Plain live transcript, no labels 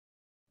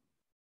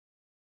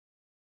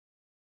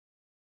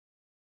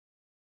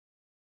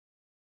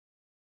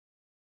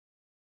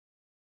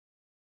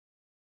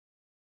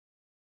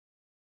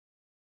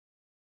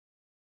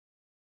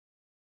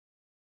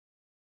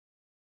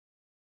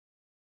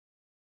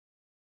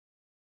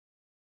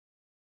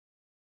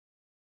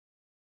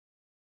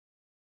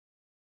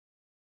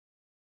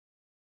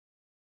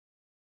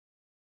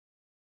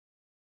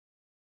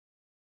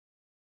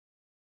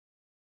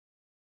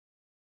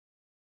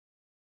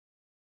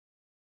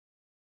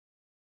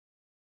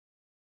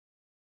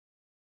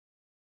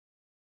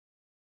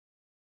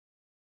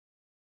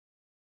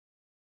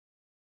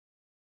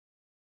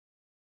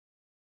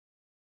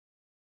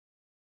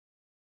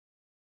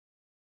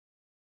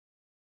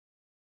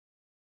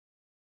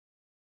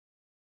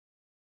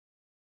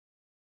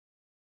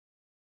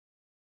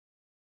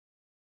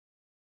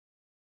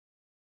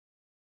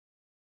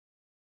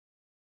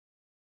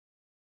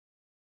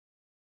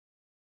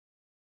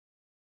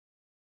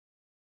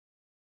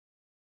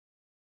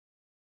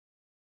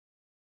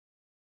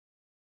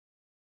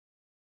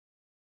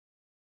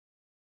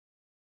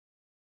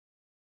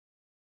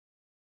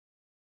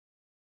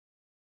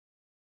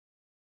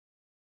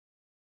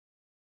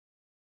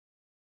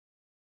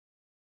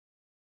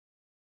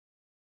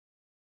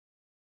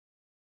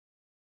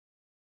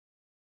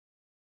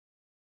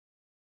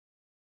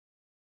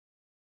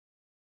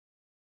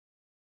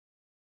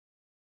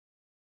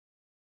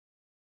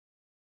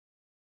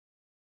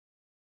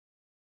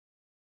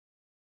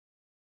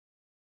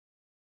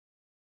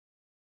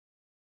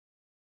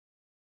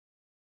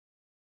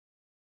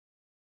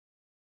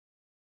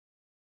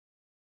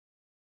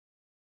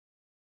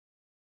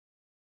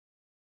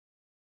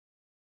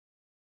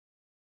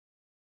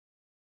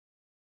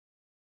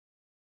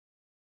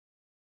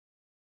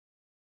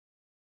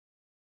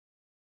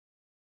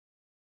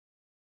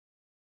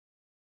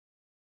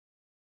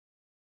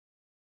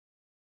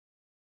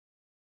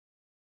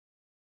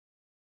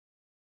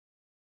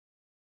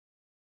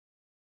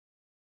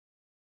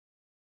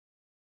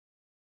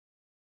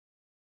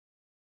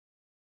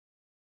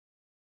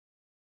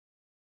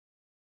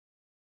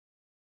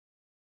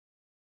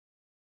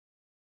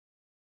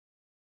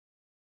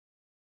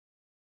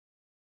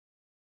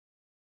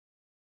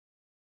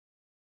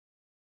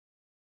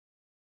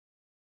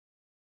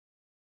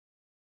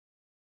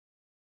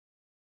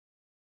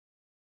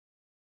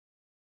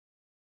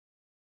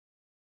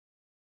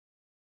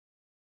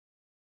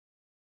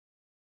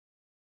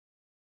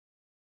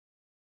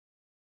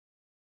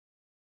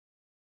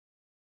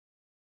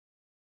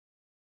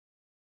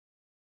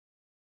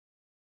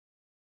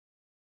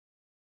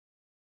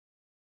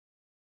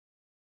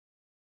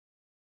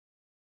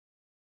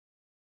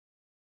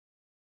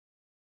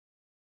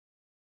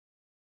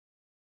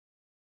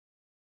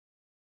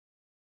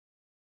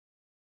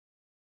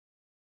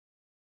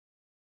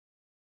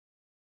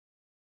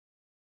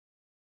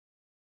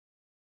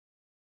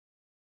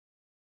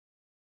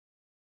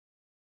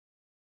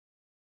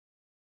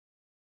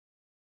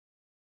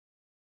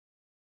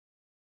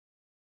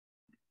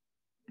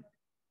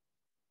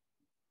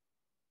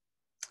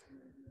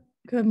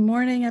Good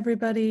morning,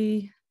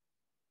 everybody.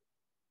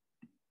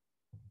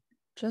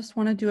 Just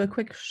want to do a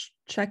quick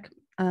check,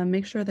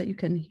 make sure that you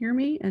can hear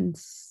me and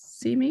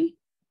see me.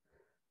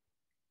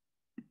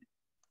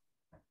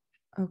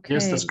 Okay.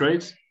 Yes, that's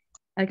great.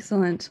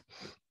 Excellent.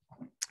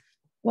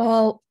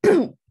 Well,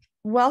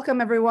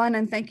 welcome everyone,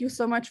 and thank you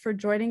so much for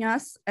joining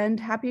us, and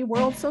happy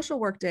World Social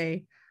Work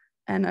Day.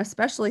 And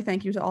especially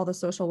thank you to all the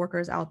social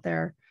workers out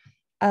there.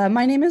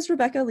 My name is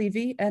Rebecca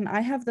Levy, and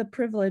I have the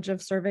privilege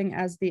of serving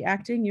as the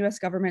acting U.S.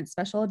 Government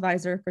Special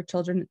Advisor for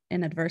Children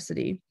in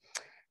Adversity.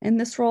 In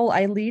this role,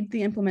 I lead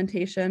the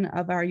implementation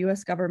of our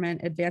U.S.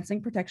 Government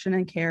Advancing Protection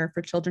and Care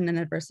for Children in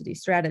Adversity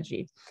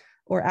strategy,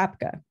 or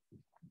APCA,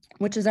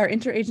 which is our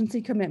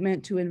interagency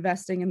commitment to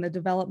investing in the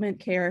development,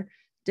 care,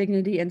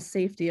 dignity, and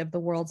safety of the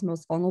world's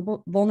most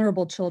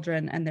vulnerable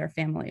children and their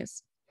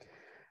families.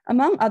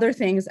 Among other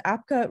things,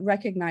 APCA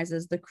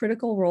recognizes the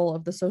critical role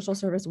of the social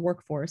service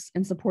workforce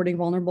in supporting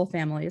vulnerable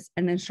families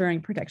and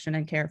ensuring protection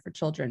and care for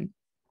children.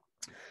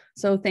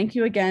 So thank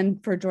you again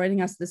for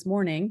joining us this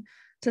morning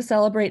to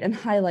celebrate and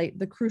highlight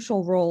the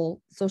crucial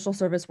role social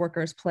service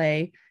workers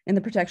play in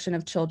the protection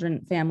of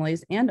children,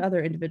 families, and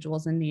other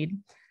individuals in need,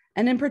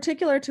 and in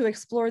particular to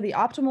explore the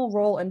optimal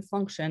role and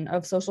function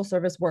of social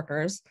service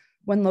workers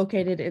when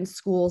located in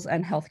schools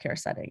and healthcare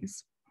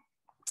settings.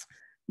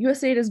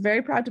 USAID is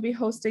very proud to be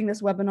hosting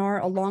this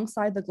webinar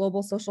alongside the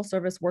Global Social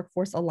Service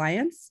Workforce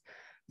Alliance.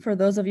 For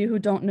those of you who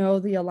don't know,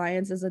 the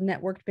Alliance is a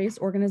network-based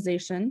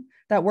organization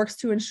that works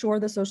to ensure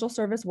the social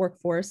service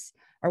workforce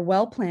are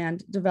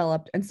well-planned,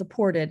 developed, and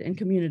supported in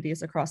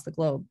communities across the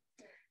globe.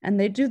 And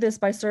they do this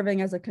by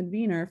serving as a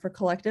convener for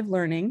collective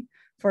learning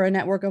for a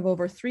network of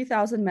over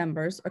 3,000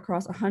 members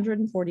across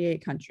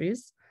 148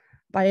 countries,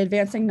 by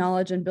advancing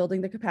knowledge and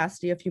building the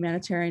capacity of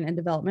humanitarian and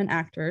development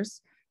actors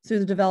through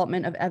the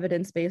development of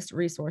evidence-based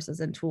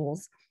resources and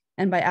tools,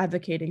 and by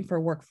advocating for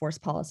workforce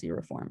policy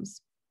reforms.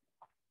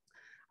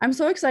 I'm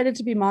so excited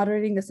to be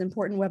moderating this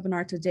important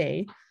webinar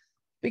today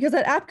because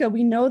at APCA,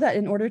 we know that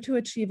in order to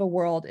achieve a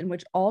world in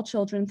which all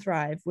children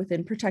thrive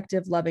within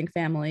protective, loving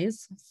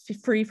families,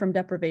 free from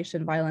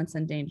deprivation, violence,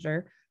 and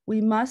danger,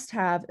 we must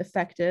have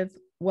effective,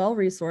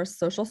 well-resourced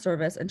social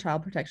service and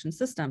child protection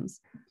systems.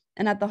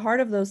 And at the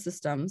heart of those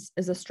systems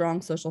is a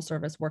strong social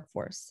service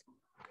workforce.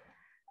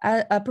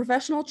 A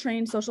professional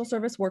trained social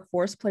service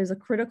workforce plays a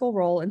critical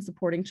role in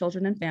supporting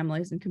children and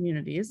families and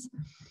communities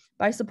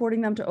by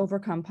supporting them to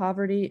overcome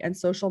poverty and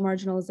social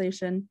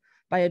marginalization,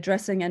 by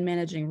addressing and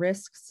managing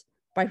risks,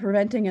 by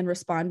preventing and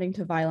responding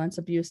to violence,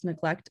 abuse,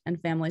 neglect,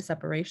 and family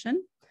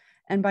separation,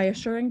 and by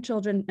assuring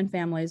children and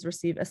families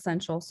receive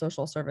essential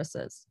social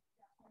services.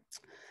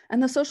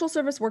 And the social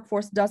service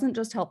workforce doesn't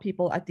just help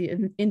people at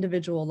the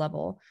individual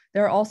level.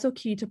 They're also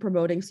key to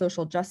promoting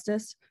social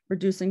justice,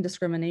 reducing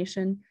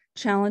discrimination,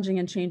 challenging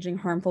and changing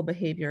harmful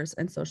behaviors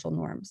and social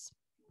norms.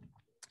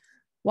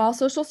 While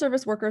social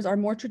service workers are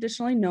more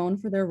traditionally known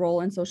for their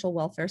role in social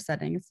welfare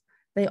settings,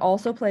 they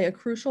also play a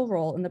crucial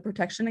role in the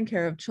protection and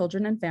care of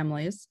children and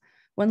families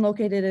when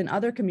located in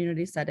other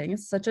community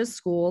settings, such as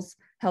schools,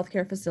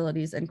 healthcare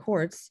facilities, and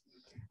courts,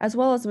 as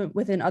well as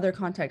within other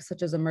contexts,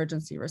 such as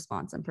emergency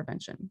response and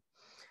prevention.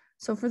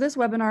 So for this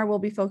webinar, we'll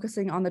be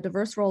focusing on the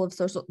diverse role of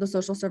the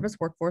social service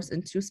workforce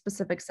in two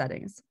specific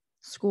settings,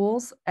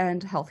 schools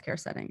and healthcare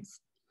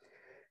settings.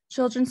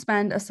 Children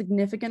spend a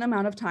significant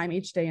amount of time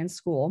each day in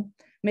school,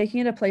 making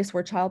it a place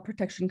where child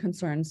protection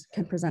concerns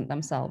can present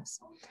themselves.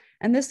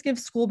 And this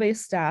gives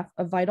school-based staff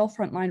a vital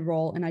frontline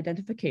role in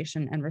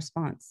identification and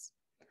response.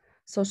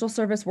 Social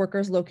service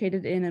workers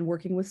located in and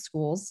working with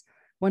schools,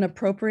 when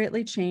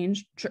appropriately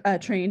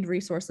trained,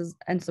 resources,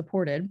 and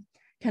supported,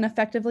 can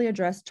effectively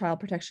address child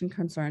protection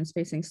concerns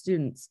facing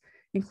students,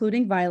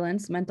 including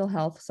violence, mental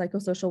health,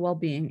 psychosocial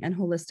well-being, and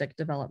holistic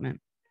development.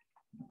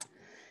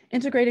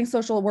 Integrating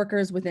social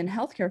workers within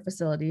healthcare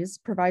facilities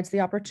provides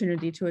the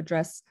opportunity to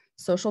address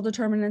social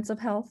determinants of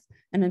health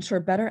and ensure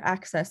better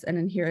access and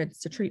adherence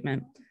to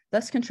treatment,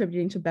 thus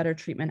contributing to better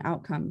treatment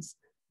outcomes,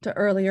 to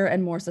earlier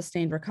and more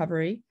sustained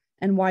recovery,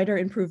 and wider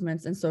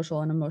improvements in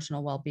social and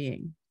emotional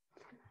well-being.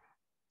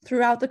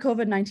 Throughout the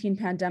COVID-19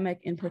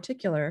 pandemic in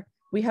particular,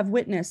 we have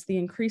witnessed the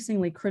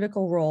increasingly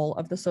critical role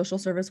of the social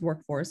service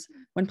workforce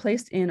when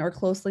placed in or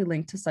closely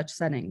linked to such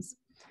settings,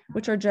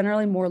 which are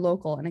generally more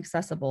local and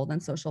accessible than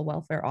social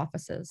welfare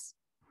offices.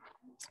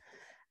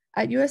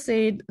 At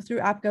USAID, through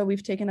APCA,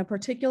 we've taken a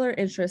particular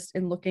interest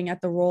in looking at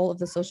the role of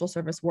the social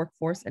service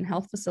workforce in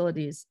health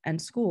facilities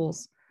and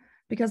schools,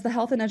 because the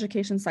health and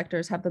education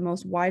sectors have the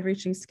most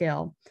wide-reaching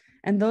scale,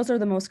 and those are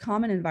the most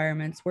common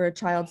environments where a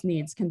child's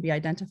needs can be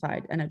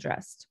identified and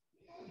addressed.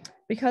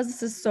 Because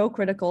this is so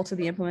critical to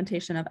the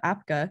implementation of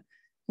APCA,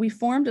 we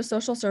formed a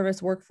social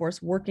service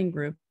workforce working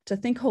group to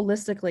think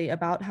holistically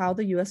about how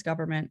the US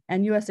government,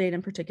 and USAID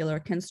in particular,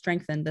 can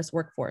strengthen this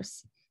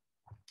workforce.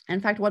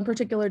 In fact, one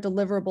particular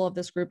deliverable of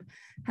this group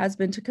has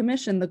been to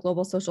commission the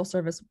Global Social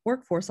Service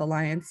Workforce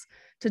Alliance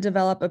to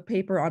develop a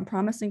paper on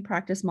promising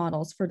practice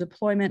models for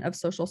deployment of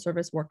social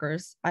service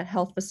workers at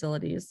health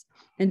facilities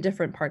in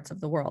different parts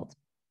of the world.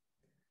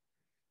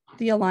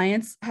 The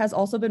Alliance has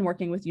also been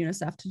working with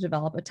UNICEF to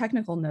develop a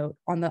technical note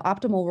on the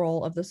optimal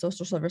role of the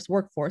social service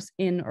workforce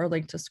in or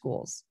linked to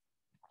schools.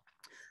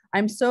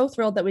 I'm so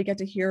thrilled that we get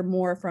to hear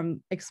more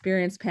from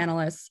experienced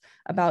panelists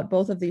about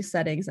both of these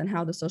settings and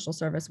how the social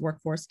service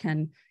workforce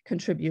can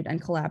contribute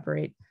and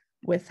collaborate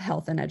with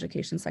health and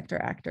education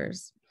sector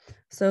actors.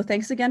 So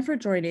thanks again for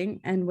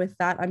joining. And with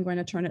that, I'm going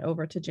to turn it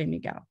over to Jamie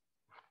Gao.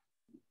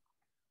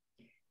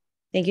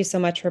 Thank you so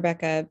much,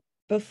 Rebecca.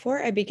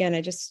 Before I begin,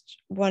 I just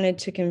wanted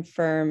to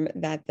confirm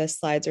that the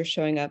slides are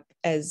showing up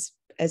as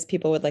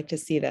people would like to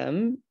see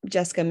them.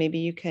 Jessica, maybe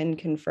you can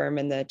confirm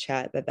in the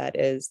chat that that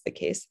is the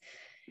case.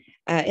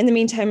 In the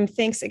meantime,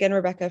 thanks again,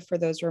 Rebecca, for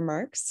those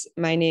remarks.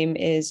 My name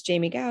is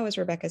Jamie Gao, as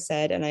Rebecca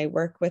said, and I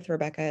work with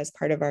Rebecca as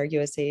part of our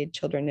USAID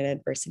Children in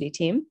Adversity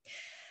team.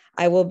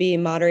 I will be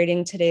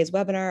moderating today's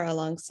webinar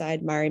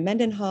alongside Mari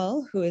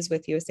Mendenhall, who is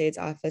with USAID's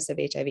Office of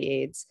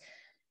HIV/AIDS.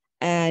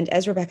 And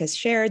as Rebecca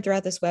shared,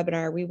 throughout this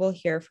webinar, we will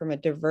hear from a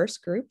diverse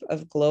group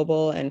of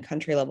global and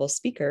country level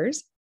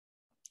speakers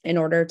in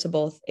order to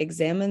both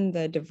examine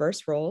the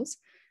diverse roles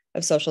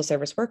of social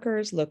service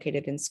workers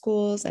located in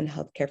schools and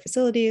healthcare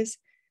facilities,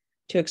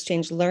 to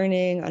exchange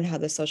learning on how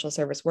the social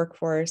service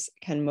workforce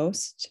can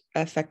most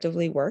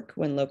effectively work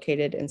when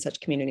located in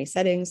such community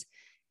settings,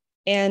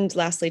 and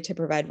lastly, to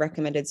provide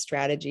recommended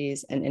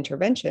strategies and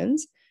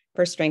interventions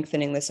for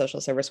strengthening the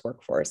social service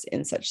workforce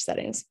in such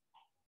settings.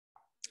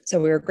 So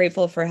we are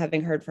grateful for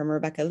having heard from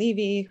Rebecca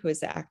Levy, who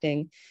is the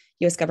acting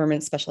U.S.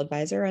 government special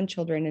advisor on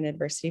children in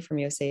adversity from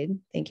USAID.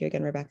 Thank you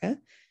again, Rebecca.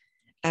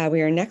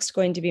 We are next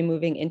going to be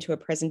moving into a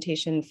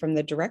presentation from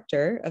the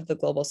director of the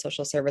Global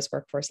Social Service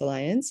Workforce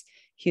Alliance,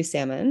 Hugh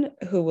Salmon,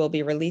 who will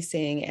be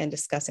releasing and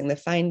discussing the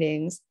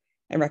findings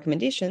and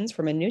recommendations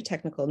from a new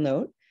technical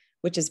note,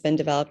 which has been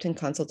developed in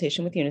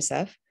consultation with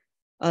UNICEF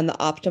on the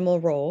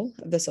optimal role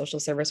of the social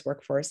service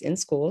workforce in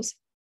schools.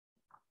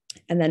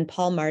 And then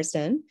Paul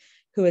Marsden,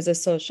 who is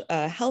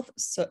a health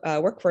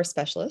workforce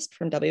specialist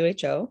from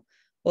WHO,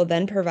 will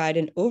then provide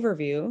an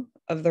overview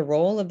of the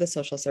role of the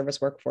social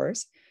service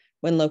workforce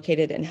when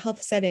located in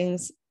health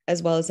settings,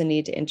 as well as the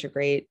need to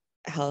integrate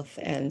health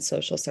and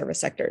social service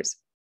sectors.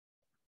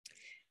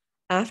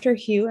 After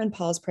Hugh and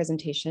Paul's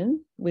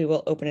presentation, we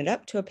will open it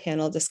up to a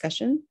panel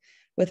discussion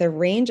with a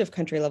range of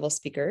country-level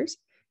speakers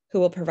who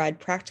will provide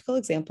practical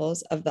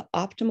examples of the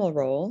optimal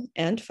role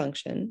and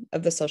function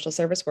of the social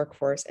service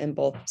workforce in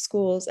both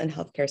schools and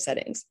healthcare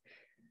settings.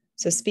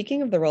 So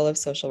speaking of the role of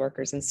social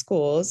workers in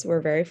schools, we're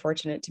very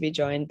fortunate to be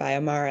joined by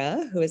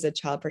Amara, who is a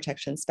child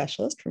protection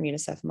specialist from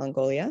UNICEF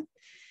Mongolia.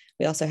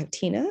 We also have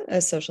Tina, a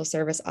social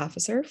service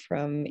officer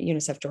from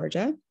UNICEF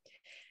Georgia.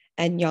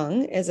 And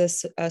Young is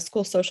a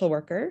school social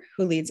worker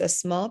who leads a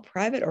small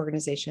private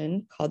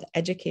organization called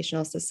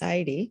Educational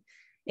Society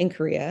in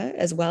Korea,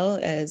 as well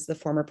as the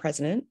former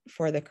president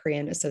for the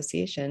Korean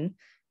Association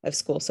of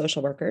School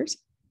Social Workers.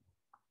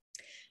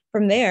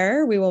 From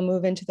there, we will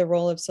move into the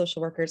role of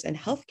social workers in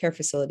healthcare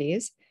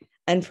facilities.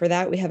 And for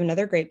that, we have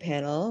another great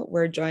panel.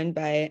 We're joined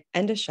by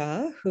Enda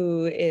Shah,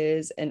 who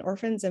is an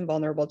Orphans and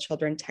Vulnerable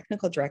Children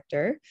Technical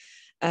Director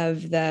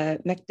of the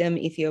Mekdem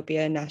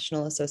Ethiopia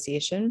National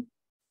Association.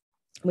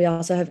 We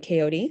also have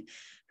Coyote,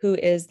 who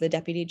is the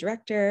Deputy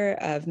Director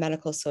of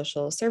Medical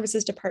Social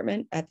Services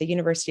Department at the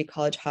University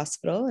College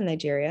Hospital in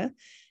Nigeria,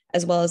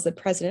 as well as the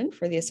President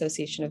for the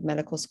Association of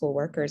Medical School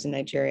Workers in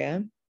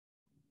Nigeria.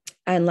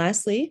 And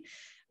lastly,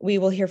 we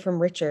will hear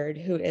from Richard,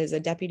 who is a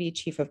Deputy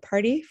Chief of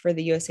Party for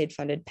the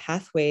USAID-funded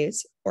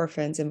Pathways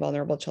Orphans and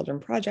Vulnerable Children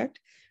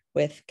Project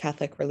with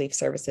Catholic Relief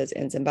Services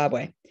in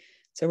Zimbabwe.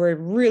 So we're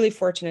really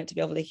fortunate to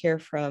be able to hear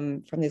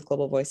from these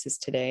global voices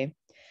today.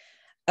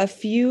 A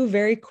few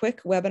very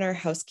quick webinar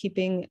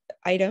housekeeping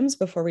items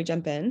before we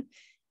jump in.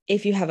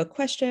 If you have a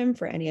question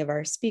for any of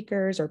our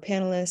speakers or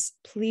panelists,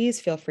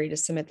 please feel free to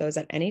submit those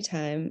at any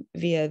time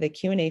via the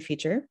Q&A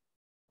feature.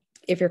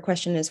 If your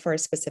question is for a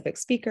specific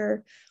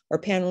speaker or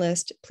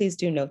panelist, please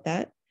do note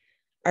that.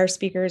 Our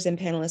speakers and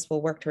panelists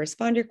will work to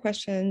respond to your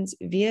questions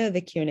via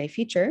the Q&A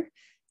feature,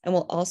 and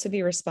we'll also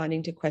be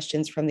responding to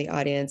questions from the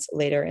audience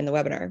later in the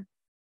webinar.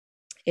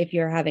 If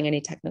you're having any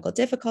technical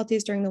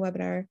difficulties during the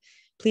webinar,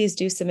 please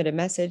do submit a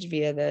message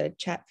via the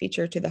chat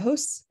feature to the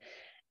hosts.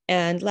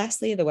 And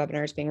lastly, the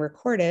webinar is being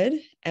recorded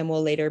and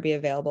will later be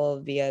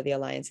available via the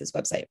Alliance's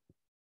website.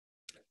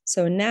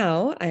 So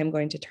now I am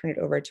going to turn it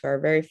over to our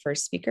very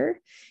first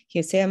speaker,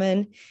 Hugh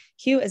Salmon.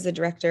 Hugh is the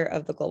director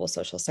of the Global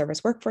Social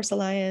Service Workforce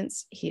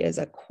Alliance. He is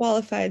a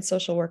qualified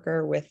social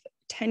worker with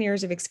 10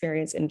 years of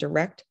experience in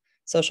direct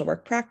social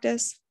work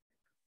practice.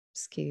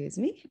 Excuse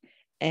me.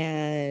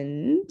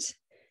 And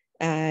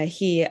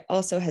he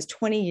also has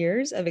 20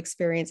 years of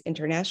experience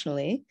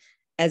internationally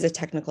as a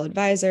technical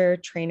advisor,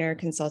 trainer,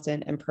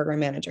 consultant, and program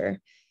manager.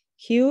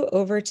 Hugh,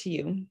 over to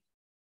you.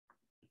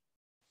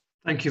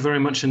 Thank you very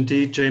much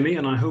indeed, Jamie,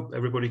 and I hope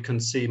everybody can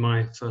see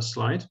my first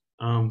slide.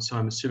 So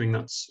I'm assuming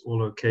that's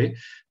all okay.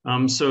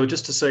 So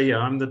just to say, yeah,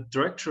 I'm the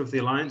director of the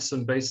Alliance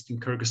and based in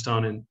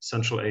Kyrgyzstan in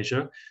Central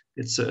Asia.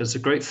 It's a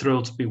great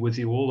thrill to be with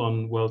you all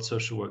on World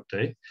Social Work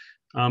Day.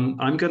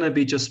 I'm going to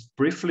be just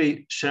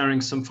briefly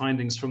sharing some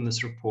findings from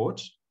this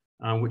report.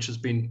 which has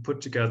been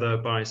put together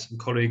by some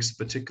colleagues,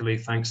 particularly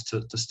thanks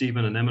to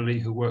Stephen and Emily,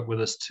 who worked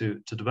with us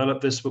to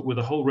develop this, but with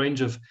a whole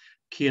range of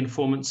key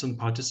informants and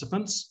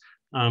participants.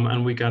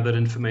 And we gathered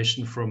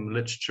information from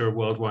literature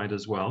worldwide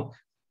as well.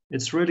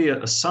 It's really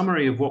a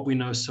summary of what we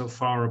know so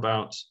far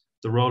about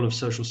the role of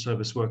social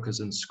service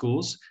workers in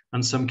schools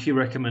and some key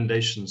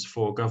recommendations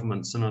for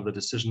governments and other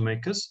decision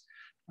makers.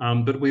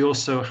 But we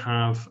also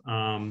have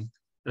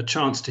a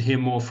chance to hear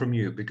more from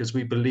you, because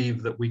we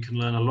believe that we can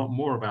learn a lot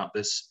more about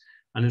this.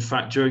 And in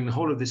fact, during the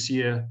whole of this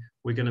year,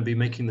 we're going to be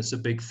making this a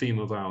big theme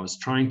of ours,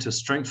 trying to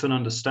strengthen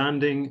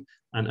understanding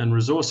and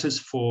resources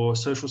for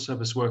social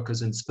service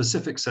workers in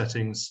specific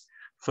settings,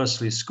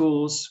 firstly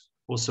schools,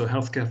 also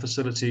healthcare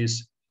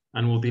facilities,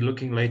 and we'll be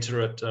looking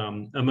later at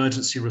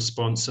emergency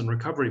response and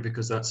recovery,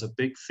 because that's a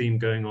big theme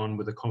going on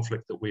with the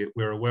conflict that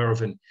we're aware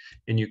of in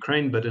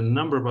Ukraine, but in a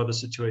number of other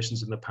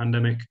situations in the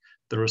pandemic,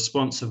 the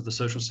response of the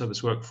social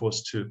service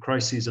workforce to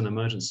crises and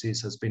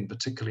emergencies has been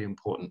particularly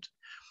important.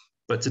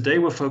 But today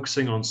we're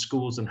focusing on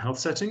schools and health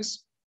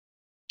settings.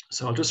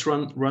 So I'll just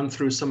run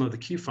through some of the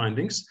key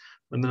findings,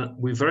 and then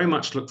we very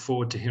much look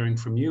forward to hearing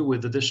from you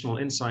with additional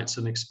insights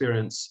and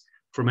experience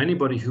from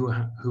anybody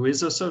who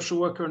is a social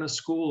worker in a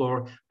school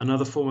or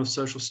another form of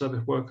social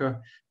service worker.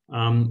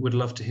 We'd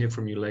love to hear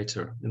from you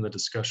later in the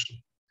discussion.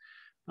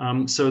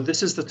 So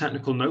this is the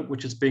technical note,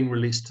 which is being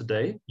released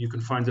today. You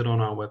can find it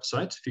on our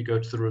website if you go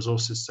to the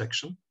resources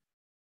section.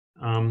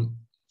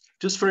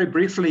 Just very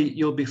briefly,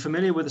 you'll be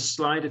familiar with the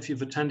slide if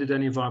you've attended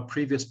any of our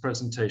previous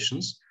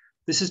presentations.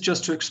 This is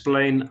just to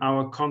explain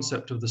our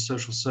concept of the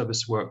social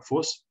service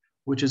workforce,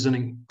 which is an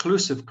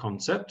inclusive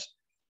concept,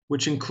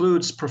 which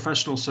includes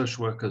professional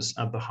social workers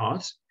at the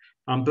heart,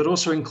 but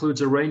also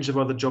includes a range of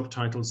other job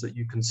titles that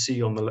you can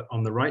see on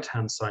the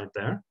right-hand side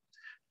there.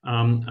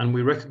 And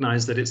we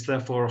recognize that it's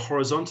therefore a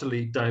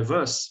horizontally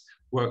diverse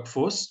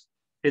workforce.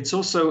 It's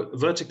also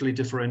vertically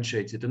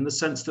differentiated in the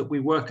sense that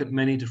we work at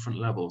many different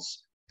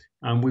levels.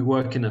 We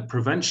work in a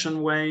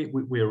prevention way,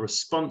 we are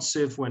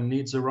responsive when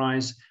needs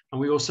arise, and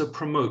we also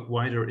promote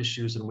wider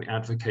issues and we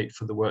advocate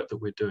for the work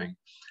that we're doing.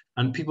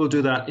 And people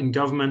do that in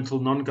governmental,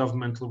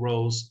 non-governmental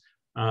roles,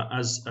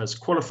 as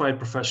qualified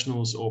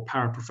professionals or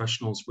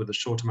paraprofessionals with a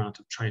short amount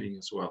of training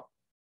as well.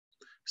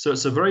 So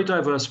it's a very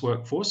diverse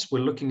workforce.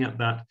 We're looking at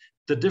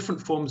the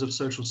different forms of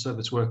social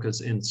service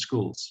workers in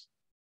schools.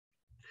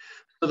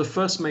 So the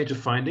first major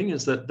finding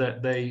is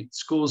that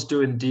schools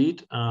do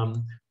indeed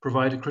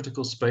provide a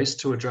critical space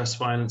to address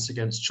violence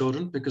against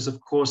children, because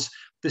of course,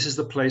 this is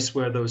the place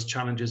where those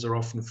challenges are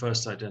often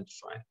first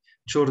identified.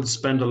 Children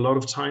spend a lot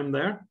of time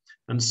there.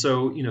 And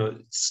so,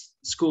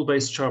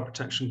 school-based child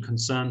protection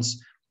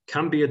concerns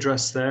can be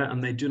addressed there,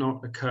 and they do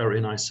not occur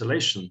in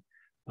isolation.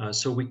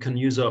 So we can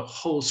use a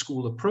whole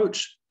school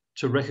approach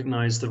to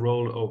recognize the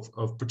role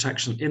of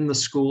protection in the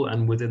school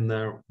and within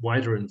their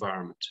wider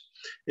environment.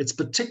 It's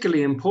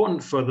particularly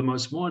important for the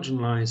most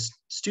marginalized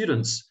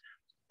students,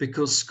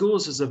 because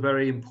schools is a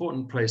very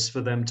important place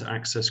for them to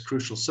access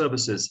crucial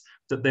services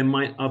that they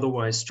might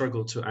otherwise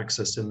struggle to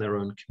access in their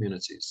own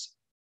communities.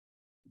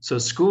 So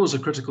schools are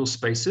critical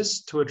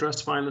spaces to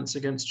address violence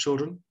against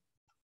children.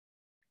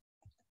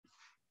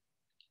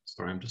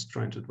 Sorry, I'm just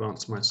trying to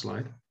advance my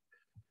slide.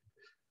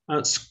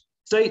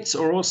 States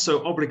are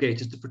also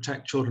obligated to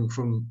protect children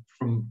from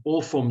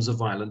all forms of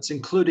violence,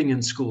 including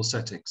in school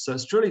settings. So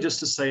it's really just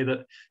to say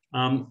that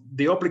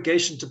the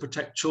obligation to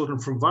protect children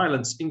from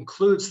violence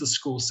includes the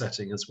school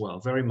setting as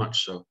well, very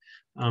much so.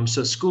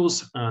 So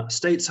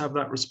states have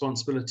that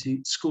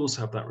responsibility, schools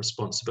have that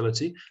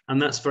responsibility,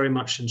 and that's very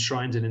much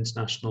enshrined in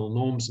international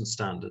norms and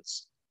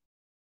standards.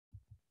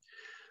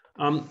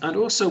 And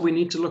also we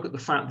need to look at the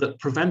fact that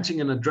preventing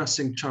and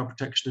addressing child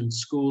protection in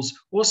schools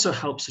also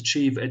helps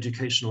achieve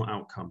educational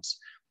outcomes.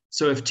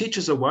 So if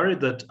teachers are worried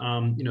that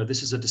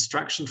this is a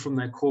distraction from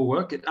their core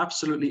work, it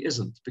absolutely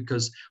isn't,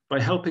 because by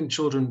helping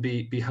children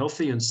be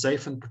healthy and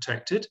safe and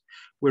protected,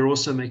 we're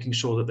also making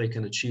sure that they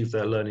can achieve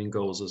their learning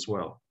goals as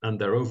well, and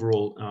their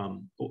overall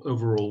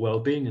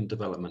well-being and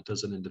development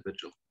as an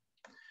individual.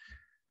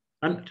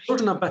 And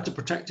children are better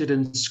protected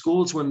in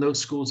schools when those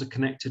schools are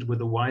connected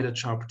with a wider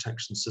child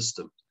protection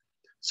system.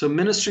 So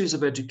ministries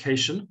of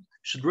education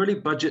should really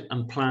budget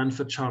and plan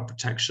for child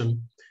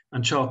protection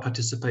and child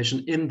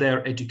participation in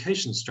their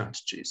education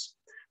strategies.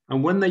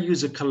 And when they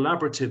use a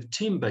collaborative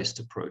team-based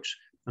approach,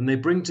 and they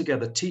bring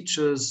together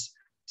teachers,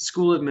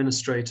 school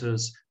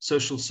administrators,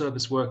 social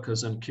service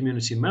workers, and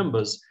community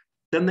members,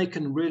 then they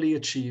can really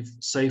achieve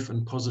safe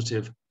and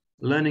positive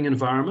learning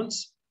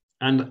environments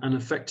and an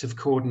effective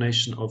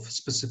coordination of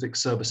specific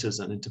services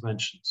and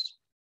interventions.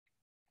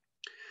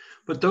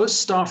 But those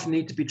staff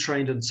need to be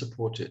trained and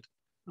supported.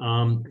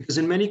 Because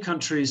in many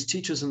countries,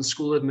 teachers and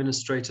school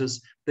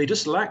administrators, they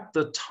just lack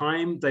the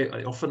time. They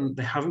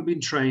haven't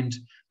been trained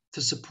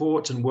to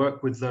support and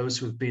work with those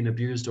who have been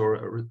abused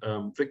or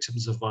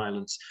victims of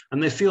violence.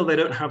 And they feel they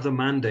don't have the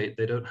mandate,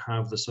 they don't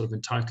have the sort of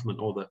entitlement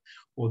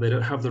or they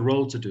don't have the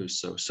role to do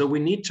so. So we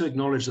need to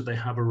acknowledge that they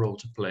have a role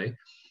to play.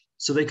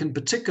 So they can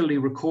particularly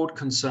record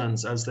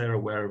concerns as they're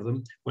aware of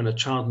them when a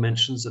child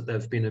mentions that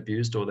they've been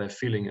abused or they're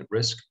feeling at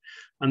risk.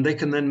 And they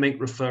can then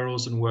make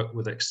referrals and work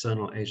with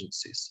external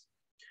agencies.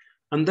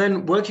 And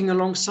then working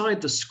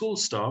alongside the school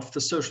staff, the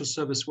social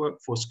service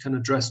workforce can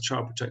address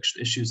child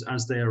protection issues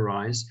as they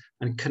arise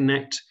and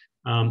connect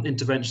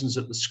interventions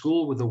at the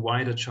school with a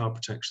wider child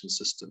protection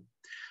system.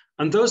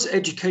 And those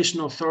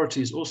education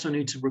authorities also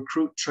need to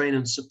recruit, train,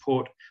 and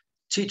support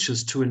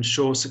teachers to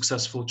ensure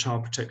successful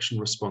child protection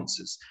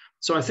responses.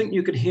 So I think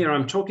you can hear,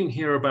 I'm talking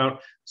here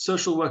about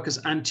social workers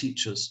and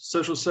teachers,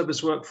 social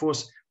service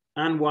workforce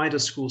and wider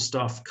school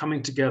staff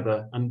coming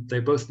together, and they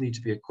both need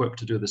to be equipped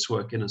to do this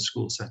work in a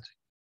school setting.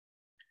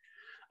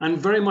 And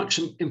very much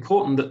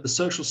important that the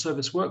social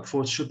service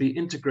workforce should be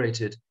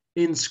integrated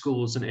in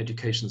schools and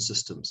education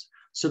systems.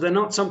 So they're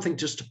not something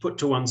just to put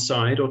to one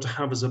side or to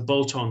have as a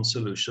bolt-on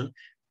solution.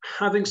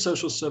 Having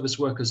social service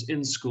workers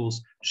in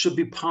schools should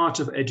be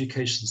part of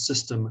education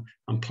system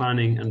and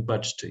planning and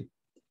budgeting.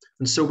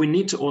 And so we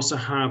need to also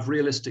have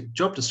realistic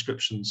job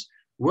descriptions,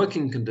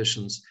 working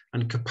conditions,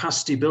 and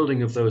capacity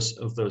building of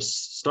those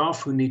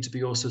staff who need to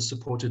be also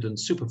supported and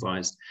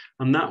supervised.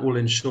 And that will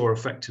ensure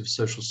effective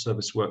social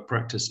service work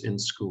practice in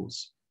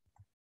schools.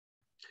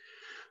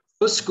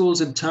 Those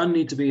schools in turn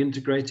need to be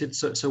integrated.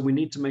 So we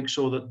need to make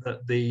sure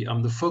that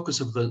the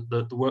focus of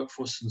the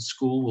workforce in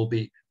school will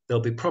be, they'll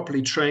be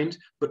properly trained,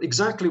 but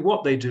exactly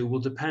what they do will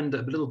depend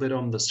a little bit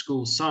on the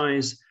school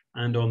size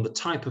and on the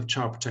type of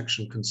child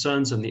protection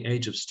concerns and the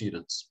age of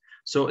students.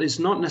 So it's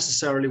not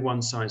necessarily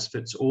one size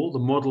fits all. The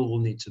model will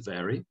need to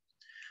vary.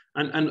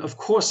 And of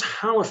course,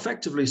 how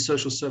effectively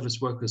social service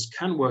workers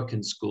can work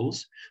in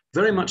schools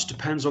very much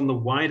depends on the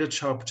wider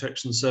child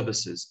protection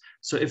services.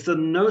 So if there are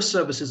no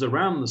services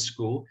around the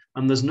school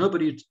and there's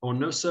nobody or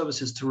no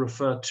services to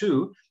refer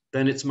to,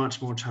 then it's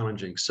much more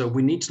challenging. So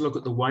we need to look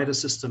at the wider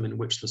system in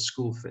which the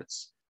school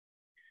fits.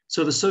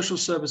 So the social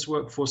service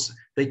workforce,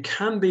 they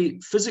can be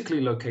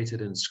physically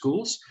located in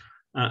schools.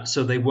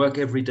 So they work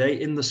every day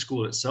in the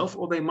school itself,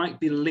 or they might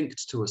be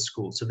linked to a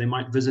school. So they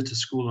might visit a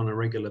school on a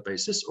regular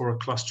basis or a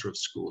cluster of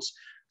schools.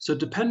 So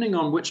depending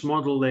on which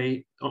model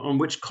on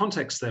which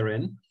context they're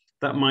in,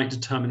 that might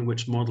determine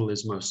which model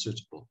is most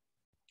suitable.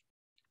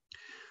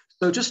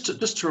 So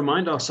just to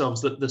remind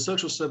ourselves that the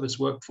social service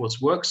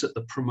workforce works at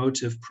the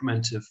promotive,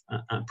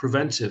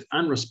 preventive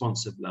and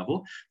responsive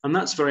level. And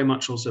that's very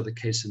much also the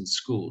case in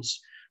schools.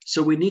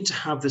 So we need to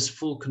have this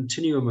full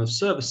continuum of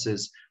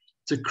services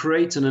to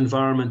create an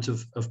environment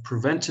of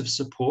preventive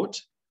support,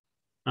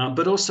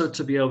 but also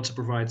to be able to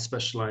provide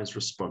specialized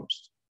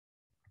response.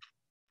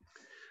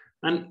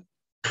 And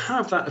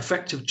have that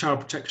effective child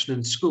protection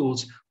in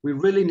schools, we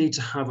really need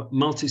to have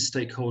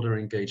multi-stakeholder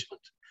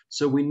engagement.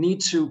 So we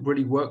need to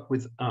really work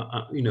with,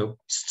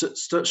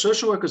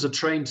 social workers are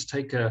trained to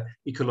take an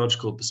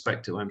ecological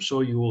perspective. I'm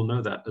sure you all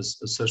know that as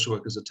social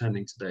workers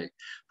attending today.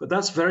 But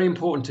that's very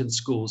important in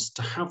schools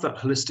to have that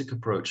holistic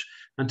approach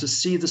and to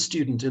see the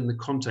student in the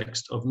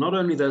context of not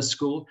only their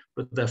school,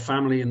 but their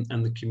family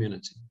and the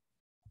community.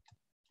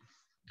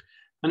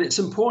 And it's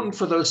important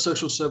for those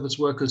social service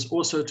workers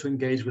also to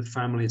engage with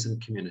families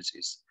and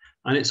communities.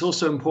 And it's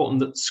also important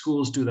that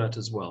schools do that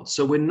as well.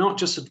 So we're not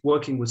just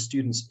working with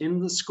students in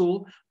the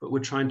school, but we're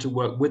trying to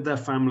work with their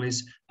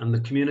families and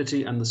the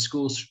community, and the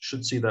schools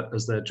should see that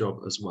as their job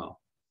as well.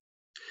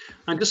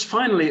 And just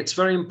finally, it's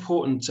very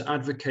important to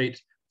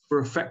advocate for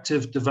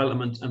effective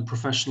development and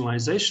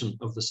professionalization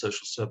of the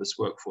social service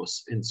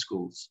workforce in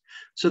schools.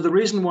 So the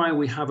reason why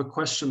we have a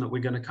question that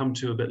we're going to come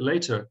to a bit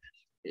later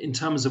in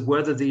terms of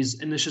whether these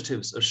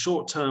initiatives are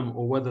short-term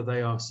or whether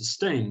they are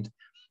sustained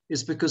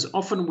is because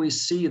often we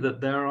see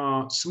that there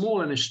are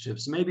small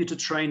initiatives, maybe to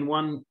train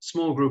one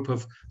small group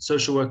of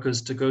social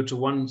workers to go to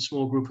one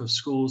small group of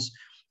schools,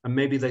 and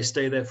maybe they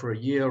stay there for a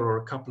year or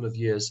a couple of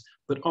years,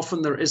 but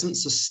often there isn't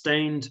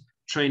sustained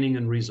training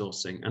and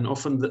resourcing, and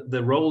often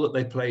the role that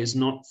they play is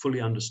not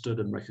fully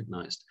understood and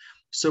recognized.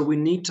 So we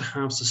need to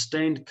have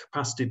sustained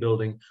capacity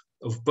building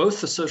of both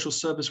the social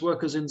service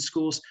workers in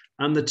schools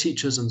and the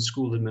teachers and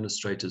school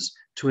administrators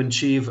to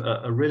achieve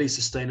a really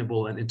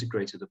sustainable and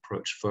integrated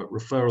approach for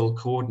referral,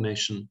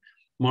 coordination,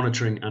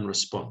 monitoring, and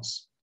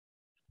response.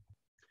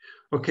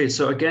 Okay,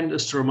 so again,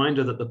 just a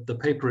reminder that the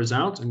paper is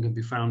out and can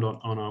be found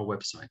on our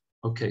website.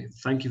 Okay,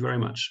 thank you very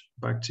much.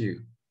 Back to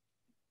you.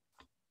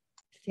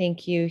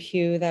 Thank you,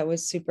 Hugh. That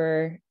was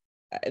super.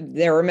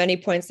 There were many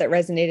points that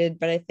resonated,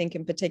 but I think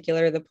in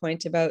particular, the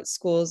point about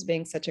schools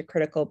being such a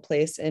critical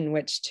place in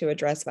which to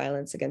address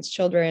violence against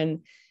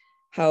children,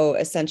 how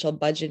essential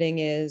budgeting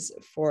is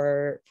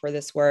for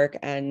this work,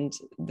 and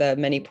the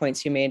many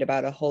points you made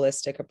about a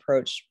holistic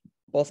approach,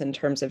 both in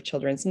terms of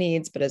children's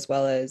needs, but as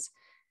well as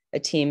a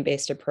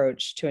team-based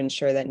approach to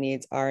ensure that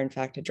needs are in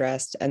fact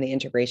addressed, and the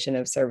integration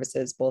of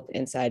services both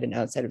inside and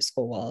outside of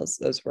school walls.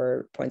 Those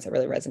were points that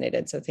really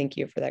resonated. So thank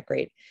you for that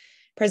great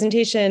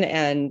presentation,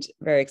 and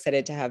very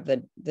excited to have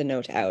the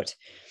note out.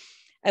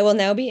 I will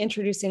now be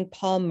introducing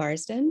Paul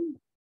Marsden.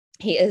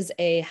 He is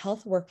a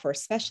health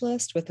workforce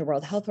specialist with the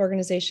World Health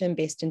Organization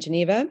based in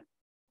Geneva.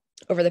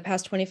 Over the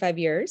past 25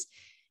 years,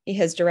 He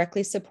has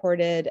directly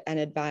supported and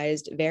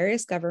advised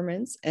various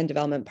governments and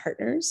development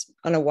partners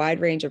on a wide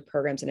range of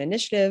programs and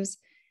initiatives,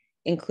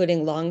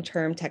 including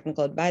long-term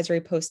technical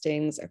advisory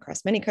postings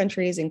across many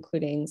countries,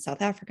 including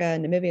South Africa,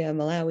 Namibia,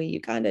 Malawi,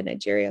 Uganda,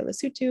 Nigeria,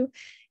 Lesotho,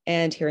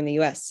 and here in the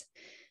US.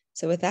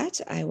 So with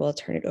that, I will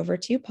turn it over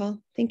to you, Paul.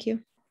 Thank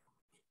you.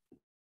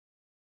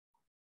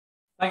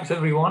 Thanks,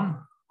 everyone.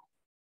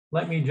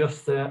 Let me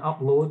just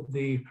upload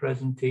the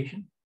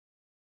presentation.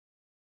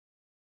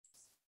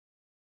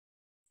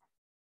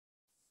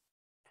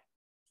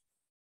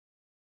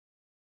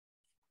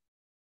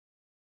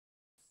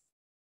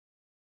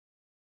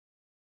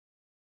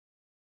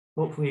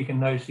 Hopefully you can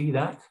now see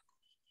that.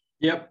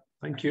 Yep,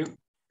 thank you.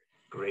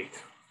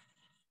 Great.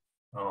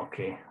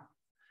 Okay.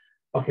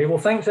 Okay, well,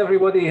 thanks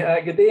everybody.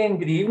 Good day and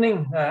good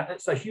evening.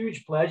 It's a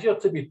huge pleasure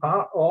to be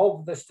part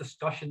of this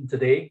discussion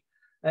today.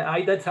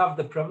 I did have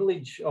the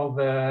privilege of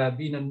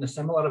being in a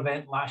similar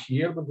event last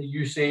year with the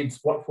USAID's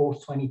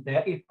Workforce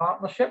 2030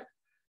 partnership.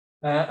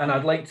 And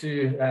I'd like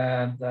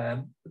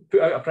to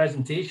put out a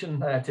presentation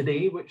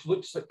today, which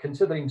looks at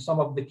considering some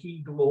of the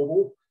key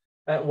global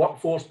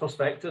workforce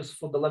perspectives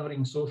for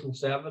delivering social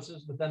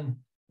services within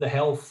the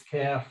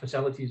healthcare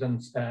facilities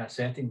and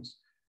settings.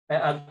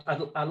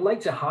 I'd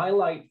like to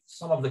highlight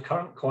some of the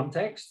current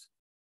context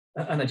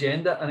and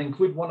agenda and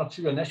include one or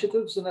two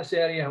initiatives in this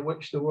area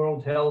which the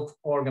World Health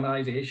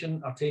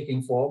Organization are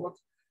taking forward.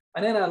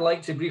 And then I'd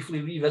like to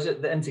briefly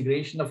revisit the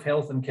integration of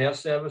health and care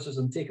services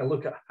and take a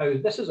look at how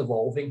this is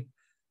evolving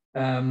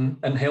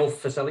in health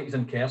facilities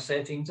and care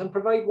settings, and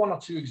provide one or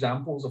two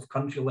examples of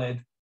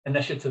country-led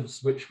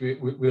initiatives which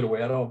we're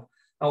aware of.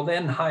 I'll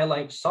then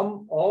highlight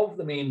some of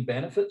the main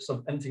benefits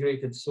of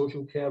integrated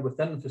social care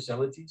within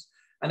facilities,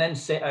 and then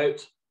set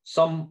out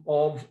some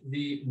of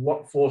the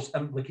workforce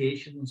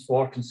implications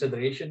for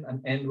consideration,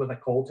 and end with a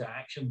call to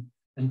action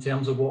in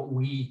terms of what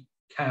we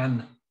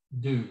can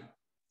do.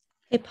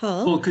 Hey,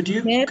 Paul. Paul, could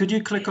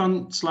you click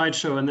on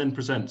slideshow and then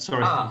present?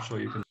 Sorry, I'm sure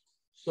you can.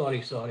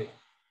 Sorry.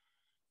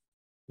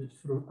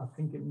 I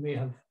think it may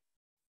have.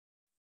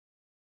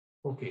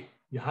 Okay,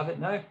 you have it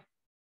now?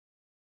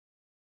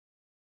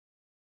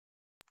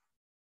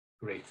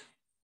 Great.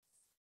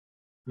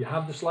 You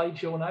have the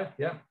slideshow now?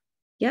 Yeah?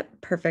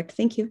 Yep, perfect.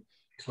 Thank you.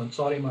 Excellent.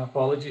 Sorry, my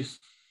apologies.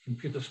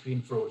 Computer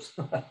screen froze.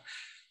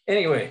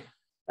 Anyway,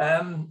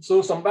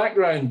 so some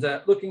background.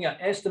 Looking at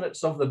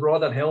estimates of the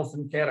broader health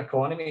and care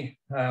economy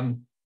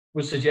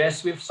would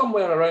suggest we have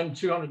somewhere around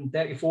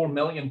 234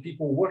 million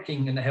people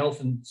working in the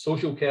health and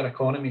social care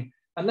economy.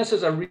 And this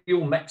is a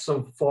real mix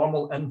of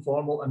formal,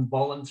 informal, and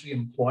voluntary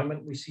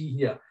employment we see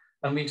here.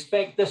 And we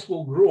expect this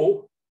will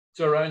grow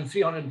to around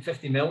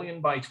 350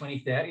 million by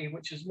 2030,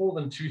 which is more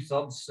than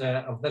 2/3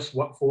 of this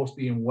workforce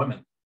being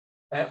women.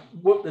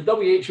 What the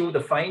WHO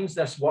defines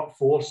this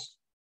workforce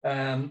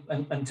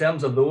in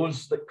terms of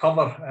those that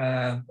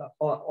cover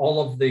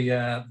all of the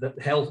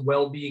health,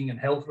 well-being, and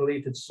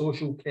health-related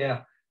social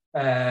care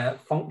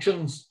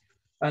functions.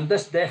 And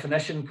this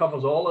definition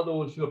covers all of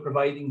those who are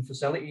providing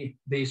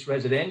facility-based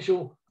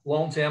residential,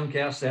 long-term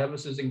care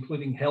services,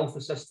 including health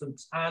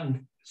assistants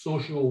and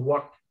social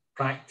work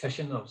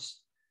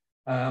practitioners.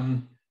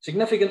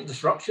 Significant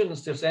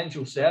disruptions to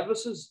essential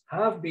services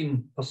have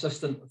been a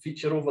persistent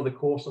feature over the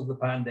course of the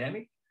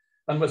pandemic,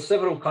 and with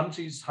several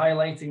countries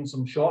highlighting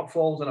some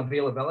shortfalls in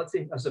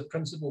availability as the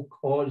principal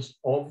cause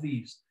of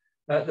these.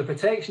 The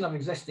protection of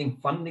existing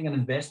funding and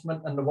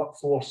investment in the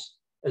workforce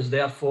is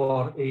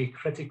therefore a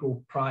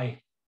critical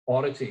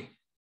priority.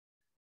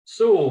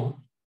 So,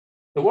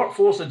 the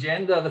workforce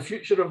agenda, the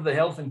future of the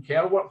health and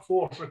care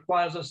workforce,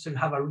 requires us to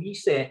have a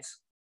reset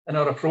in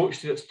our approach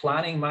to its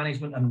planning,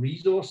 management, and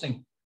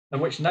resourcing,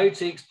 and which now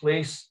takes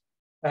place,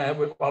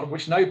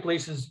 which now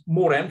places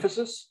more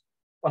emphasis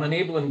on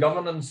enabling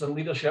governance and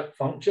leadership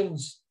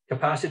functions,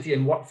 capacity,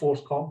 and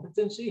workforce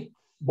competency,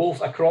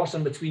 both across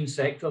and between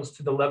sectors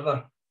to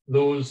deliver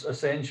those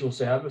essential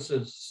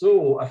services.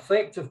 So,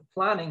 effective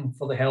planning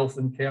for the health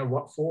and care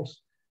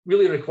workforce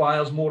really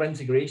requires more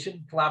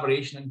integration,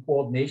 collaboration, and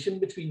coordination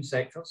between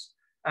sectors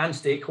and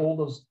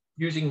stakeholders,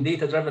 using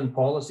data-driven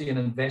policy and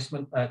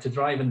investment to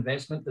drive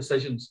investment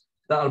decisions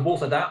that are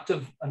both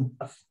adaptive and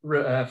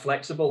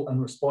flexible in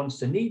response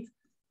to need,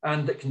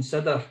 and that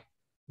consider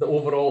the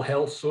overall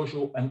health,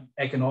 social, and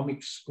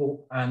economic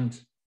scope and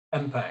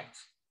impact.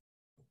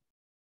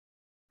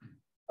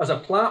 As a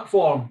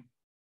platform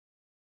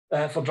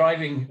for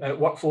driving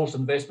workforce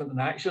investment and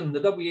action, the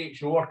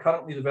WHO are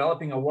currently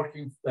developing a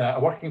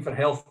Working for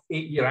Health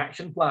 8-year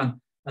action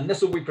plan, and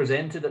this will be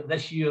presented at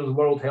this year's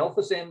World Health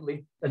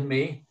Assembly in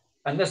May.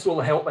 And this will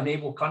help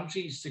enable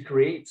countries to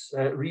create,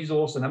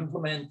 resource, and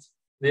implement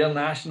their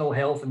national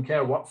health and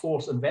care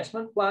workforce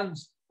investment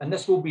plans. And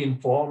this will be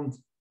informed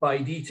by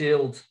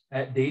detailed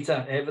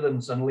data,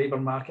 evidence, and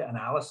labour market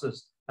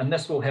analysis. And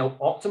this will help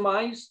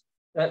optimise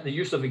the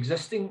use of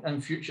existing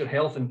and future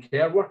health and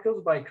care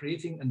workers by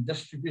creating and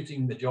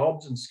distributing the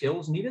jobs and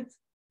skills needed.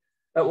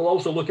 It will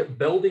also look at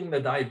building the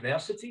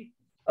diversity,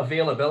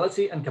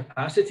 availability, and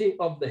capacity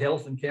of the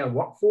health and care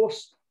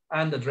workforce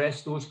and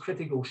address those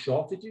critical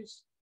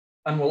shortages.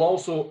 and will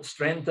also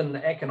strengthen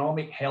the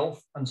economic,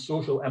 health, and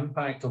social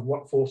impact of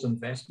workforce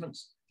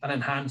investments and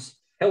enhance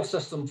health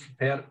system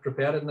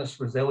preparedness,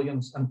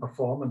 resilience, and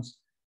performance,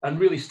 and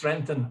really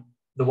strengthen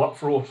the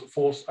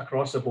workforce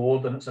across the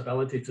board and its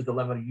ability to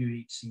deliver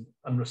UHC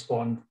and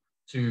respond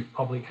to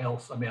public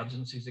health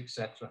emergencies,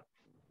 etc.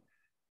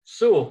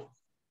 So,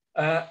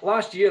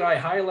 last year I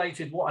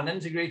highlighted what an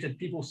integrated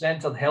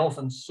people-centered health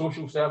and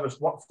social service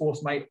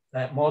workforce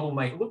model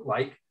might look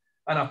like.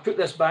 And I've put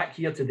this back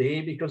here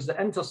today because the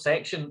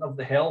intersection of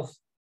the health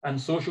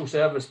and social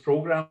service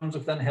programs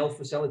within health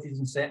facilities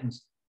and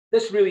settings,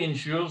 this really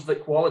ensures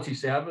that quality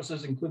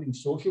services, including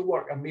social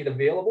work, are made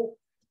available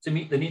to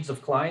meet the needs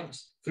of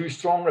clients through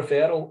strong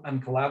referral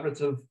and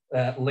collaborative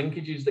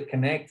linkages that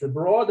connect the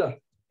broader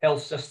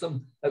health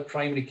system at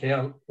primary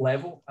care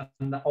level,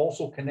 and that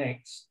also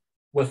connects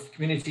with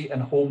community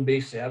and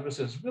home-based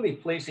services, really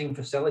placing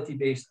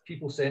facility-based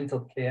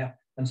people-centered care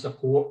and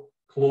support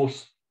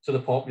close to the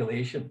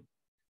population.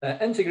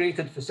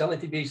 Integrated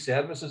facility-based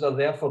services are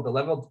therefore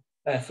delivered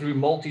through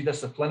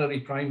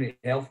multidisciplinary primary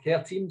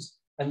healthcare teams,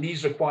 and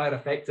these require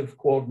effective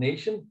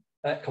coordination,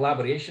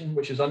 collaboration,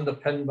 which is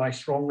underpinned by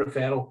strong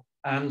referral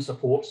and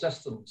support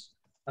systems.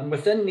 And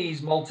within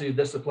these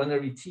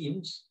multidisciplinary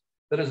teams,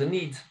 there is a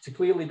need to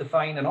clearly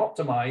define and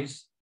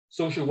optimize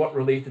social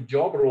work-related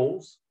job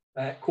roles,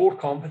 core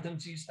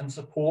competencies, and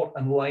support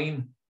in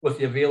line with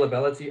the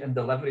availability and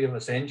delivery of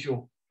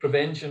essential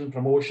prevention,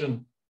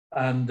 promotion,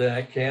 and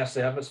care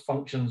service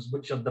functions,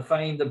 which are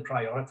defined and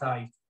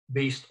prioritized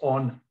based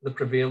on the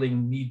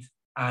prevailing need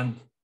and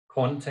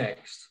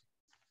context.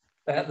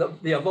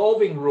 The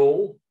evolving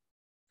role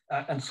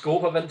and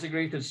scope of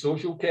integrated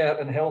social care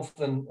in health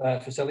and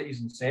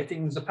facilities and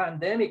settings, the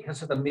pandemic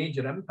has had a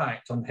major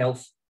impact on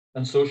health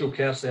and social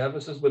care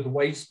services, with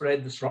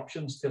widespread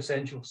disruptions to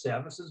essential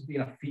services being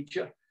a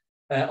feature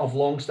of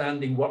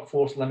long-standing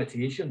workforce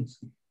limitations.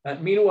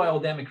 Meanwhile,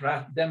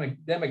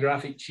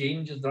 demographic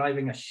change is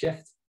driving a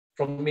shift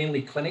from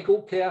mainly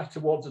clinical care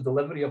towards the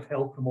delivery of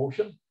health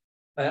promotion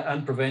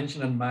and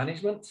prevention and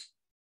management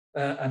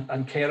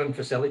and care in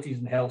facilities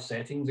and health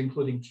settings,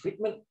 including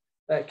treatment,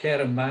 care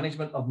and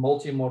management of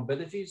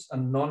multi-morbidities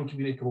and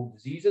non-communicable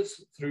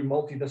diseases through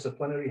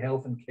multidisciplinary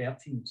health and care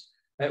teams,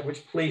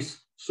 which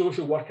place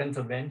social work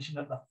intervention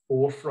at the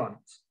forefront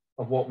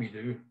of what we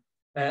do.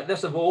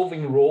 This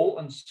evolving role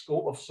and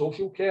scope of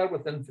social care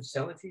within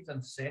facilities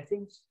and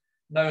settings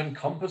now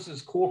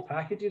encompasses core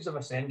packages of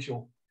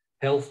essential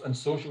health and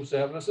social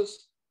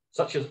services,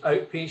 such as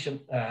outpatient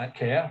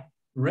care,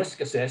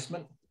 risk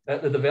assessment,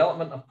 the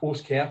development of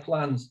post-care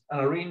plans, and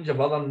a range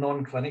of other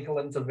non-clinical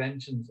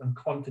interventions and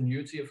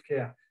continuity of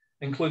care,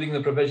 including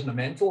the provision of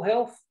mental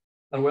health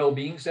and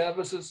well-being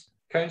services,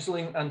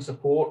 counselling and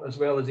support, as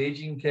well as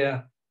ageing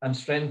care and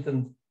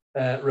strengthened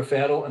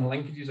referral and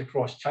linkages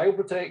across child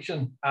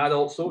protection,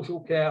 adult social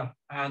care,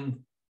 and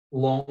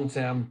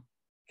long-term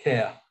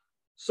care.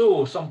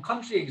 So, some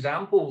country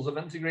examples of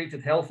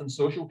integrated health and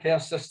social care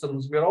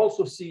systems. We're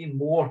also seeing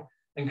more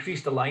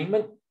increased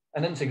alignment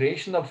and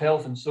integration of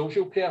health and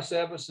social care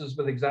services,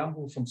 with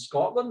examples from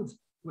Scotland,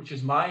 which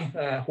is my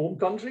home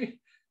country.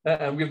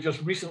 And we've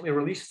just recently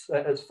released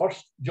its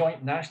first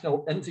joint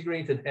national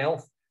integrated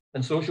health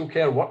and social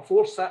care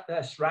workforce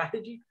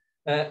strategy,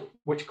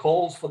 which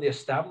calls for the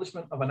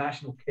establishment of a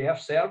national care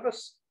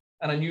service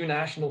and a new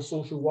national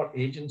social work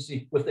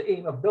agency with the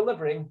aim of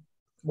delivering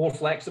more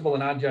flexible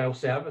and agile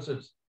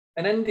services.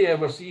 In India,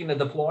 we're seeing a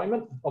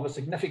deployment of a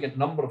significant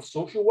number of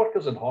social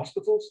workers in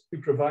hospitals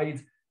who provide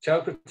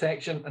child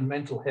protection and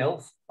mental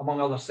health, among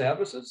other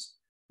services.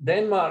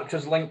 Denmark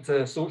has linked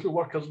social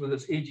workers with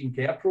its aging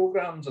care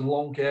programs and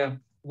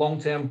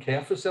long-term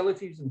care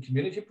facilities and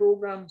community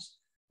programs.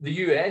 The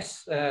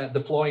US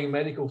deploying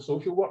medical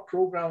social work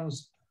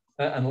programs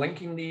and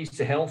linking these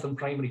to health and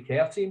primary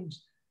care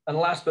teams. And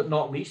last but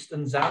not least,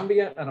 in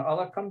Zambia and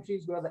other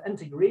countries where the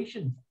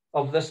integration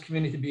of this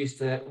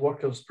community-based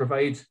workers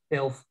provide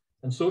health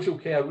and social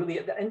care really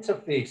at the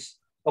interface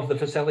of the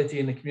facility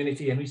and the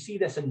community. And we see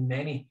this in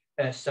many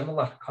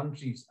similar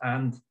countries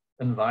and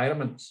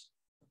environments.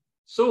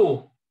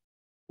 So,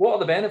 what are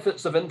the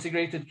benefits of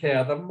integrated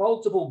care? There are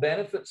multiple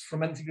benefits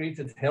from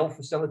integrated health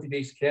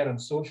facility-based care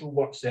and social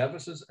work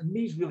services, and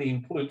these really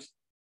include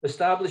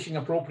establishing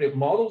appropriate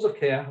models of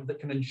care that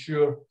can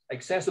ensure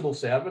accessible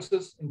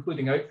services,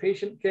 including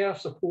outpatient care,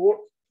 support,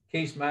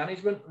 case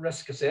management,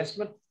 risk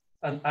assessment,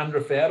 and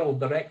referral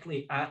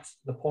directly at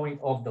the point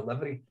of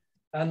delivery,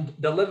 and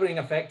delivering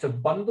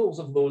effective bundles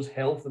of those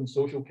health and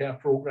social care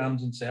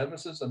programs and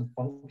services and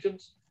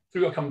functions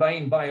through a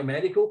combined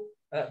biomedical,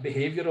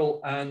 behavioral,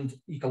 and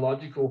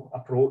ecological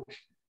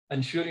approach,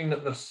 ensuring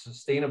that there's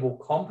sustainable,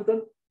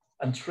 competent,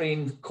 and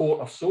trained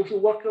core of social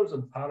workers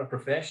and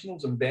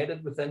paraprofessionals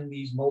embedded within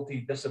these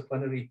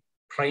multidisciplinary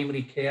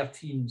primary care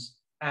teams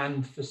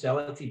and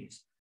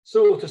facilities.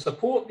 So to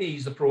support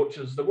these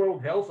approaches, the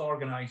World Health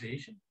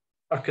Organization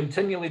are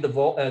continually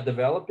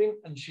developing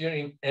and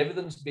sharing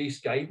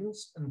evidence-based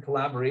guidance and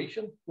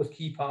collaboration with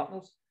key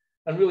partners,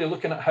 and really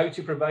looking at how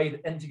to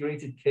provide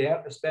integrated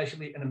care,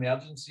 especially in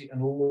emergency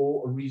and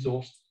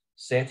low-resourced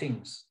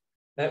settings.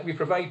 We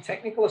provide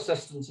technical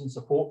assistance and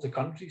support to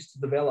countries to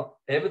develop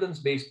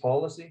evidence-based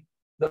policy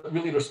that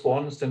really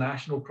responds to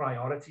national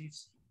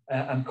priorities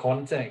and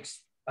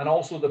context, and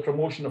also the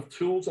promotion of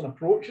tools and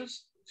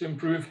approaches to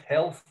improve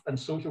health and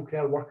social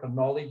care worker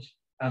knowledge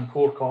and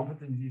core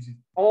competencies.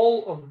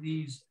 All of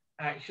these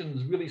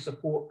actions really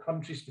support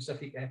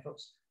country-specific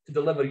efforts to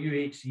deliver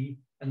UHC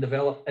and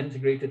develop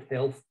integrated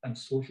health and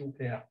social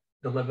care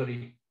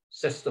delivery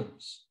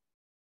systems.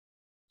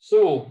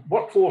 So,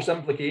 workforce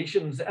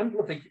implications.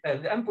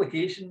 The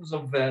implications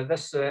of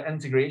this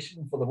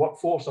integration for the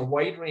workforce are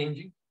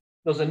wide-ranging.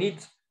 There's a need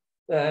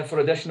for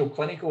additional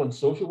clinical and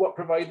social work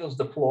providers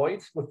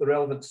deployed with the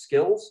relevant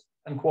skills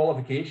and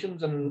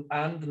qualifications and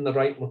in the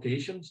right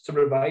locations to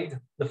provide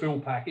the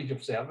full package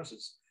of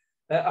services.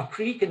 A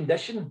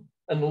precondition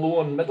in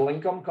low and middle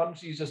income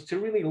countries is to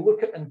really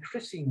look at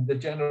increasing the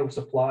general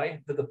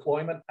supply, the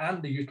deployment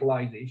and the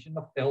utilization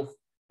of health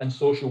and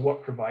social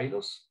work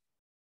providers.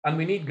 And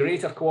we need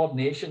greater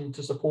coordination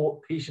to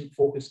support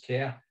patient-focused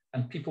care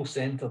and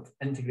people-centered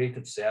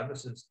integrated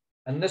services.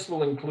 And this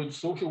will include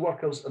social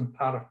workers and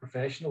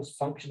paraprofessionals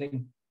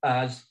functioning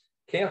as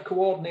care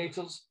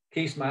coordinators,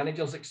 case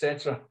managers,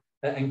 etc.,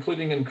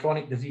 including in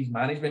chronic disease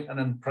management and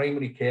in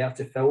primary care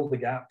to fill the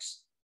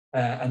gaps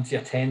and to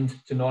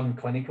attend to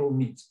non-clinical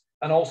needs,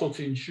 and also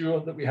to ensure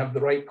that we have the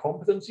right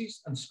competencies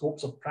and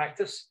scopes of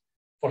practice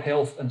for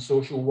health and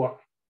social work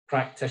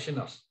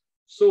practitioners.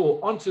 So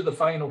on to the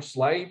final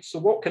slide. So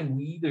what can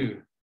we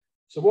do?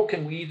 So a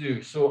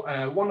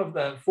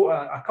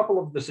couple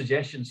of the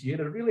suggestions here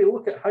are really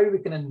look at how we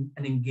can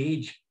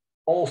engage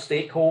all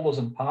stakeholders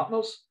and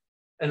partners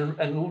and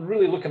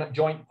really looking at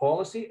joint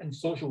policy and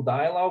social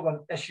dialogue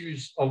on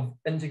issues of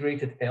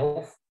integrated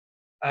health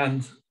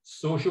and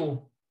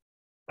social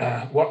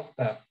work,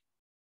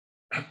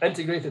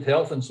 integrated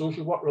health and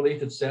social work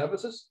related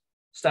services,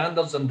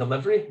 standards and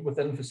delivery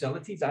within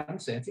facilities and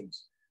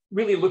settings,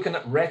 really looking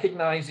at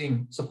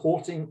recognizing,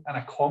 supporting and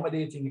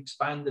accommodating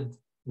expanded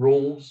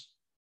roles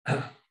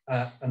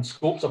and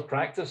scopes of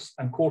practice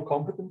and core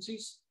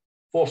competencies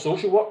for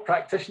social work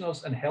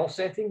practitioners in health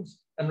settings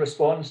in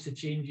response to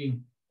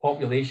changing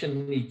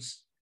population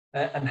needs,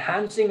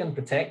 enhancing and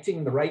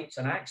protecting the rights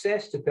and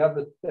access to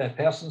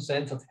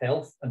person-centered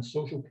health and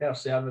social care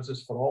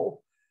services for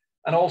all,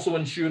 and also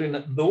ensuring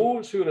that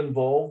those who are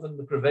involved in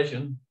the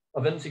provision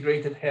of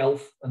integrated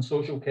health and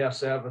social care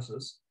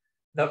services,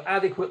 they're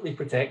adequately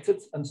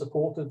protected and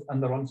supported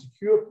under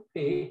unsecure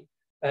pay,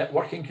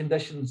 working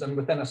conditions, and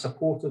within a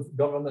supportive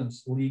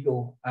governance,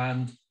 legal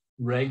and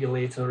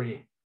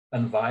regulatory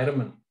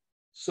environment.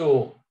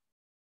 So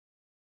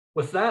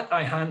with that,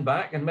 I hand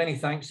back, and many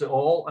thanks to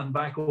all, and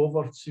back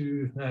over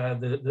to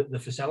the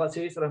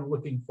facilitator. I'm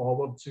looking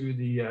forward to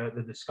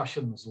the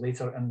discussions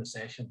later in the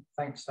session.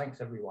 Thanks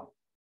everyone.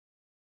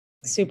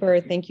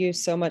 Super, thank you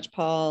so much,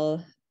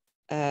 Paul.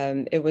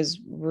 It was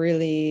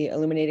really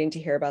illuminating to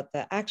hear about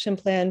the action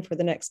plan for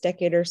the next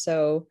decade or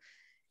so,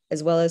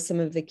 as well as some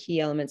of the key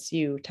elements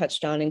you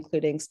touched on,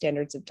 including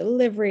standards of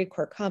delivery,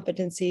 core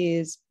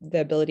competencies,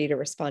 the ability to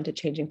respond to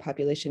changing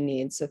population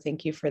needs. So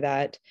thank you for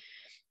that.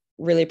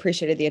 Really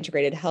appreciated the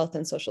integrated health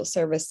and social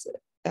service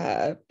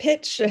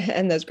pitch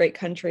and those great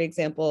country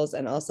examples,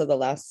 and also the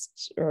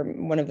last, or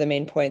one of the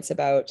main points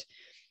about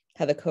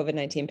how the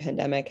COVID-19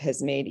 pandemic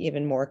has made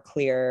even more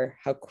clear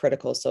how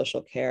critical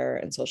social care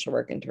and social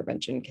work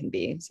intervention can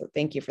be. So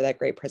thank you for that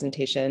great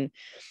presentation.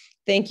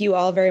 Thank you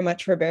all very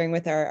much for bearing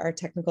with our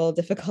technical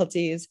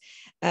difficulties.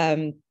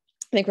 I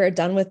think we're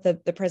done with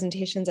the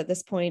presentations at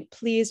this point.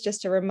 Please,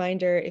 just a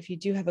reminder, if you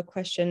do have a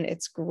question,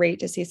 it's great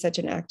to see such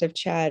an active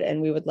chat,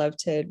 and we would love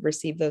to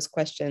receive those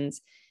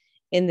questions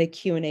in the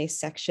Q&A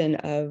section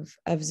of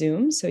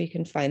Zoom. So you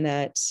can find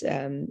that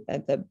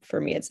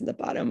for me, it's at the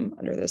bottom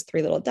under those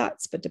three little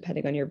dots, but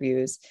depending on your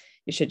views,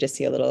 you should just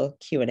see a little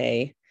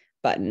Q&A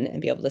button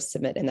and be able to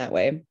submit in that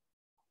way.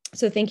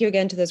 So thank you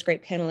again to those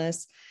great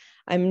panelists.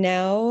 I'm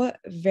now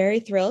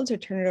very thrilled to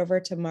turn it over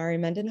to Mari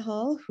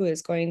Mendenhall, who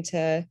is going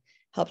to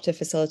help to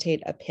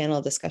facilitate a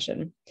panel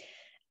discussion.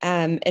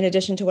 In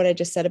addition to what I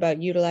just said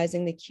about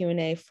utilizing the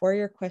Q&A for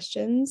your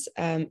questions,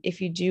 if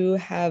you do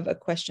have a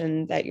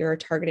question that you're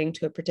targeting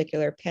to a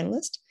particular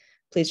panelist,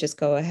 please just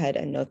go ahead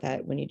and note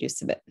that when you do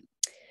submit.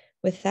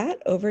 With that,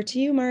 over to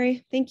you,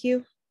 Mari. Thank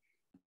you.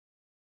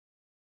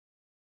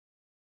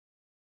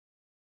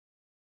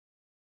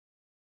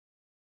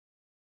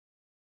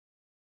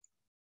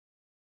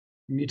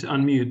 You need to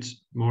unmute,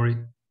 Maury.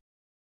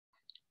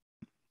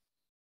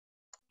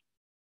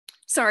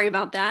 Sorry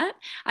about that.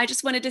 I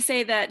just wanted to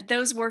say that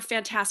those were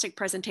fantastic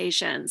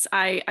presentations.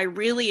 I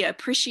really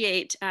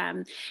appreciate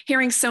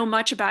hearing so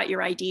much about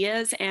your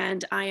ideas,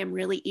 and I am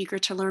really eager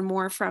to learn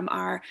more from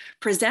our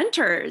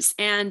presenters.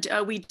 And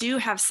we do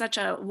have such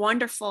a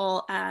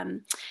wonderful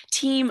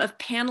team of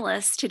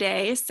panelists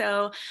today.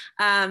 So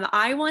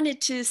I wanted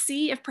to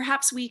see if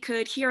perhaps we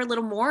could hear a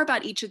little more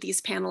about each of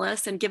these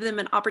panelists and give them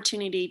an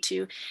opportunity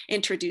to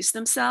introduce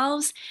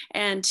themselves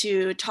and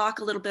to talk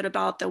a little bit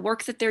about the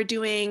work that they're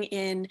doing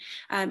in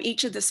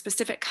each of the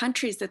specific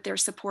countries that they're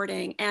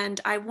supporting. And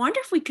I wonder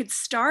if we could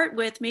start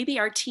with maybe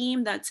our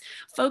team that's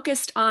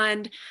focused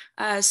on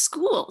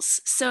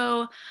schools.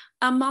 So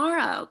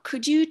Amara,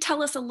 could you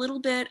tell us a little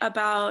bit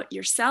about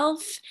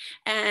yourself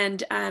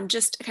and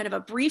just kind of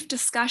a brief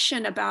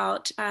discussion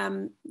about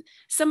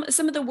some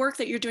of the work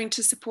that you're doing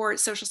to support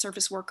social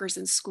service workers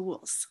in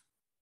schools?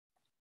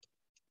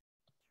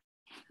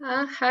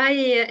 Hi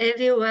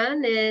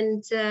everyone,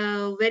 and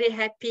very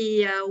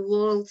happy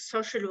World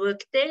Social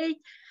Work Day.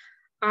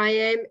 I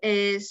am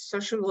a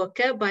social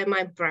worker by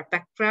my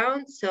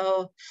background,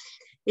 so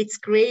it's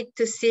great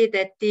to see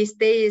that this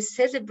day is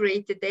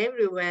celebrated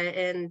everywhere.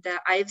 And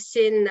I've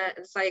seen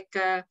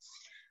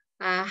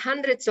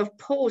hundreds of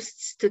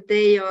posts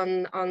today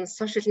on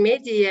social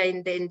media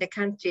in the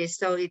country,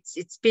 so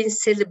it's been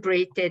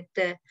celebrated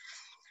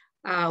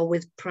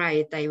with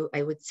pride,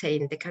 I would say,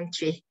 in the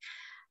country.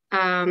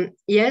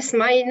 Yes,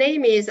 my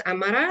name is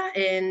Amara,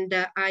 and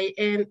I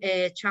am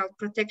a child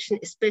protection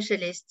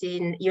specialist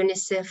in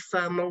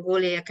UNICEF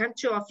Mongolia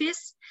country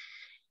office.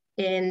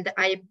 And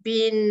I've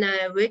been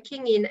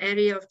working in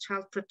area of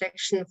child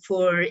protection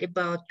for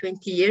about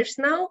 20 years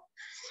now.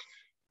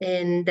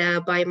 And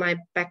by my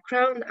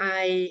background,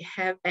 I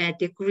have a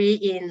degree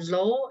in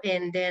law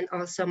and then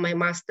also my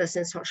master's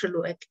in social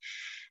work.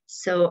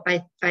 So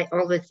I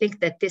always think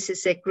that this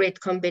is a great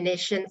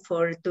combination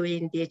for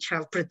doing the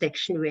child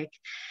protection work.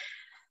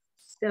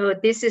 So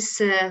this is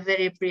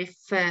very brief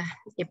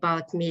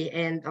about me.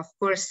 And of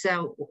course,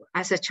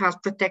 as a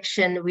child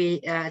protection,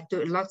 we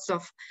do lots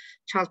of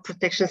child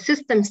protection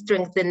system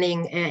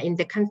strengthening in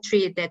the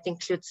country that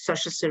includes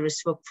social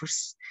service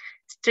workforce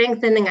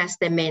strengthening as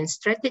the main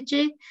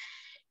strategy.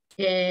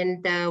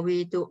 And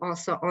we do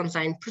also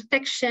online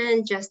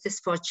protection, justice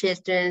for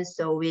children.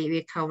 So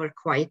we cover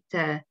quite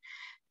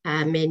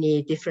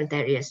many different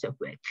areas of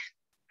work.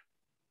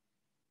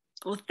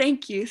 Well,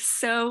 thank you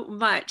so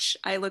much.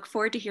 I look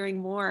forward to hearing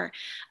more.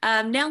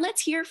 Now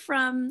let's hear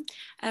from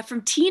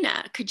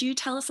Tina. Could you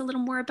tell us a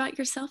little more about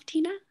yourself,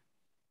 Tina?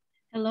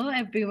 Hello,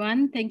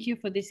 everyone. Thank you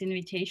for this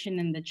invitation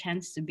and the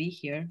chance to be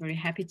here. Very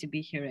happy to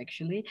be here,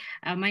 actually.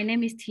 My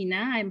name is Tina.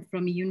 I'm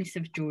from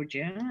UNICEF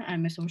Georgia.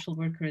 I'm a social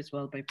worker as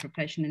well by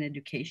profession and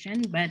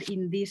education. But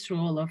in this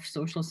role of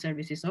social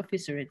services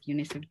officer at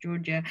UNICEF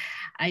Georgia,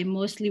 I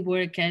mostly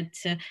work at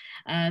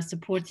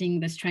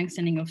supporting the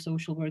strengthening of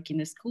social work in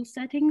the school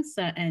settings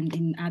and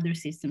in other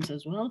systems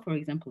as well. For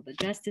example, the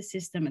justice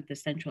system at the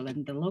central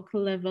and the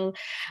local level.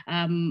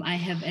 I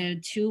have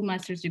 2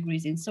 master's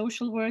degrees in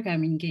social work.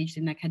 I'm engaged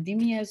in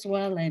academia as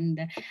well, and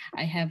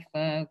I have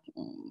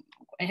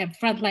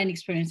frontline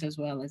experience as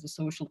well as a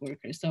social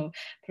worker. So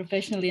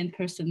professionally and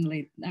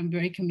personally, I'm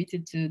very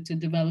committed to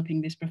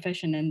developing this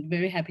profession and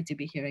very happy to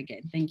be here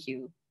again. Thank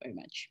you very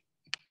much.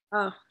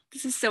 Oh,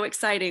 this is so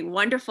exciting.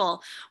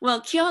 Wonderful.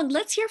 Well, Kyung,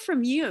 let's hear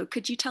from you.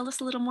 Could you tell us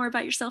a little more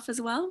about yourself as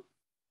well?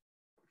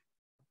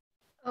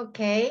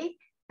 Okay.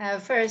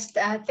 First,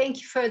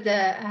 thank you for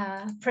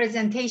the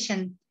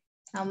presentation.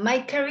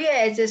 My career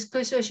as a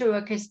school social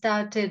worker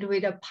started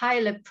with a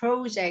pilot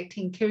project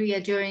in Korea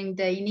during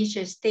the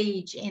initial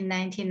stage in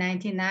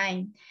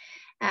 1999.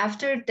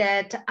 After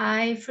that,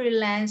 I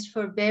freelanced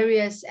for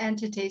various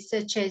entities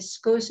such as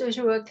school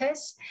social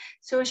workers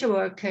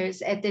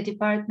at the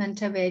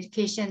Department of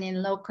Education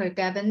in local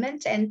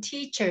government, and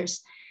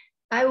teachers.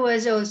 I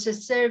was also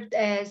served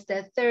as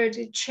the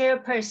 3rd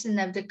chairperson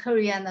of the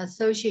Korean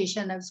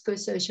Association of School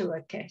Social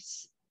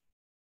Workers.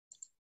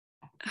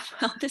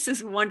 Well, this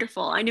is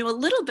wonderful. I knew a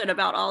little bit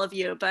about all of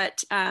you,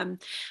 but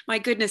my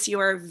goodness, you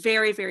are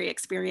very, very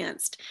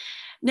experienced.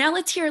 Now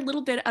let's hear a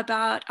little bit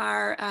about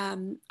our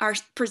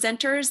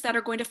presenters that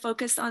are going to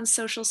focus on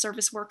social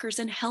service workers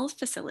in health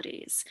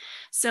facilities.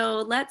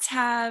 So let's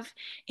have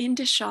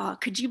Inda Shaw.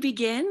 Could you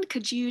begin?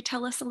 Could you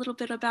tell us a little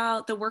bit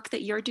about the work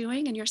that you're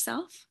doing and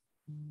yourself?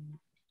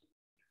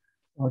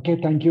 Okay,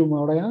 thank you,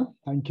 Maria.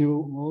 Thank you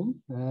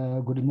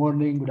all. Good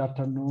morning, good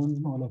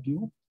afternoon, all of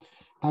you.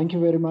 Thank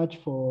you very much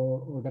for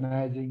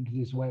organizing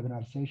this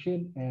webinar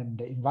session and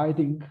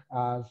inviting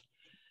us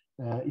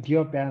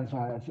Ethiopians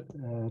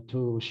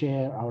to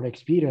share our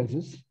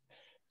experiences.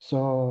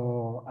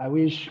 So I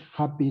wish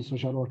happy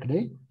Social Work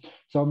Day.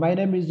 So my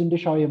name is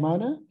Indisha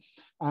Yemana.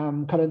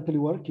 I'm currently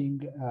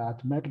working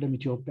at Macdam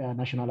Ethiopia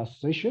National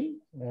Association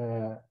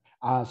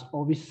as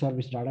Office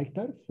Service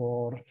Director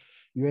for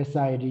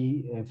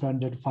USAID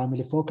funded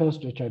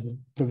family-focused HIV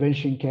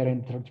prevention, care,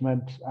 and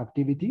treatment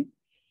activity.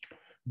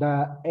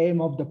 The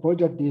aim of the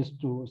project is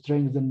to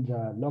strengthen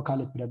the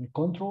local epidemic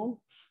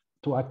control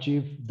to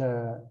achieve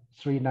the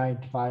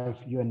 395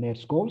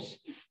 UNAIDS goals.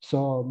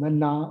 So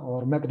MENA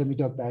or Macdam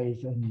Ethiopia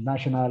is a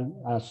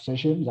national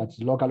association, that's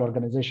a local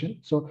organization.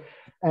 So,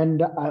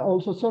 and I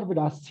also served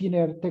as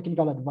senior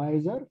technical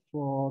advisor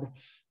for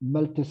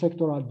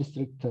multi-sectoral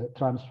district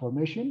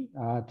transformation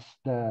at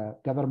the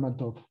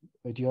government of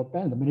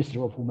Ethiopia and the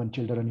Ministry of Women,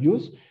 Children and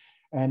Youth.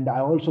 And I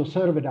also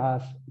served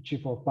as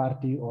chief of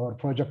party or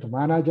project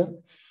manager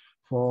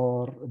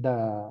for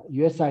the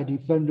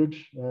USAID funded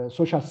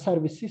social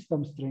service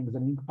system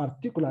strengthening,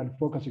 particularly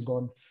focusing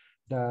on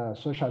the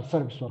social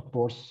service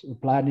workforce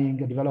planning,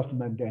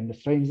 development, and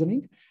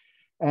strengthening.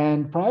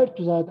 And prior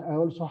to that, I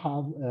also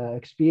have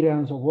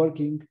experience of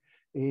working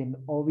in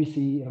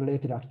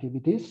OVC-related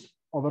activities.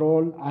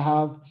 Overall, I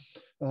have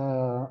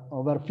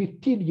over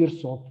 15 years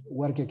of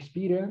work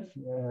experience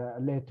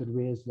related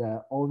with the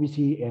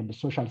OVC and the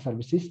social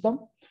service system.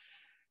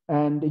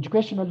 And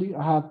educationally,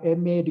 I have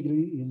MA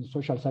degree in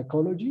social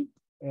psychology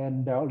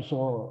and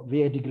also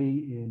BA degree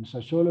in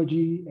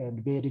sociology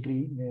and BA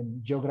degree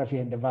in geography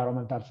and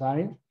environmental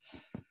science.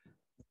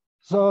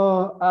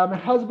 So I'm a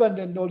husband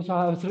and also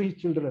have 3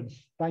 children.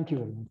 Thank you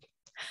very much.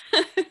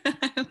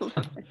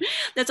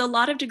 That's a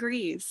lot of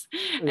degrees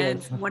and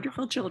Yes.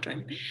 wonderful children.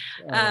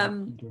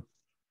 Thank you.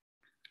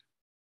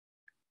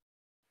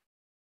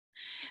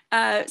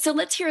 So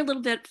let's hear a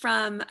little bit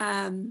from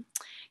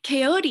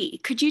Coyote.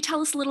 Could you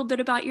tell us a little bit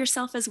about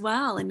yourself as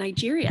well in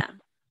Nigeria?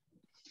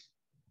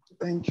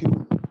 Thank you.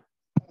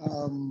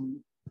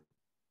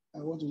 I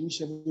want to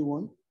wish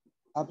everyone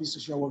happy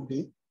Social Work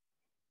Day.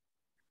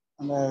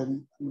 And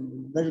I'm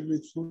very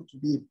grateful to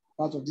be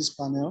part of this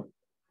panel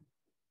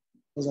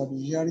because I've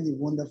been hearing the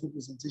wonderful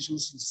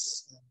presentations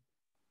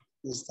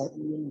since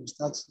when we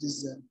start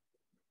this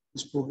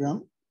program.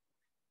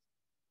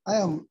 I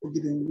am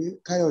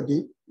Ogidengwe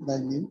Kayode by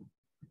name.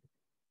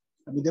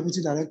 I'm the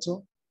Deputy Director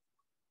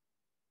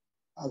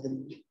at the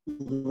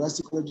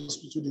University College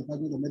Hospital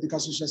Department of Medical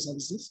Social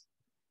Services.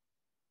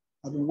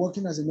 I've been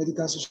working as a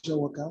medical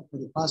social worker for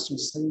the past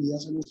 27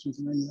 years, almost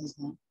 29 years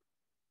now.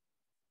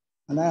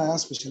 And I have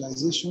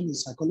specialization in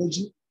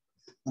psychology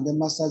and a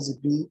master's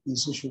degree in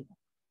social work.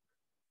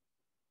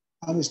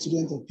 I'm a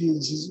student of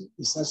PhD,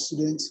 research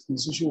student in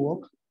social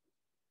work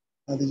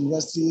at the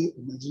University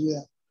of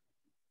Nigeria,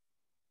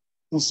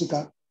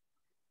 Nsukka.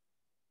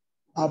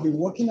 I've been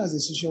working as a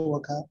social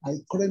worker. I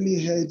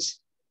currently head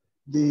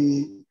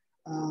the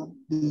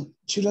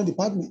Children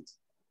Department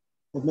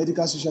of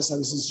Medical Social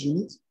Services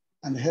Unit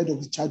and head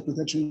of the Child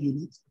Protection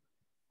Unit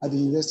at the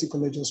University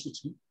College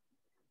Hospital.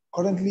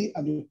 Currently,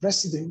 I'm the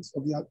president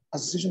of the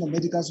Association of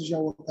Medical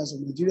Social Workers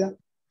of Nigeria.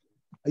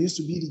 I used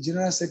to be the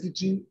general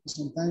secretary.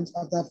 Sometimes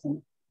after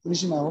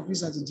finishing my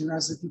office as the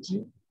general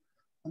secretary,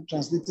 I'm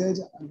translated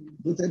and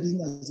voted in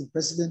as the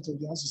president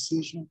of the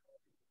association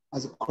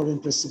as the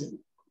current president.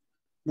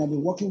 And I've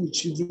been working with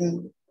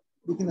children,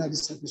 looking at the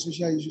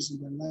psychosocial issues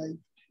in their life,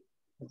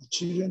 of the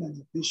children and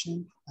the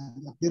patient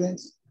and their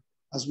parents,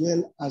 as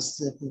well as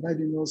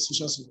providing all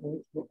social support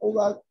for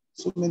over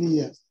so many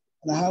years.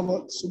 And I have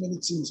so many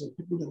teams of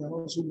people that are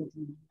also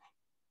working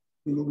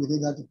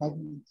within that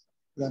department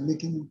that are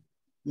making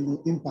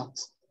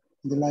impact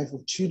in the life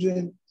of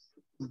children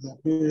and their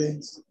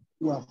parents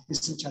who are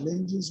facing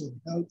challenges of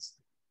health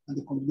and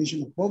the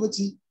combination of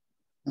poverty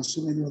and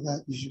so many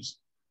other issues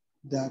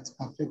that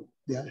affect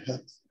their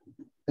health.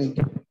 Thank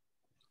you.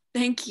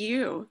 Thank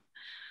you.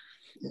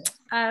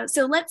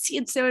 So let's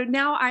see. So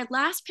now our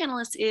last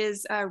panelist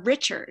is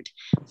Richard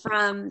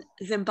from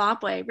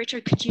Zimbabwe.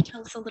 Richard, could you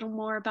tell us a little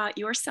more about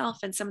yourself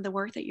and some of the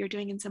work that you're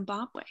doing in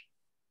Zimbabwe?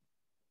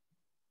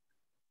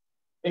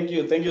 Thank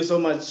you. Thank you so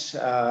much.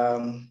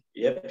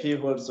 Happy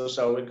World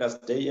Social Workers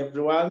Day,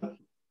 everyone.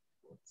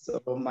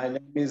 So my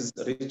name is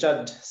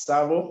Richard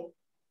Savo.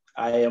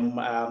 I am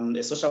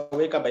a social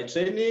worker by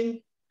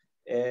training,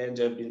 and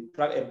I've been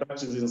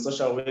practicing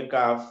social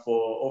worker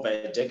for over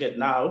a decade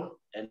now.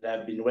 And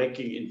I've been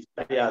working in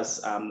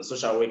various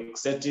social work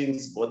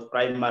settings, both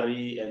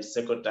primary and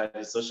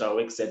secondary social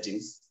work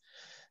settings.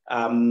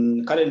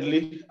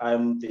 Currently,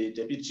 I'm the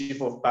Deputy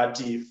Chief of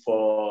Party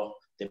for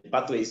the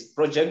Pathways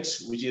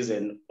Project, which is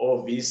an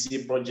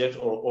OVC project,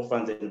 or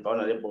Orphans and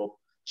Vulnerable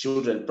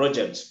Children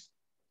project,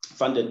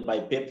 funded by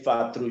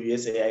PEPFAR through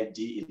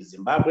USAID in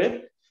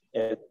Zimbabwe.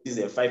 And this is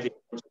a 5-year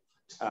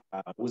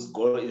project whose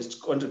goal is to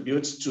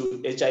contribute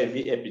to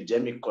HIV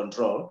epidemic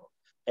control.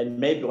 And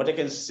maybe what I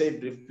can say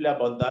briefly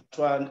about that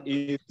one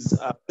is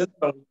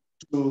central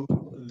to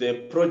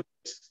the project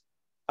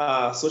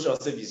social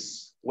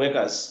service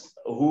workers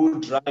who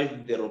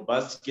drive the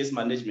robust case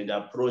management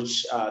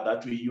approach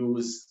that we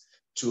use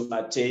to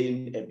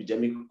attain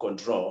epidemic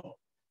control.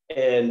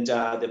 And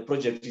the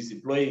project is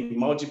deploying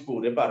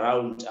multiple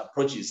wraparound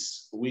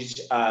approaches,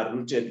 which are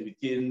rooted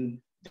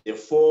within the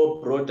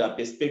 4 broader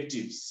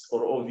perspectives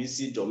or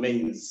OVC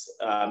domains,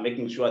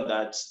 making sure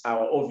that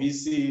our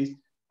OVC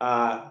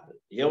are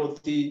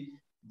healthy,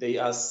 they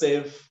are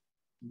safe,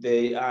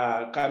 they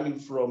are coming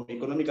from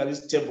economically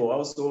stable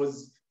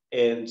households,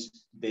 and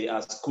they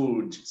are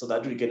schooled so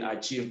that we can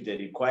achieve the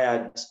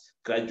required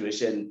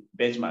graduation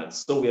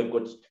benchmarks. So we have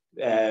got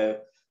a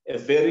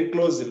very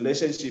close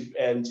relationship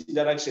and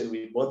interaction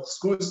with both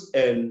schools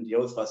and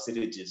health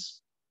facilities.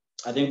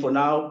 I think for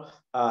now,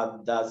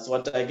 that's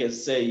what I can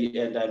say,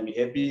 and I'm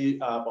happy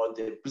about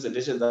the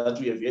presentation that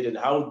we have had and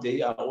how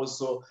they are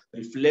also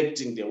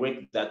reflecting the work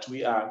that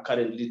we are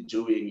currently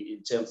doing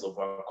in terms of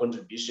our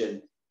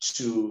contribution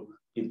to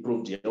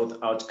improve the health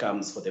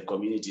outcomes for the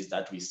communities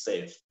that we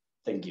serve.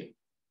 Thank you.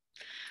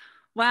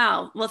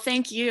 Wow. Well,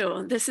 thank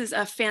you. This is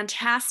a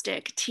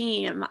fantastic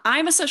team.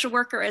 I'm a social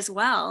worker as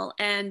well,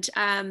 and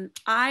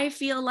I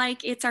feel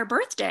like it's our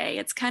birthday.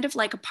 It's kind of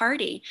like a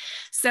party.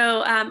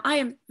 So I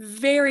am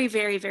very,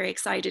 very, very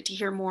excited to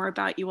hear more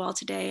about you all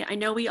today. I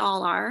know we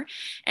all are.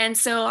 And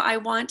so I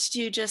want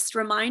to just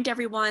remind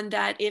everyone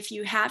that if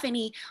you have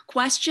any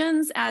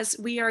questions as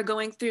we are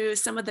going through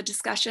some of the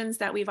discussions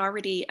that we've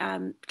already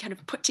kind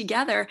of put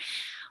together,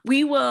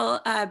 we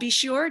will be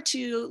sure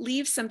to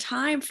leave some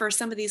time for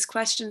some of these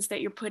questions that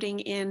you're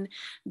putting in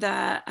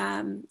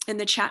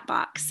the chat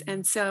box.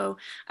 And so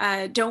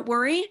don't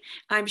worry,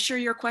 I'm sure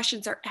your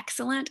questions are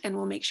excellent and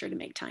we'll make sure to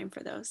make time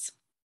for those.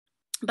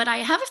 But I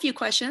have a few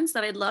questions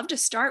that I'd love to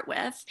start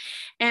with.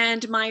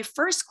 And my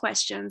first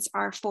questions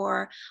are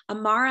for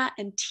Amara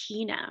and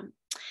Tina.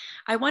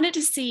 I wanted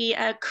to see,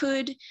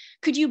 could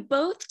you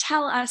both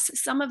tell us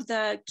some of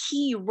the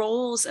key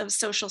roles of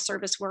social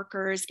service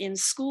workers in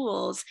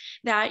schools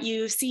that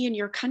you see in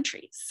your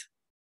countries?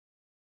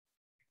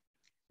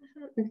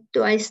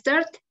 Do I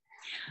start?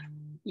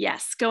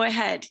 Yes, go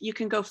ahead. You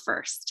can go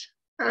first.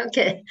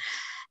 Okay.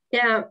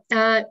 Yeah,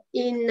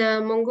 in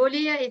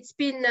Mongolia, it's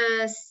been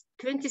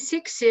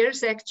 26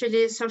 years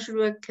actually. Social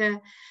work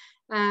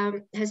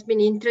has been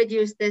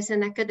introduced as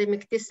an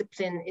academic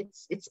discipline.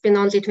 It's been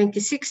only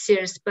 26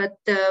 years, but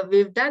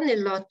we've done a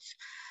lot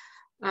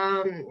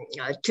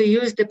to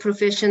use the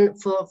profession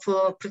for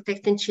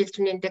protecting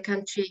children in the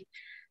country.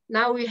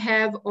 Now we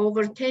have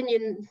over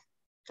 11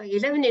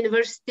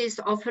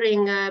 universities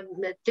offering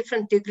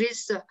different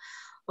degrees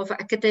of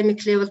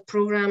academic level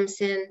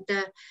programs, and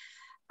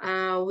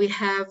we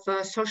have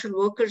social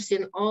workers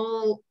in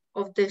all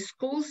of the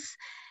schools.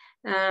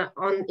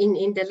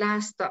 In the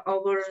last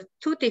over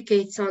 2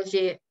 decades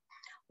only,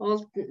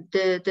 all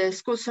the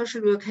school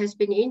social work has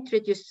been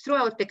introduced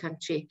throughout the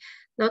country,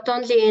 not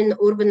only in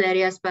urban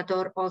areas, but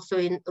also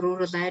in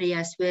rural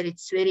areas where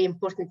it's very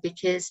important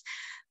because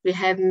we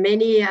have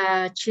many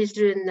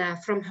children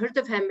from herd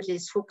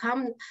families who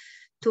come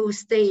to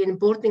stay in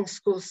boarding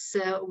schools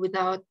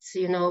without,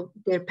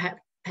 their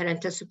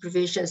parental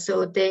supervision.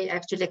 So they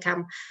actually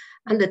come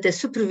under the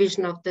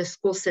supervision of the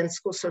schools and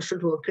school social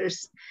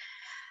workers.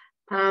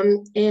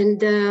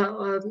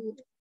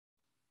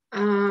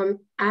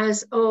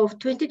 As of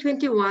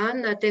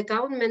 2021, the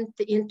government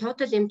in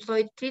total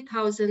employed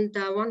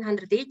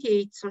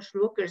 3,188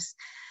 social workers,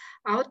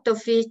 out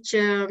of which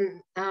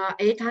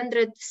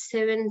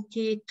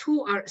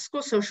 872 are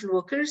school social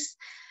workers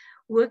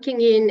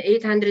working in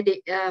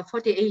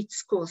 848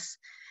 schools.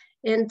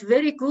 And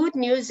very good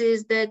news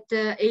is that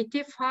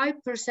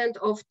 85%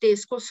 of the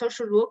school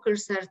social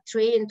workers are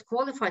trained,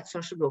 qualified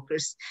social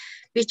workers,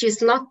 which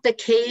is not the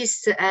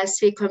case as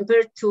we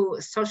compare to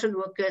social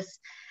workers,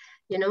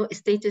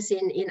 status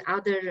in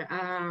other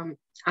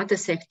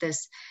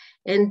sectors.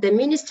 And the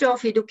Ministry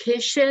of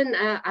Education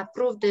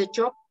approved the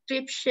job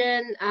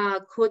description,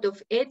 code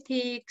of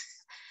ethics,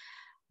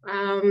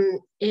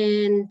 and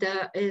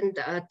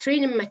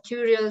training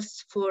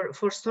materials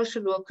for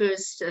social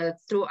workers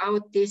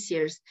throughout these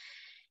years.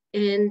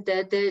 And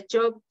the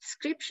job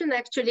description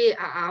actually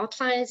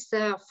outlines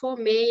 4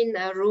 main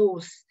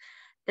roles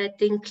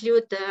that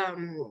include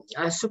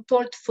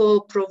support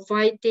for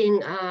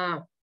providing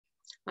a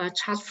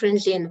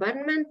child-friendly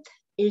environment,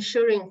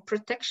 ensuring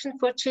protection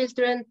for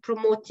children,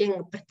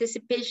 promoting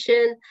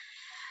participation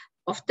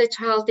of the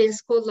child in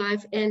school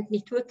life, and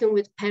networking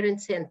with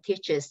parents and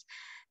teachers.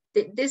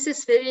 This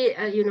is very,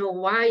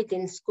 wide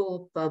in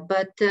scope,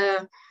 but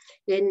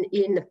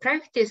in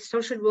practice,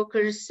 social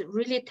workers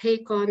really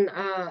take on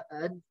a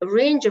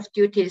range of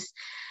duties.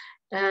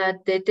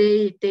 They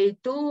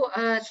do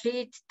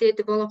lead the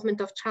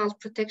development of child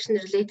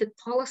protection-related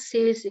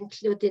policies,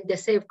 including the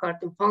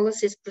safeguarding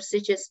policies,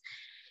 procedures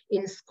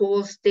in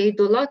schools. They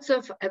do lots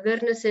of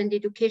awareness and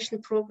education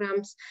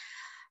programs,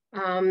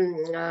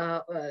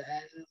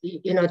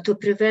 to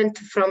prevent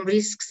from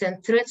risks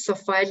and threats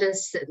of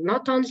violence,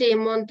 not only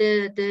among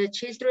the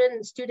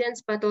children,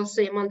 students, but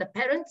also among the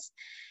parents.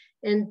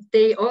 And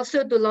they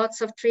also do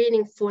lots of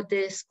training for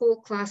the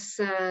school class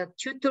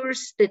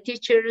tutors, the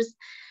teachers,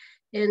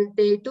 and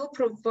they do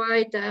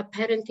provide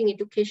parenting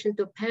education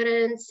to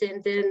parents.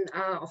 And then,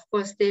 of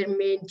course, their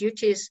main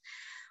duties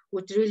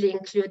would really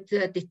include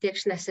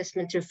detection,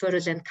 assessment,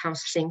 referral, and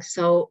counseling.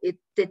 So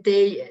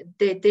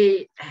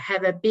they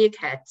have a big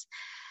hat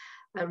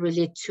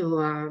really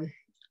to,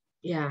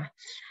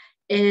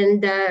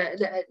 And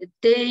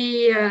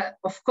they,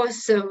 of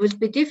course, will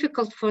be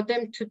difficult for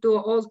them to do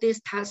all these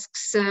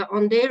tasks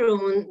on their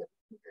own.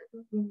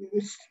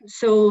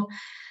 So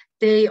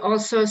they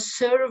also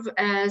serve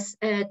as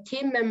a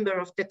team member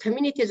of the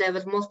community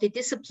level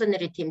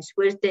multidisciplinary teams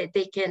where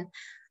they can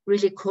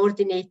really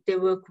coordinate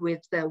their work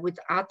with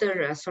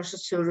other social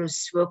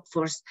service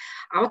workforce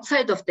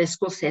outside of the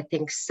school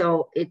settings.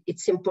 So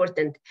it's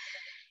important.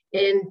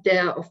 And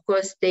of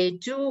course, they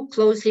do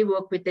closely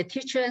work with the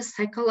teachers,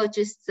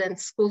 psychologists, and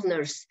school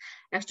nurse.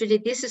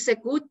 Actually, this is a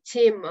good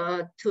team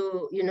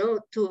to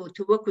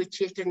work with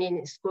children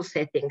in school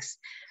settings.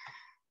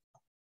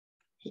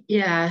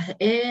 Yeah,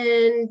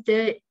 and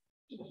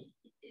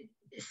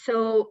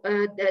So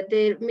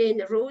their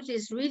main role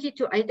is really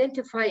to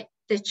identify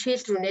the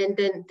children and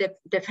then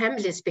the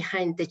families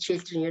behind the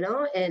children, you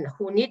know, and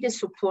who need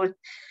support.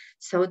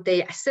 So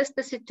they assess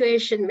the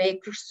situation,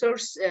 make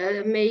referrals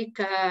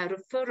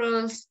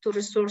to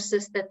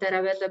resources that are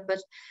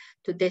available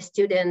to the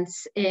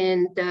students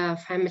and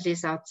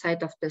families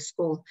outside of the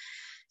school.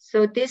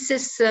 So this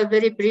is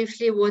very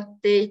briefly what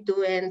they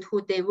do and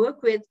who they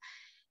work with.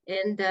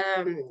 And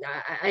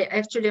I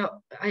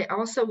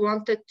also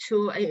wanted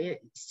to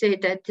say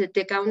that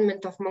the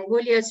government of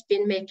Mongolia has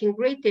been making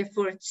great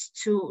efforts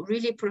to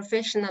really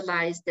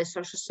professionalize the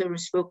social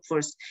service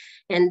workforce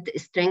and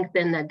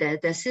strengthen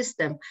the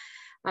system.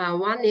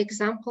 One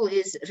example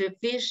is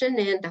revision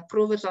and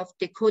approval of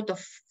the Code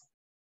of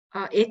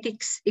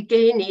Ethics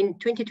again in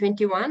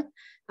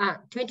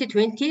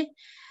 2020.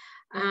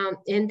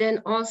 And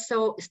then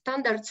also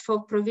standards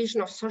for provision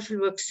of social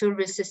work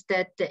services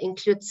that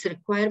includes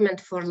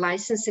requirement for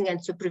licensing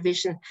and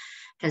supervision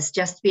has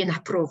just been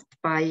approved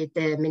by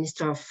the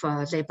Minister of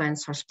Labor and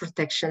Social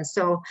Protection.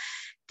 So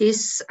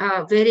this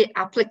very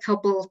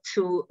applicable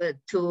to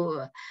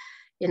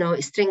you know,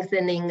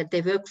 strengthening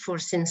the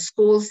workforce in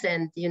schools,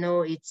 and you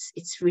know,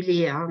 it's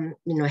really you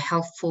know,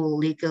 helpful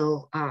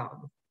legal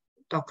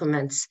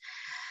documents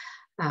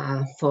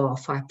for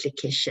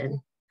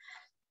application.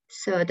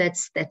 So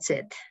that's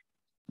it.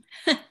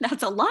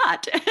 That's a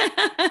lot.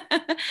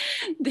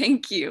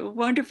 Thank you.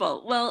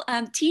 Wonderful. Well,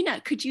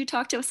 Tina, could you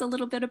talk to us a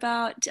little bit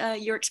about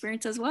your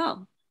experience as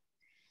well?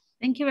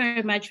 Thank you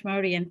very much,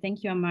 Maury, and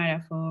thank you,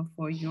 Amara,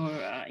 for your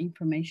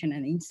information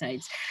and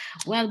insights.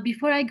 Well,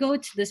 before I go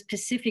to the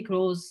specific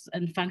roles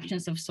and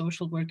functions of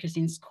social workers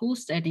in school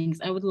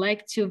settings, I would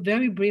like to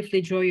very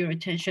briefly draw your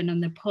attention on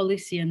the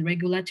policy and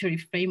regulatory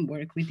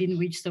framework within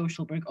which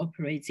social work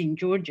operates in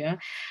Georgia,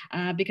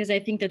 because I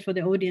think that for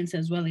the audience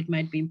as well, it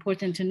might be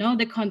important to know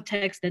the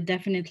context that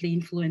definitely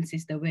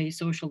influences the way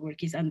social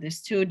work is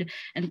understood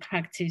and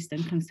practiced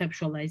and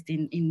conceptualized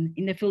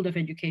in the field of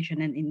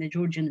education and in the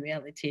Georgian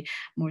reality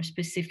more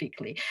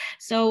specifically.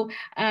 So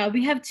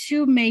we have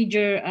two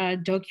major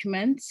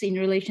documents in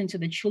relation to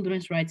the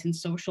children's rights in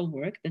social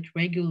work that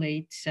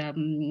regulate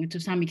to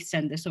some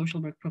extent the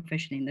social work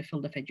profession in the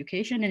field of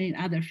education and in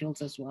other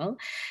fields as well.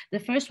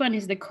 The first one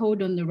is the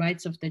Code on the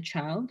Rights of the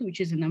Child,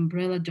 which is an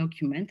umbrella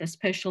document, a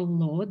special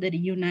law that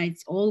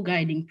unites all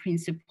guiding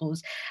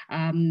principles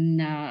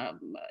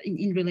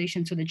in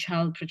relation to the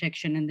child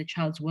protection and the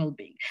child's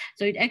well-being.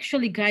 So it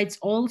actually guides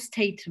all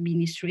state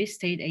ministries,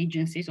 state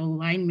agencies, all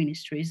line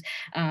ministries,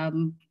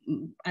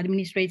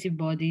 administrative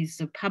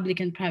bodies, public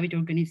and private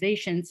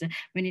organizations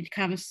when it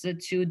comes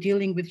to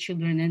dealing with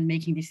children and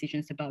making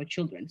decisions about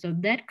children. So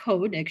that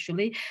code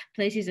actually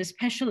places a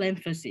special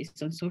emphasis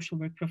on social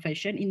work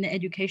profession in the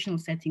educational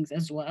settings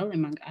as well,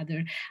 among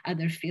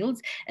other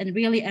fields, and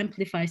really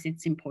amplifies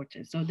its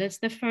importance. So that's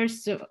the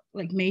first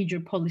like major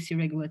policy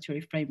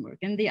regulatory framework.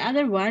 And the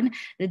other one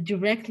that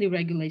directly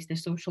regulates the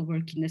social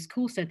work in the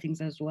school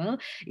settings as well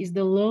is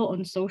the Law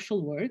on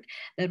Social Work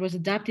that was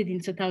adopted in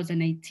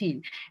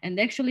 2018. And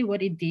actually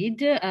what it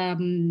did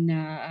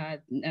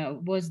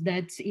was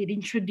that it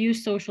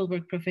introduced social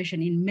work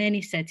profession in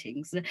many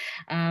settings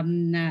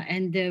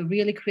and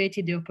really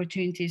created the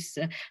opportunities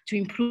to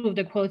improve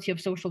the quality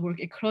of social work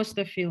across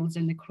the fields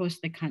and across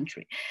the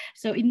country.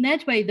 So in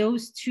that way,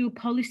 those two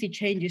policy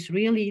changes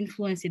really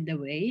influenced the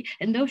way,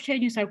 and those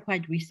changes are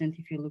quite recent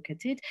if you look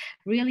at it,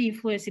 really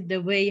influenced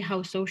the way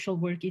how social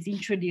work is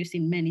introduced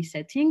in many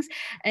settings,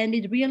 and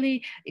it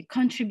really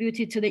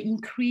contributed to the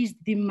increased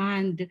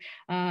demand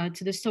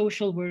to the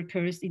social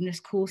workers in the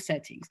school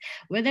settings.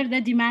 Whether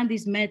the demand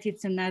is met,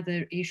 it's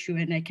another issue,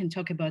 and I can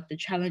talk about the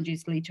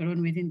challenges later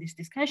on within this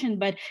discussion,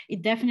 but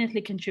it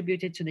definitely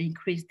contributed to the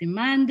increased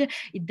demand.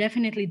 It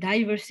definitely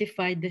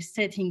diversified the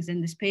settings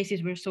and the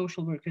spaces where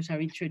social workers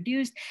are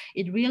introduced.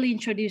 It really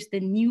introduced the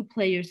new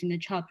players in the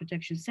child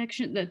protection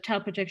section, the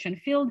child protection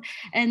field,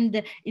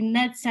 and in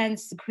that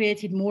sense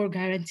created more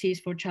guarantees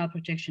for child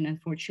protection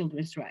and for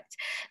children's rights.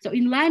 So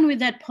in line with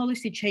that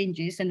policy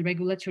changes and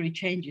regulatory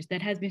changes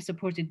that has been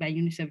supported by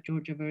UNICEF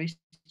Georgia very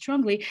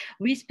strongly,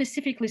 we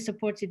specifically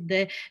supported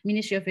the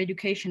Ministry of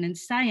Education and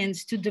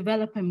Science to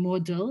develop a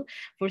model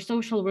for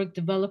social work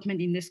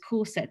development in the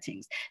school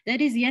settings.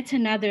 That is yet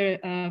another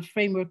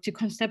framework to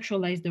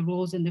conceptualize the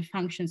roles and the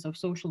functions of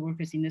social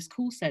workers in the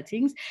school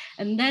settings.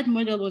 And that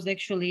model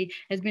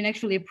has been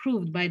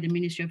approved by the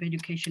Ministry of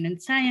Education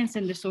and Science,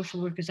 and the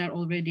social workers are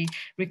already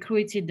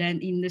recruited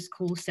and in the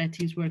school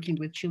settings working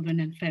with children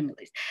and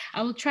families.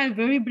 I will try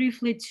very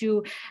briefly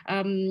to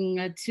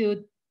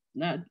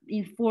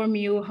inform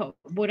you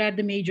what are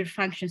the major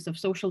functions of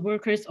social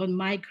workers on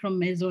micro,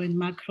 meso, and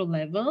macro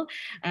level.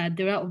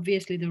 There are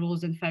obviously the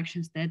roles and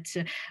functions that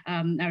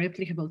are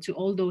applicable to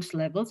all those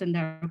levels and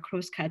are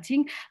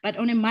cross-cutting. But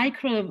on a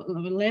micro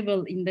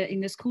level in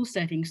the school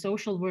setting,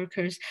 social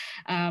workers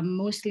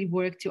mostly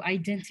work to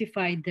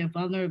identify the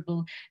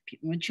vulnerable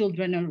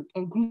children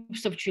or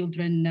groups of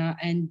children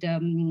and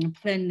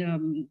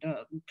plan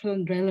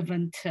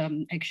relevant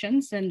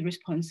actions and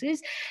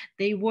responses.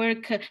 They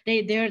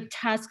are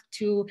tasked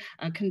to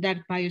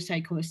conduct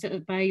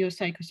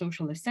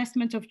biopsychosocial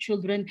assessment of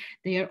children.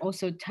 They are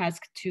also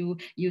tasked to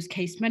use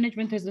case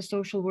management as a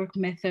social work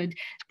method.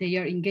 They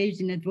are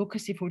engaged in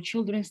advocacy for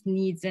children's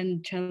needs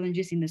and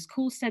challenges in the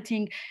school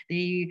setting.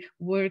 They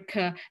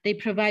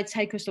provide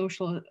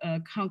psychosocial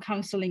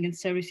counseling and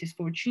services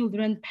for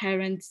children,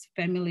 parents,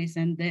 families,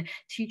 and the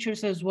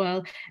teachers as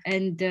well.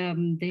 And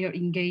they are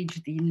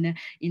engaged in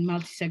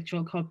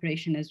multi-sectoral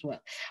cooperation as well.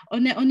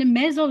 On a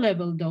meso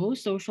level, though,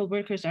 social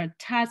workers are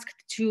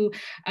tasked to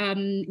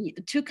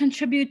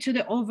contribute to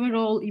the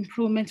overall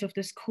improvement of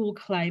the school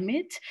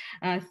climate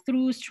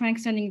through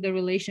strengthening the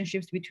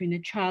relationships between a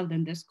child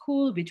and the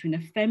school, between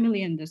a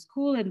family and the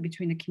school, and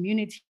between a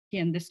community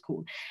and the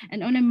school.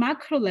 And on a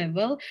macro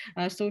level,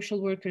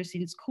 social workers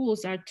in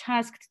schools are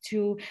tasked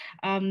to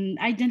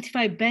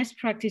identify best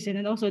practices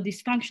and also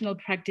dysfunctional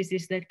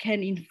practices that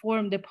can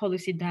inform the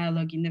policy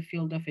dialogue in the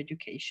field of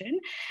education.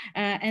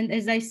 And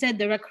as I said,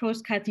 there are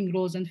cross-cutting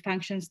roles and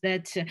functions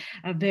that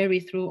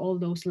vary through all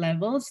those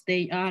levels.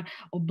 They are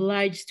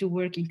obliged to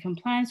work in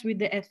compliance with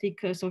the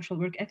social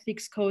work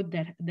ethics code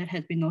that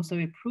has been also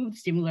approved,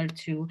 similar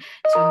to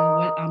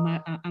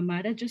what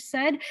Amara just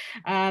said.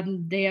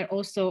 They are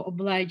also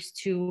obliged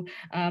to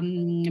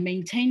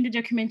maintain the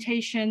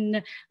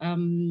documentation,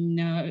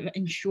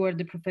 ensure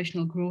the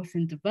professional growth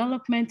and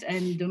development,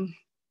 and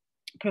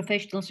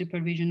professional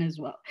supervision as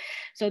well.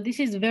 So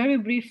this is very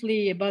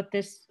briefly about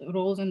this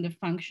roles and the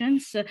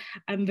functions.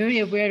 I'm very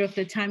aware of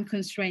the time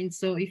constraints,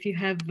 so if you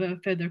have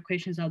further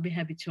questions, I'll be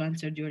happy to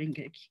answer during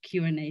a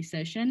Q&A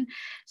session.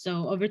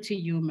 So over to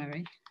you,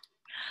 Mary.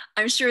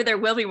 I'm sure there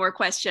will be more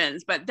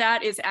questions, but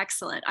that is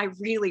excellent. I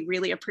really,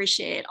 really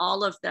appreciate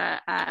all of the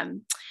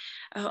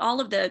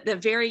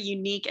very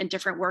unique and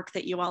different work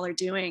that you all are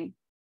doing.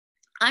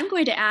 I'm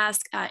going to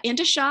ask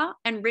Indisha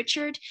and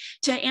Richard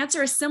to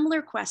answer a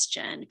similar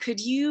question. Could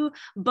you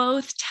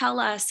both tell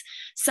us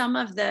some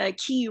of the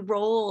key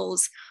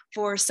roles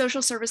for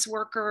social service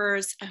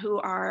workers who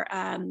are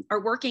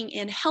working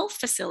in health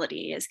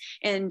facilities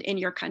in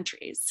your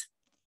countries?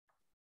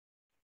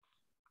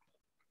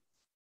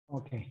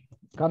 Okay,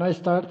 can I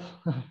start,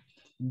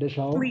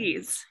 Indisha?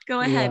 Please,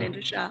 go ahead,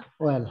 Indisha.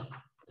 Well,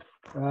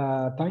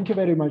 thank you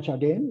very much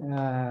again.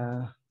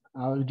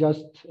 I will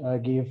just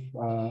give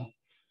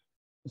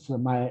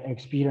my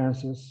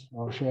experiences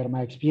or share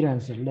my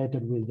experiences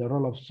related with the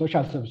role of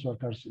social service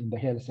workers in the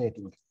health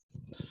setting.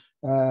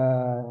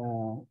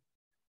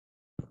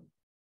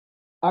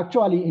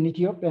 Actually, in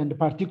Ethiopia, and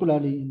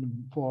particularly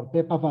for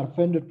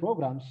PEPFAR-funded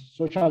programs,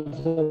 social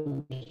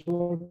service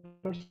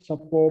workers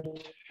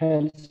support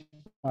health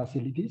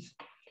facilities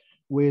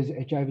with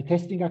HIV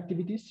testing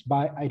activities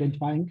by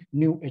identifying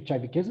new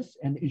HIV cases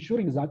and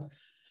ensuring that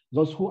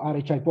those who are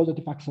HIV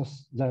positive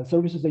access the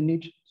services they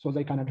need so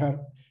they can adhere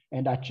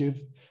and achieve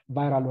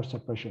viral load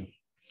suppression.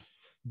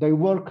 They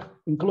work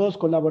in close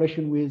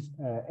collaboration with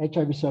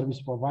HIV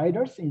service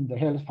providers in the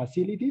health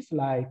facilities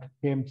like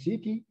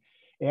PMCT,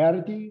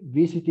 ART,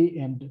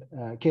 VCT, and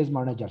case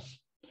managers.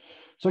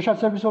 Social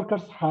service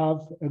workers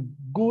have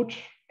good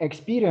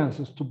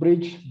experiences to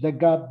bridge the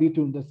gap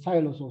between the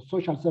silos of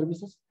social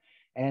services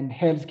and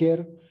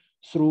healthcare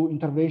through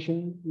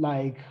intervention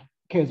like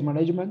case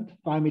management,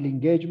 family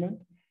engagement,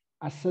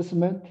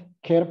 assessment,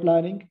 care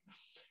planning,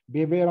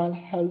 behavioral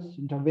health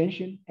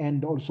intervention,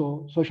 and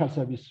also social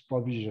service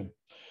provision.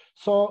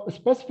 So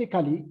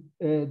specifically,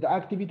 the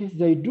activities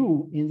they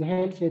do in the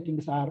health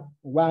settings are: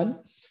 one,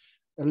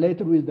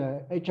 related with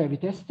the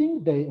HIV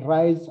testing, they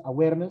raise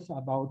awareness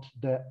about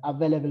the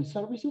available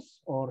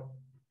services or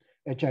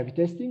HIV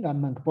testing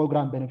among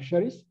program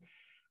beneficiaries,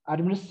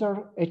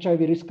 administer HIV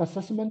risk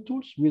assessment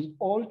tools with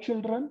all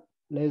children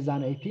less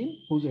than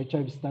 18 whose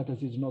HIV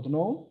status is not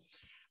known,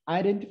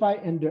 identify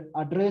and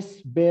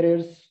address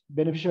barriers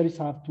beneficiaries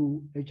have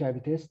to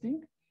HIV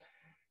testing,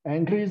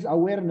 increase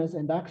awareness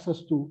and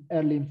access to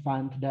early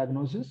infant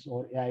diagnosis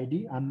or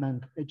AID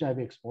among HIV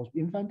exposed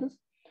infants,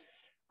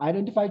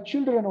 identify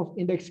children of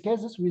index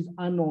cases with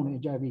unknown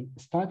HIV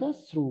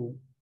status through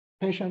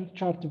patient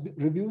chart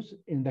reviews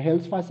in the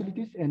health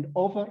facilities, and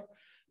offer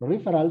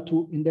referral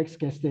to index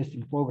case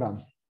testing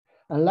programs.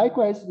 And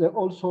likewise, they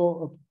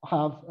also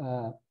have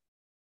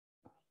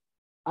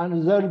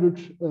another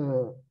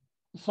good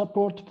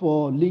support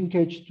for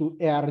linkage to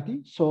ART.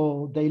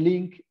 So they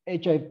link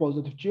HIV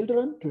positive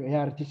children to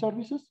ART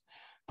services,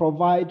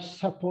 provide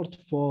support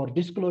for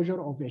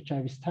disclosure of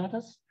HIV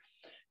status,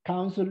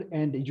 counsel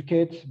and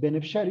educate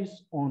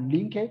beneficiaries on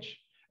linkage,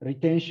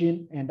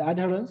 retention, and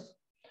adherence,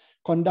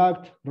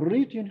 conduct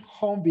routine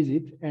home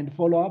visit and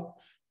follow-up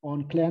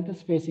on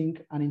clients facing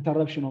an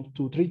interruption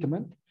to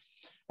treatment.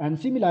 And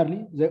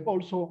similarly, they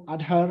also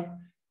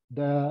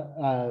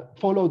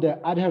follow the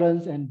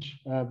adherence and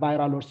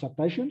viral load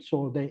suppression.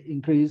 So they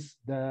increase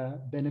the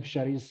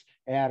beneficiaries'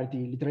 ART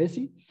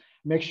literacy,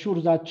 make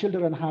sure that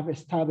children have a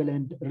stable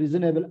and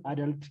reasonable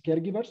adult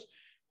caregivers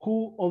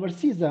who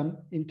oversee them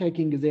in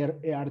taking their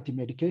ART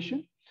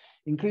medication,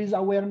 increase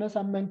awareness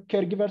among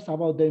caregivers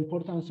about the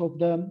importance of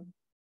them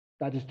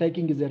that is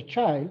taking their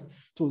child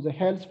to the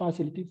health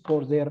facility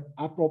for their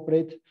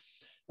appropriate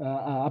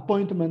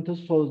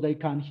appointments so they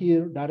can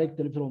hear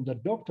directly from the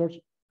doctors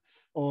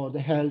or the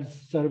health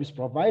service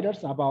providers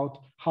about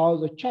how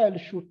the child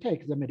should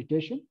take the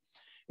medication.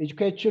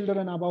 Educate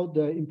children about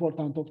the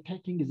importance of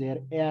taking their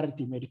ART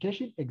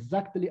medication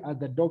exactly as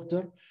the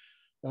doctor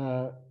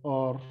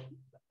or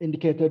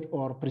indicated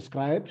or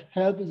prescribed.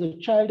 Help the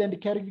child and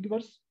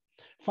caregivers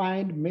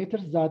find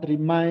methods that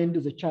remind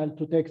the child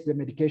to take the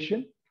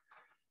medication.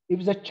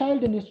 If the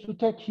child needs to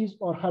take his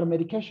or her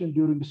medication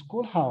during the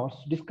school hours,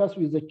 discuss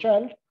with the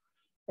child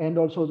and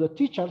also the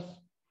teachers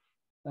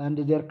and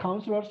their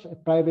counselors, a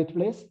private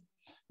place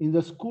in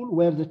the school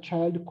where the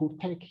child could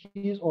take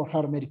his or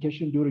her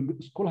medication during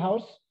the school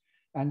hours.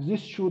 And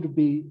this should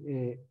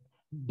be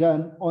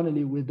done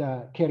only with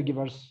the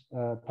caregiver's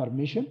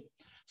permission.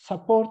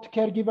 Support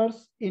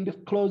caregivers in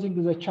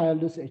disclosing the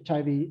child's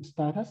HIV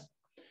status.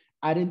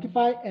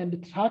 Identify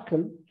and track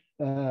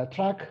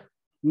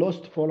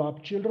lost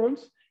follow-up children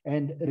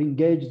and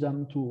engage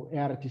them to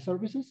ART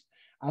services.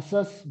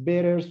 Assess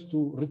barriers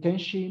to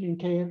retention in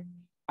care,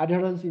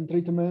 adherence in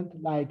treatment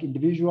like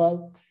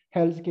individual,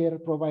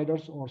 healthcare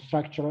providers or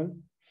structural.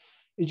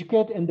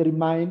 Educate and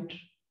remind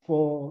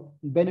for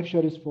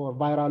beneficiaries for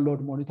viral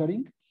load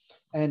monitoring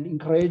and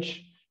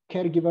encourage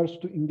caregivers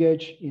to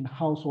engage in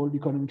household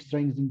economic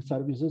strengthening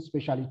services,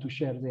 especially to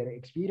share their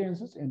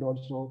experiences and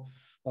also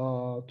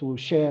to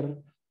share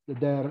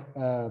their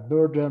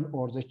burden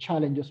or the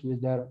challenges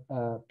with their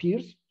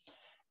peers.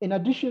 In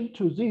addition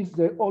to this,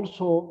 they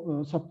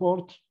also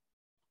support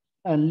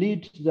and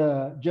lead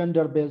the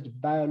gender-based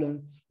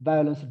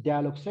violence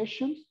dialogue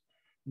sessions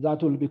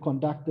that will be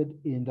conducted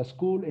in the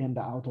school and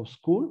out of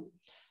school.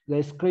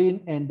 They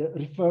screen and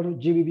refer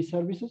GBV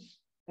services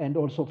and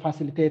also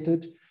facilitate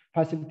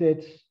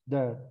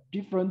the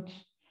different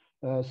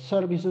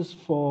services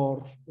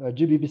for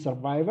GBV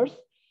survivors,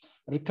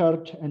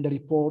 record and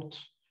report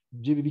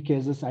GBV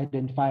cases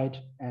identified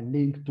and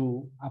linked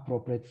to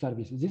appropriate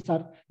services. These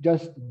are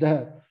just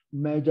the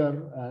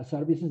major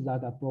services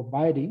that are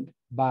providing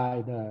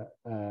by the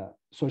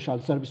social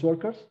service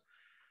workers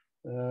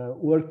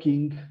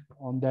working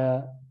on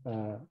the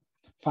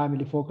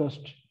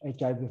family-focused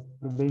HIV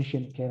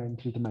prevention, care, and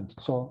treatment.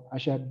 So I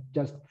shared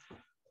just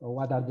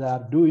what they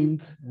are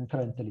doing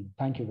currently.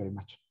 Thank you very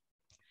much.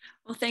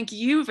 Well, thank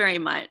you very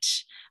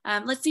much.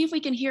 Let's see if we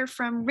can hear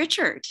from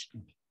Richard.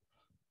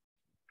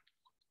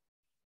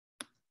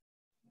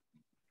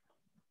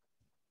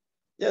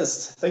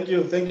 Yes, thank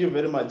you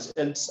very much.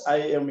 And I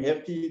am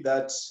happy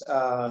that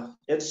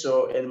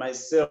Edshaw and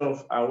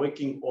myself are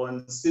working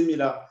on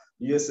similar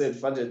USAID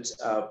funded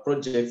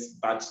projects,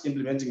 but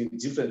implementing in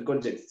different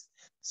contexts.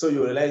 So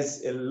you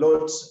realize a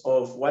lot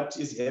of what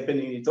is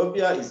happening in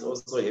Ethiopia is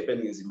also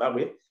happening in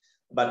Zimbabwe,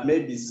 but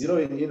maybe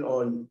zeroing in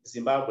on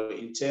Zimbabwe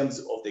in terms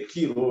of the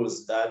key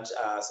roles that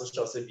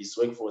social service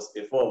workforce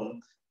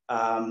perform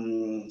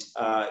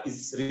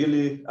is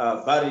really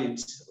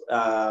varied,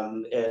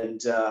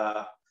 and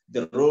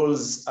the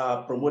roles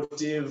are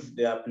promotive,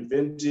 they are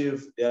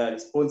preventive, they are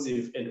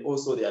responsive, and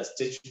also they are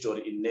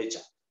statutory in nature.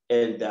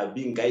 And they are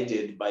being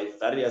guided by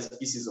various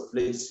pieces of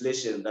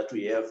legislation that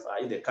we have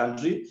in the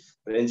country,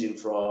 ranging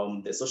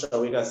from the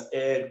Social Workers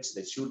Act,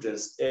 the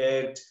Children's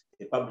Act,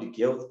 the Public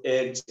Health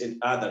Act, and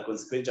other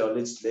consequential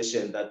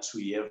legislation that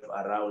we have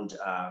around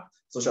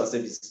social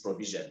services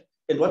provision.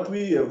 And what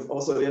we have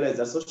also realized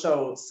that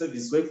social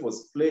service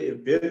workforce play a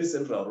very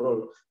central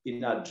role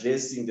in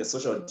addressing the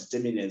social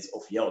determinants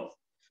of health.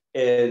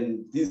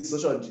 And these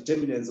social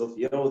determinants of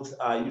health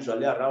are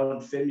usually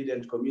around family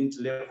and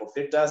community level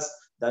factors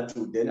that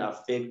would then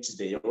affect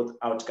the health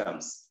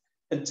outcomes.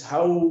 And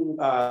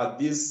how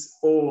this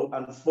all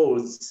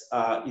unfolds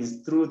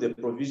is through the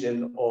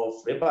provision of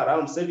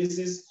wraparound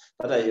services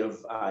that I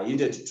have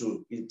hinted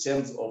to in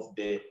terms of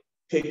the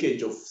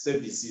package of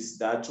services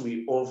that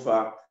we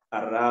offer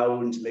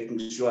around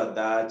making sure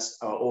that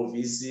our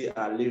OVC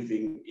are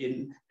living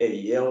in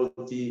a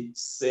healthy,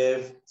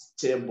 safe,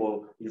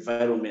 stable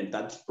environment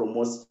that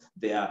promotes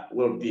their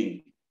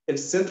well-being. And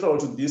central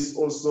to this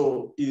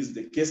also is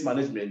the case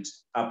management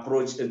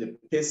approach and the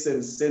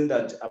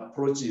person-centered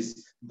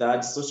approaches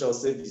that social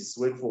service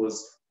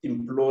workforce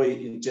employ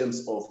in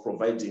terms of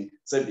providing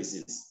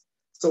services.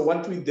 So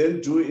what we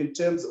then do in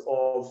terms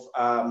of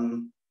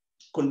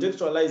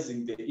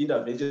contextualizing the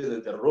interventions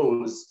and the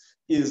roles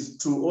is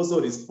to also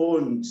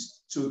respond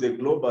to the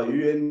global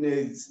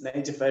UNAIDS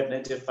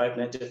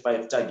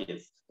 95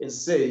 targets and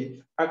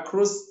say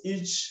across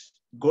each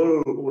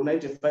goal or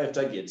 95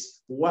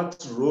 targets,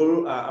 what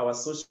role are our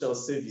social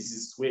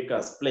services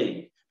workers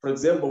playing? For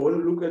example, when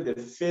we look at the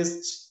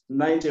first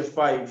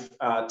 95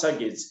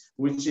 targets,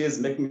 which is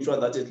making sure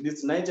that at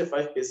least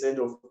 95%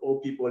 of all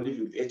people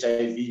living with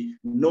HIV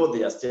know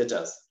their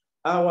status.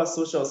 Our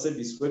social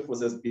service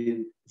workforce has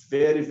been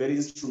very, very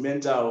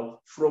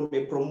instrumental from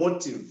a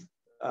promotive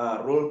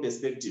role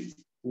perspective,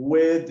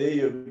 where they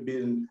have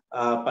been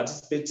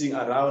participating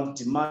around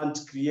demand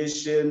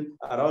creation,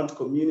 around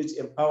community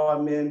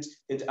empowerment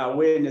and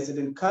awareness, and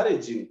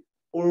encouraging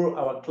all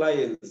our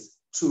clients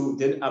to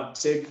then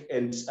uptake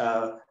and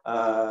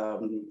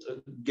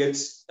get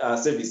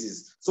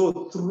services.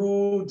 So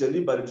through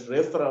deliberate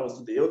referrals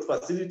to the health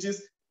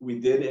facilities, we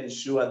then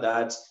ensure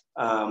that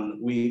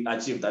we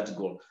achieve that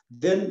goal.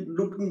 Then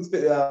looking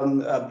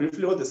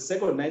briefly on the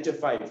second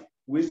 95,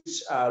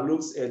 which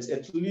looks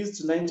at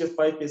least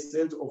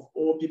 95% of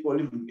all people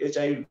living with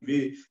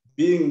HIV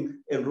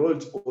being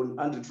enrolled on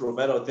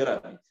antiretroviral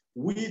therapy.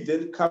 We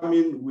then come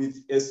in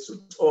with a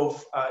suite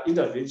of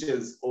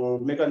interventions or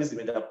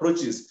mechanisms and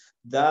approaches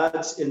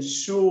that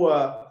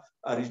ensure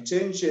a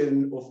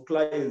retention of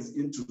clients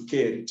into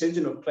care,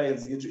 retention of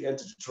clients into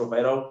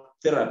antiretroviral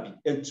therapy.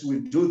 And we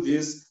do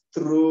this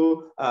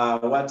through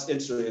what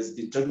Andrew has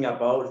been talking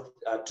about,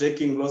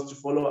 tracking loss to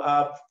follow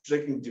up,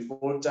 tracking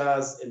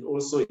defaulters, and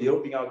also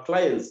helping our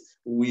clients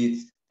with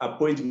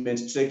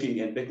appointment tracking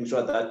and making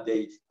sure that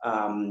they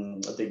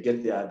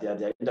get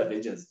their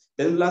interventions.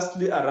 Then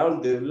lastly,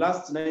 around the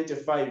last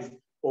 95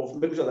 of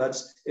making sure that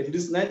at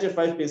least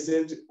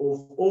 95%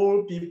 of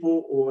all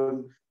people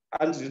on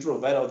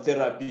antiretroviral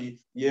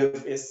therapy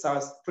have a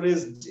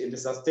suppressed and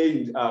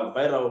sustained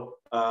viral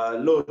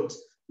load.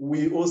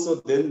 We also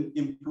then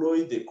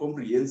employ the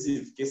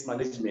comprehensive case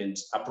management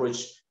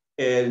approach.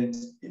 And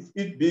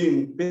it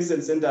being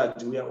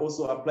patient-centered, we are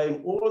also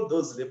applying all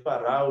those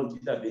wraparound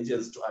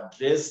interventions to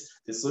address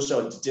the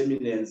social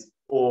determinants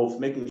of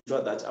making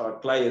sure that our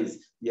clients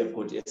have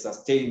got a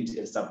sustained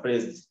and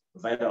suppressed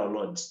viral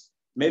load.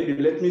 Maybe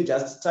let me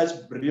just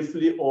touch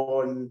briefly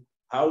on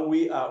how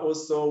we are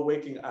also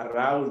working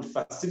around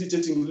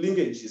facilitating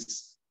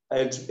linkages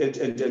and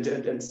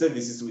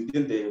services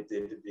within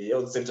the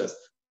health sectors.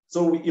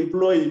 So we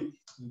employ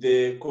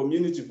the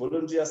community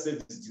volunteer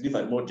service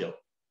delivery model,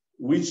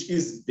 which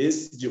is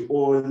based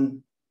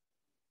on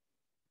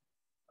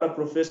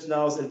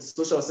professionals and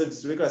social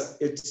service workers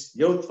at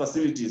health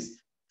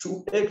facilities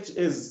to act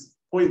as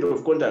point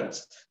of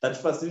contact that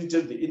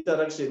facilitates the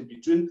interaction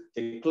between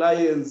the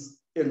clients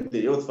and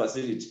the health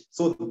facility.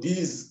 So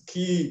these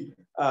key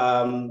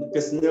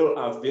personnel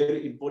are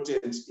very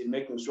important in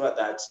making sure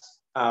that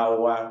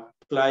our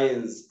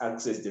clients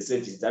access the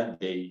service that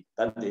they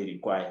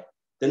require.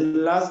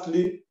 Then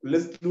lastly,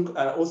 let's look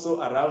at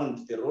also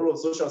around the role of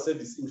social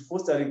service in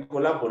fostering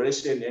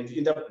collaboration and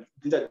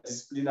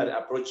interdisciplinary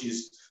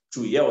approaches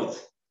to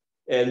health.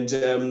 And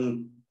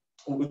to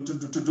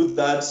do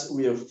that,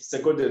 we have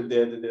seconded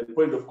the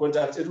point of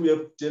contact, and we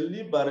have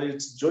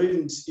deliberate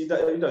joint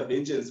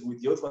interventions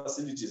with health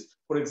facilities.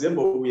 For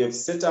example, we have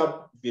set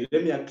up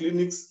viremia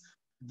clinics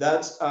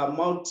that are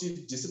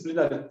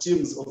multidisciplinary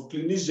teams of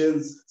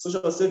clinicians,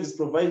 social service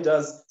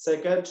providers,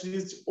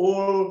 psychiatrists,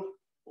 all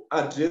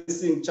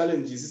addressing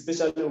challenges,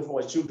 especially of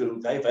our children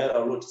with high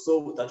viral load,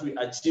 so that we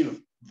achieve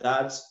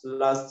that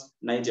last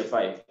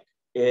 95.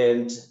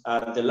 And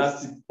the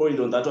last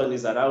point on that one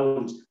is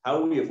around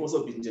how we have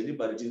also been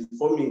deliberate in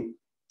forming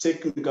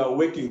technical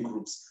working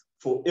groups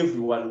for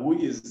everyone who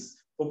is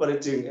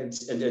operating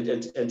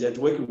and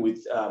working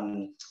with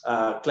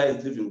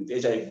clients living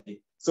with HIV.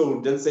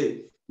 So then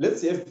say,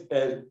 let's have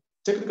a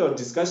technical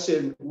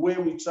discussion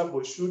where we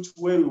troubleshoot,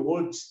 where we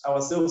hold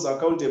ourselves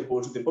accountable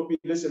to the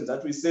population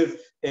that we serve,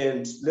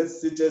 and let's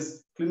sit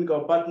as clinical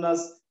partners,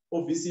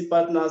 OVC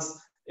partners,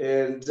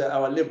 and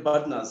our lab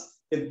partners.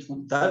 And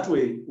that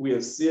way, we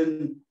have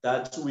seen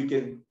that we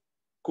can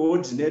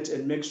coordinate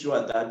and make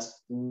sure that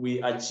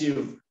we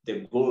achieve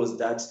the goals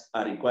that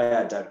are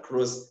required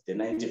across the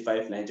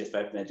 95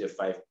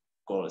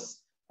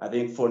 goals. I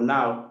think for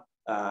now,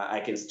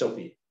 I can stop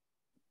here.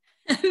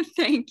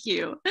 Thank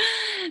you.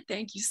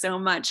 Thank you so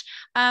much.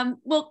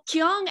 Well,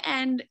 Kyung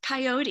and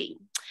Coyote,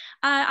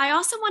 I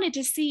also wanted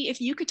to see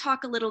if you could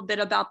talk a little bit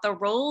about the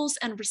roles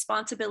and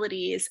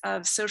responsibilities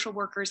of social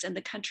workers in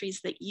the countries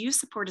that you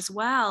support as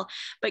well.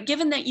 But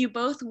given that you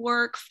both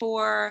work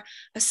for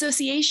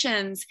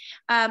associations,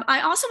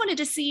 I also wanted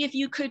to see if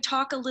you could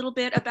talk a little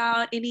bit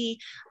about any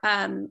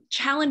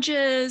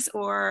challenges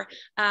or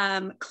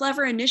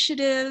clever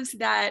initiatives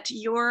that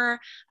your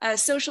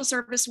social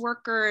service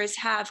workers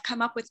have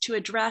come up with to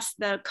address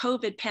the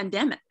COVID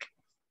pandemic.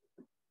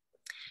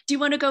 Do you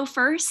want to go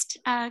first,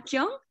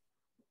 Kyung?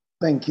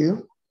 Thank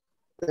you.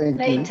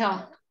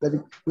 Later.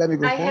 Let me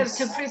go I first.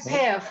 have to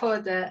prepare for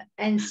the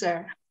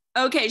answer.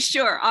 Okay,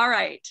 sure. All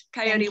right.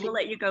 Coyote, we'll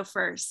let you go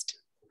first.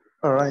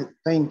 All right.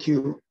 Thank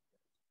you.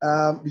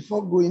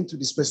 Before going to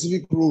the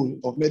specific role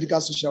of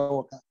medical social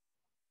worker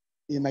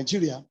in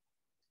Nigeria,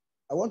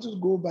 I want to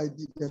go by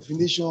the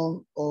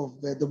definition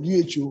of the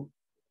WHO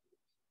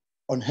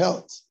on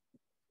health.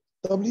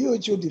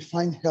 WHO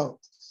defined health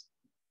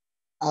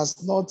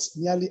as not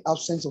merely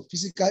absence of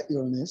physical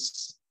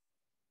illness,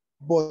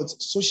 but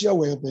social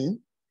well-being,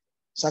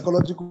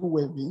 psychological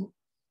well-being,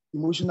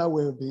 emotional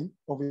well-being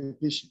of a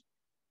patient.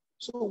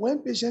 So when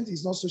patient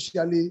is not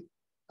socially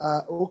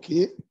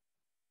okay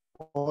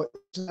or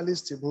emotionally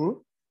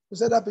stable, we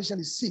say that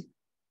patient is sick.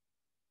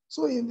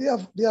 So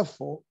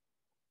therefore,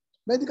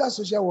 medical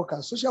social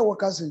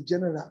workers in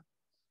general,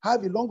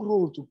 have a long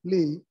role to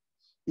play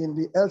in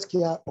the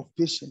healthcare of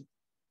patients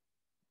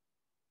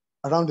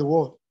around the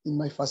world. In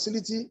my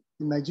facility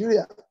in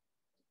Nigeria,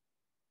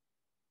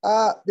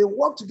 They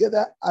work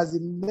together as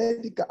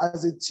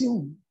a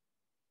team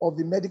of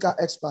the medical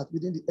experts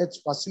within the health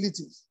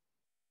facilities.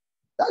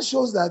 That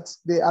shows that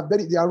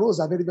their roles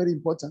are very, very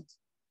important.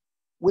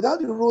 Without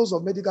the roles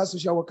of medical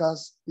social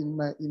workers in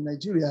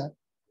Nigeria,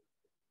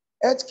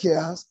 health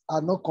cares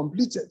are not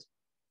completed.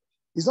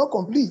 It's not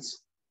complete,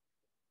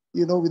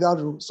 without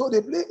roles. So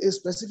they play a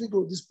specific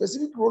role. The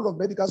specific role of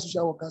medical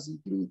social workers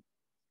include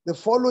the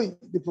following.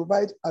 They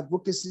provide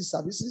advocacy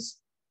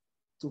services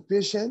to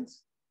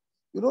patients.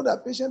 You know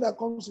that patient that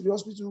comes to the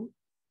hospital,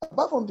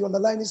 apart from the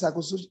underlying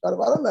psychosocial,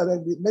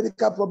 the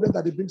medical problem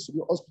that they bring to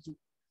the hospital,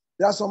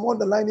 there are some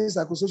underlying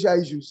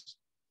psychosocial issues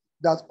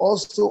that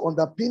also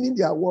underpinning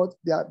their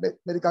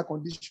medical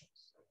conditions.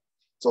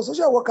 So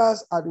social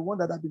workers are the ones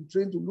that have been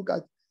trained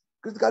to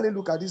critically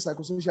look at these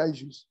psychosocial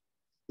issues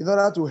in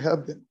order to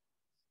help them.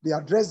 They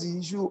address the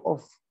issue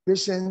of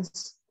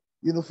patients,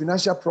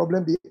 financial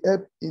problem. They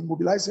help in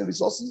mobilizing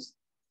resources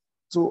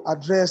to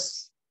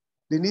address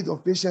the need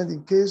of patients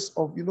in case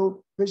of,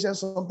 patients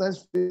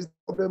sometimes face the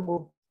problem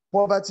of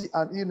poverty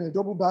and illness,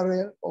 double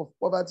barrier of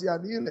poverty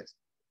and illness.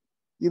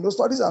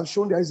 Studies have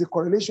shown there is a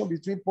correlation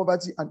between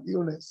poverty and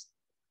illness.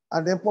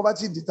 And then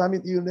poverty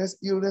determines illness.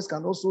 Illness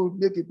can also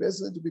make a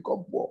person to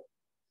become poor.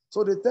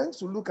 So they tend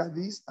to look at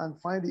this and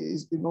find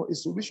a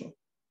solution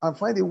and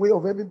find a way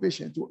of helping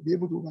patients to be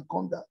able to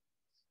overcome that.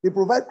 They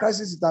provide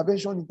crisis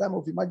intervention in time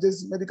of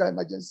emergency, medical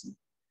emergency,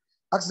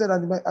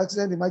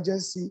 accident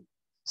emergency,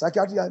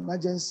 psychiatric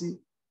emergency,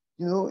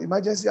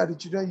 emergency at the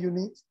children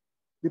unit.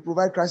 They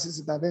provide crisis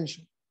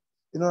intervention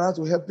in order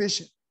to help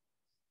patients.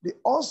 They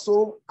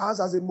also act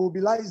as a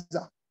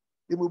mobilizer.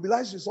 They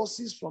mobilize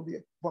resources from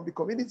the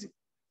community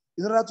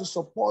in order to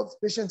support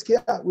patient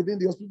care within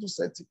the hospital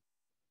setting.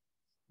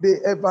 They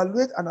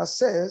evaluate and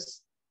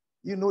assess,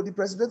 the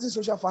precipitating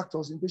social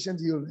factors in patient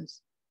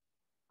illness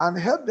and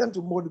help them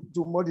to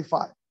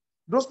modify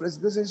those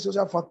precipitating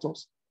social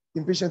factors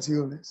in patient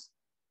illness.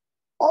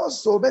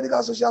 Also,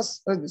 medical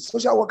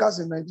social workers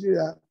in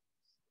Nigeria,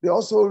 they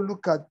also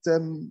look at,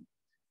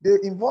 they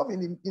involve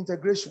in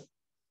integration,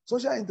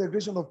 social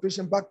integration of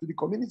patients back to the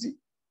community.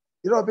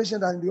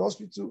 Patients are in the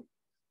hospital,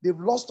 they've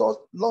lost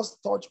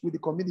touch with the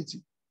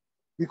community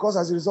because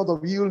as a result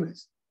of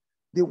illness.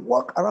 They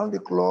work around the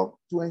clock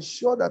to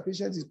ensure that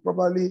patient is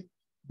properly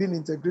being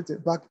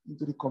integrated back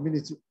into the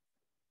community.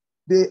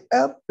 They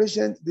help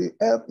patients, they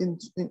help in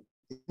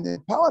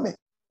empowerment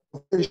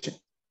of patients.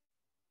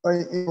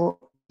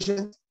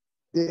 Patients,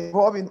 they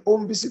involve in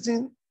home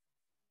visiting.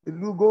 They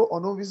go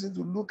on home visiting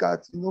to look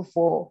at,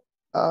 for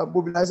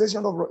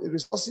mobilization of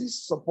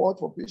resources, support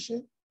for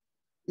patients.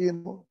 They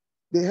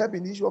help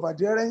in the issue of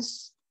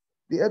adherence.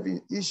 They help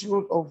in the issue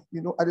of,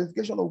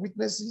 identification of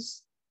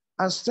weaknesses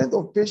and strength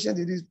of patient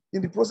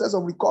in the process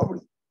of recovery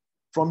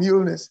from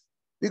illness.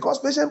 Because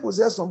patients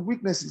possess some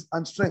weaknesses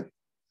and strength,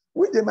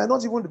 which they might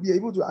not even be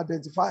able to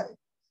identify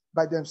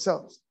by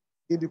themselves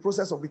in the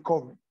process of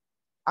recovery.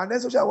 And then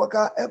social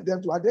worker help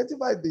them to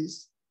identify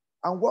this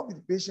and work with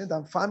the patient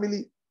and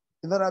family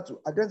in order to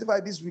identify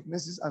these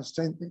weaknesses and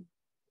strengthen.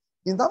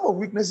 In terms of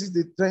weaknesses,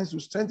 they tend to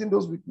strengthen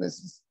those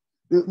weaknesses,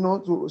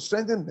 to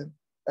strengthen them.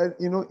 And,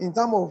 in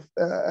terms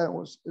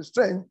of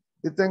strength,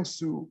 they tend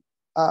to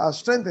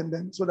strengthen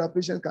them so that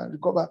patient can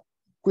recover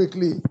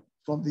quickly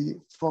from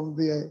the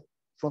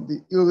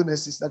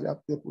illnesses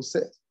that they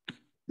possess.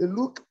 They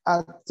look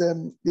at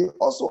they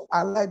also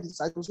highlight the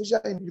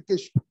psychosocial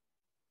implication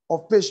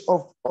of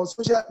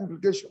social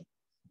implication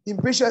in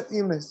patient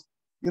illness,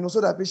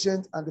 so that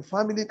patient and the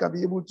family can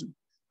be able to,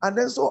 and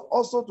then so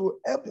also to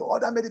help the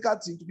other medical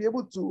team to be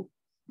able to,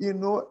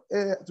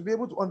 to be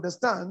able to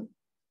understand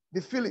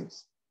the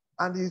feelings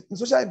and the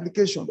social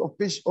implication of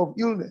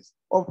illness,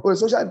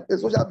 social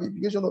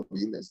implication of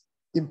illness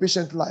in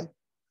patient life.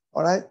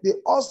 All right. They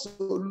also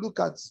look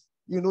at,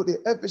 they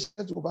help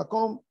patients to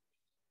overcome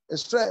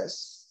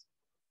stress,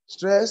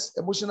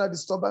 emotional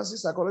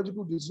disturbances,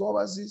 psychological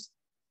disturbances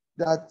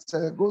that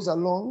goes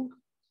along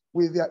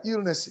with their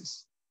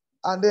illnesses.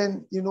 And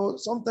then,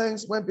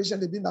 sometimes when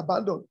patients have been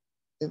abandoned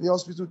in the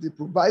hospital, they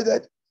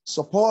provided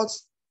support,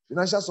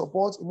 financial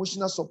support,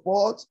 emotional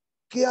support,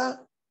 care,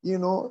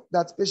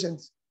 that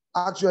patients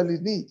actually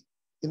need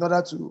in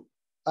order to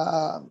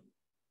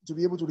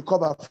be able to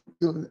recover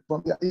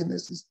from their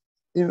illnesses.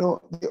 They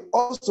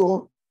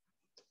also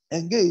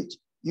engage,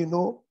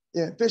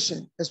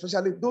 patients,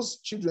 especially those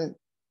children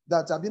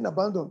that have been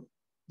abandoned,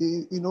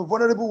 the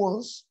vulnerable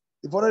ones,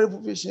 the vulnerable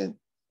patient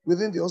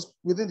within the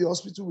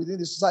hospital, within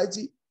the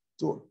society,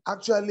 to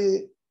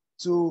actually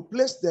to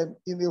place them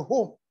in a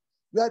home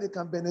where they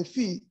can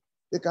benefit,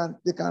 they can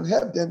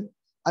help them,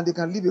 and they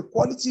can live a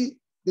quality.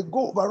 The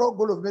overall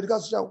goal of medical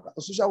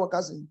social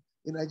workers in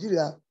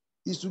Nigeria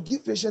is to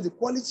give patients the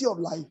quality of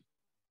life,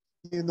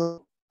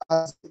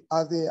 as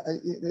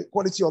the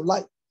quality of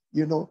life,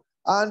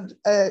 and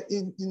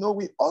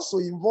we also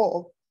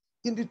involve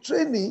in the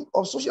training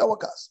of social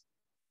workers,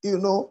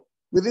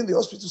 within the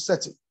hospital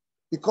setting,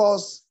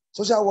 because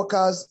social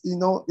workers,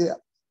 the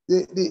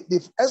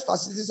health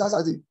facilities has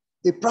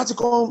a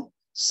practical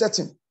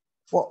setting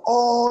for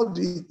all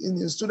the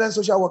student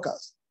social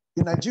workers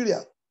in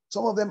Nigeria,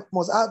 some of them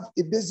must have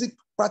a basic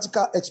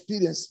practical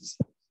experiences.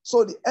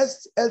 So the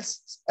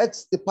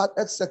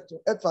health sector,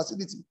 health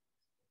facility,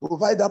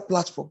 provide that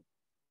platform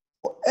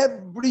for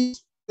every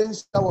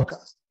social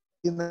workers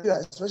in Nigeria,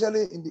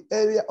 especially in the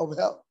area of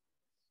health,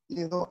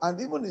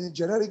 and even in the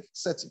generic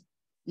setting,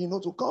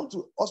 to come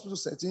to hospital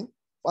setting,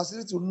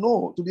 facility to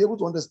know, to be able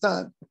to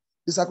understand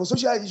the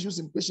psychosocial issues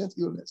in patient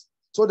illness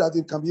so that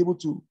they can be able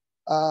to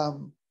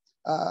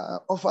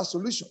offer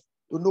solution,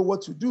 to know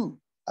what to do,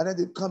 and then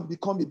they can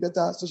become a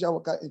better social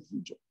worker in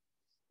future.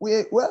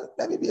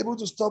 Let me be able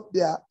to stop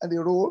there and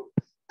the role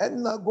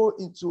and now go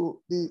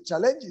into the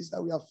challenges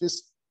that we are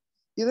facing.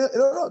 A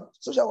lot of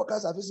social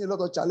workers are facing a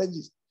lot of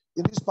challenges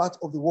in this part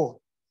of the world.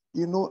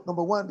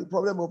 Number one, the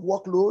problem of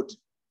workload.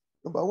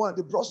 Number one,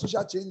 the broad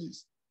social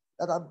changes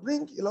that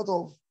bring a lot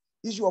of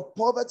issue of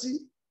poverty,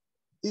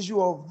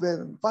 issue of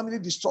family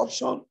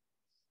disruption,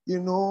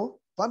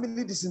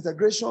 family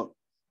disintegration,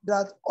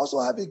 that also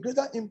have a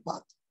greater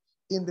impact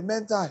in the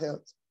mental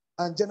health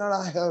and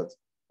general health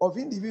of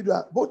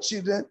individuals, both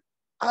children,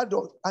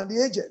 adults, and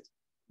the aged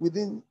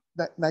within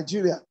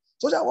Nigeria.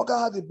 Social workers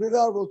have a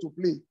greater role to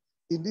play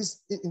in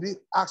this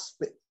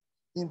aspect,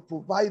 in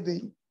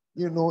providing,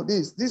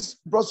 these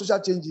broad social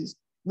changes,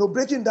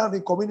 breaking down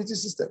the community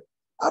system.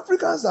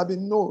 Africans have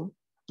been known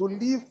to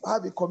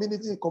have a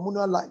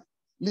communal life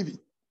living.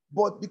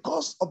 But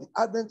because of the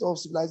advent of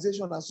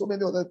civilization and so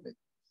many other things,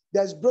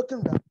 there's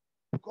broken down.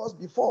 Because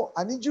before,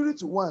 an injury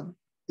to one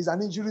is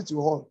an injury to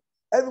all.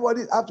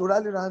 Everybody have to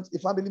rally around a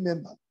family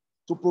member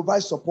to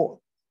provide support.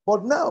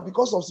 But now,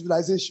 because of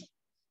civilization,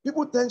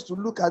 people tend to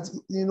look at,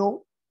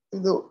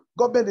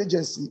 government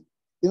agency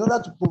in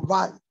order to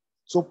provide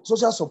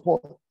social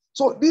support.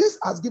 So this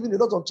has given a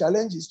lot of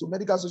challenges to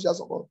medical social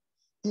support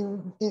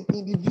in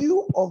the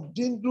view of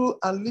dwindled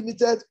and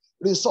limited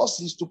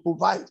resources to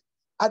provide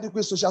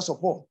adequate social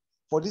support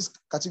for these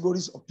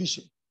categories of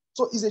patients.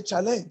 So it's a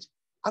challenge.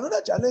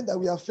 Another challenge that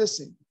we are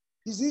facing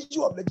is the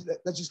issue of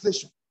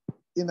legislation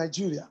in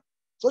Nigeria.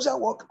 Social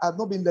work has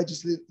not been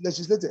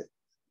legislated.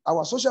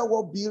 Our social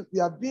work bill, we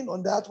have been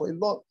on that for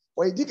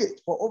a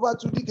decade, for over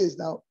 2 decades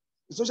now.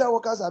 The social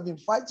workers have been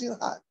fighting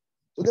hard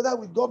together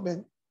with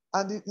government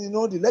and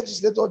the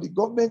legislator, the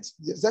government,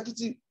 the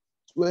executive,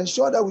 to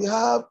ensure that we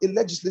have a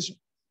legislation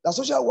that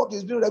social work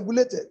is being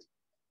regulated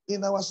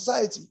in our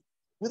society.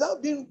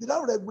 Without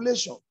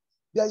regulation,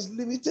 there is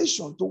limit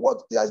to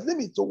what we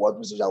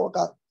social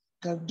workers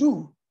can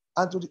do,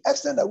 and to the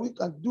extent that we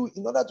can do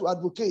in order to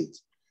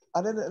advocate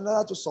and then in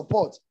order to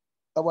support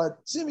our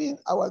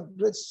patients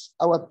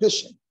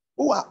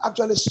who are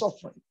actually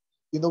suffering,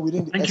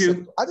 within the Thank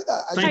you.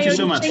 Thank you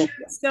so much. Thank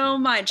you so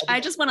much. I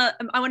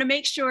want to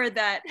make sure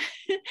that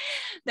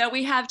that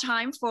we have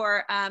time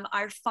for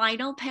our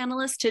final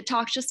panelist to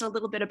talk just a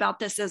little bit about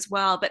this as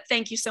well. But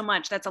thank you so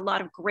much. That's a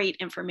lot of great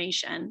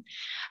information.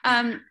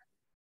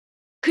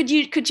 Could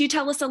you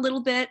tell us a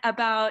little bit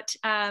about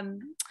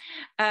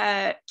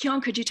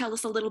Kyung? Could you tell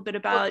us a little bit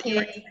about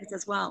your experience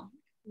as well?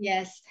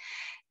 Yes.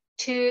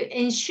 To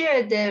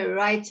ensure the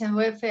rights and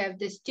welfare of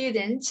the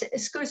students,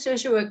 school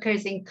social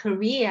workers in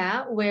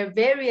Korea wear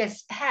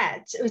various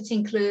hats, which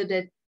include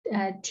a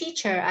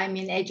teacher,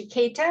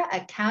 educator,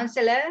 a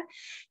counselor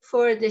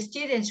for the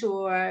students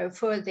who are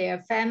for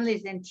their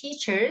families and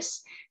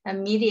teachers, a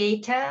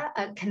mediator,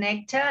 a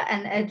connector,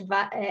 an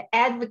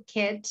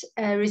advocate,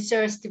 a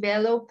resource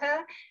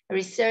developer, a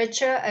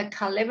researcher, a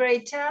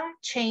collaborator,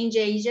 change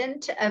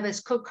agent of a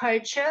school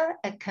culture,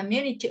 a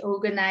community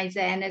organizer,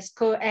 and a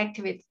school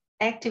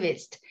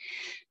activist.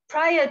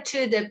 Prior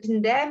to the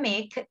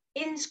pandemic,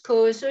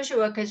 in-school social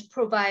workers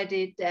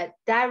provided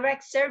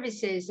direct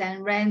services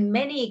and ran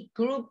many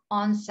groups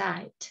on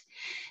site.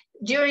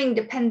 During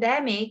the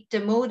pandemic, the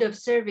mode of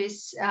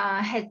service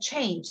had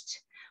changed.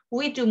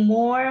 We do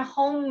more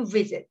home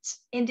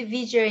visits,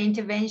 individual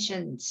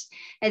interventions,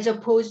 as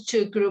opposed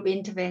to group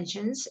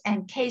interventions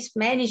and case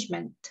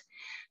management.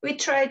 We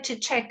try to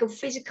check the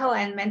physical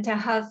and mental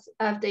health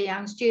of the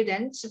young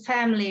students,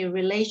 family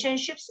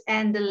relationships,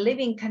 and the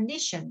living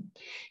condition.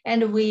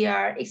 And we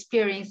are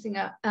experiencing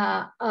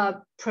a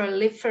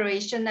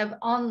proliferation of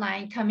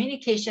online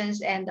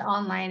communications and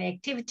online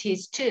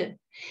activities too.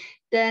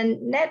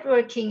 Then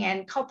networking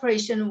and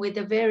cooperation with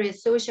the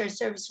various social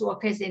service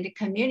workers in the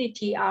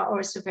community are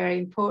also very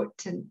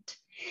important.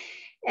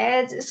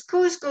 As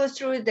schools go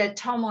through the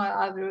turmoil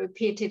of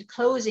repeated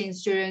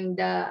closings during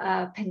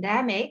the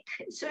pandemic,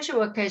 social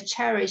workers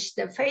cherish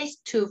the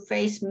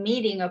face-to-face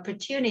meeting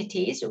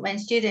opportunities when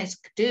students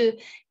do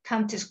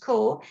come to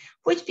school,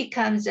 which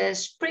becomes a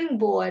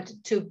springboard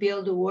to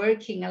build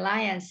working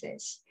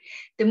alliances.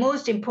 The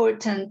most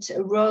important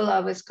role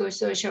of a school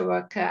social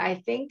worker,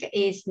 I think,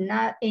 is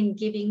not in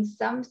giving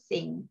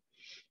something,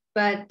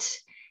 but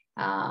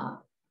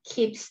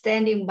keep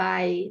standing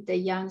by the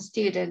young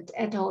student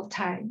at all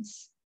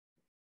times.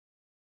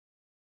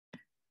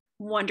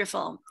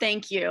 Wonderful.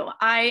 Thank you.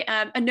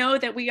 I know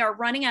that we are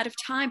running out of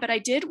time, but I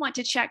did want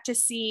to check to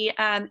see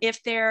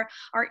if there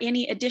are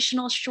any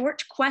additional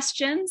short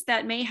questions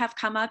that may have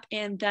come up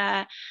in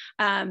the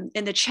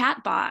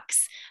chat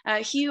box.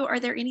 Hugh,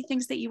 are there any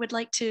things that you would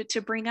like to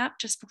bring up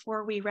just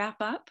before we wrap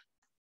up?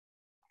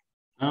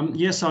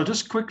 Yes, I'll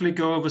just quickly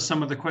go over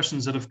some of the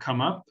questions that have come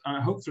up.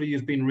 Hopefully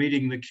you've been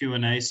reading the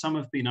Q&A. Some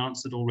have been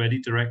answered already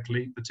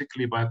directly,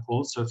 particularly by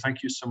Paul, so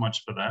thank you so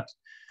much for that.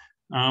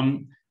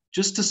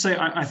 Just to say,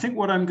 I think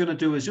what I'm going to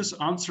do is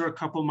just answer a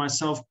couple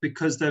myself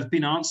because they've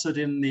been answered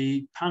in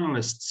the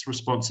panelists'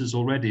 responses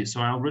already.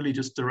 So I'll really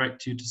just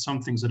direct you to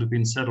some things that have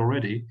been said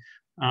already.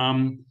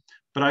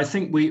 But I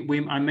think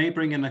I may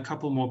bring in a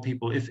couple more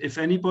people. If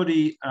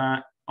anybody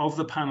of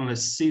the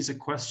panelists sees a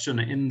question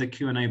in the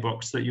Q&A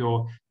box that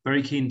you're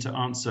very keen to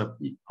answer,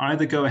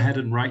 either go ahead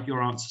and write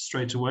your answer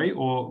straight away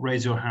or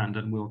raise your hand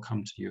and we'll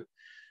come to you.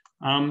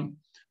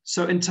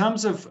 So in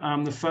terms of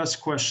the first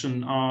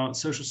question, are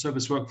social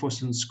service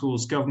workforce in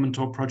schools government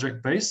or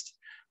project-based?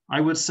 I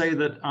would say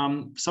that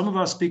some of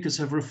our speakers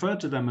have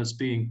referred to them as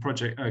being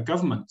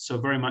government. So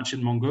very much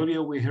in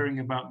Mongolia, we're hearing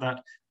about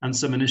that, and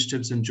some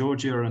initiatives in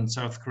Georgia and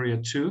South Korea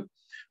too.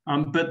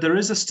 But there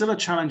is still a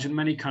challenge in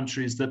many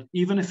countries that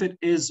even if it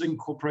is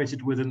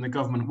incorporated within the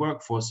government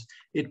workforce,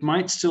 it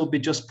might still be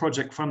just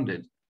project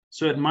funded.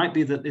 So it might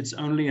be that it's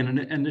only an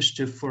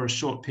initiative for a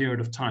short period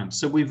of time.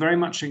 So we very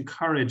much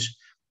encourage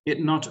it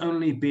not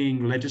only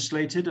being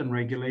legislated and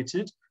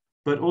regulated,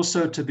 but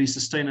also to be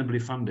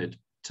sustainably funded,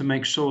 to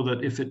make sure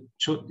that if it,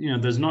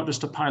 there's not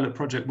just a pilot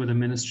project with the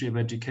Ministry of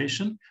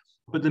Education,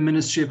 but the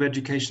Ministry of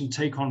Education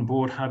take on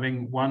board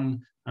having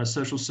one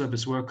social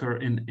service worker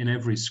in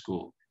every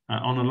school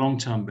on a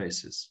long-term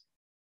basis.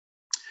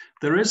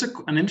 There is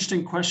an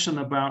interesting question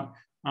about,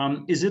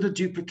 is it a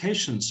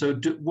duplication? So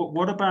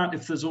what about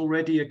if there's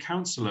already a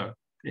counselor?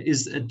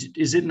 Is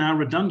it now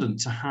redundant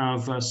to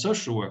have a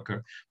social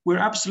worker? We're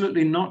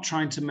absolutely not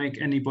trying to make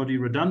anybody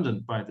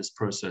redundant by this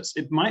process.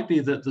 It might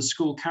be that the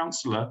school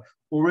counselor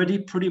already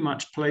pretty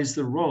much plays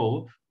the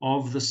role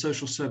of the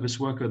social service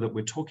worker that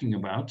we're talking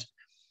about.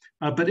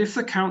 But if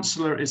the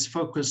counselor is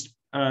focused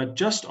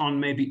just on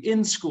maybe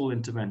in-school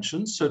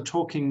interventions, so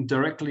talking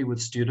directly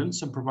with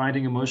students and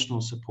providing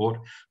emotional support,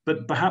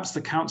 but perhaps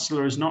the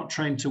counselor is not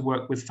trained to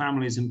work with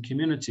families and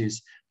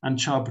communities and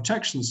child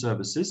protection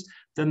services,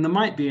 then there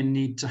might be a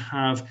need to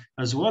have,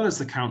 as well as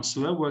the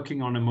counselor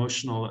working on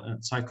emotional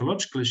and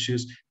psychological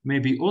issues,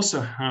 maybe also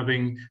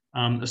having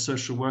a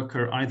social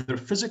worker either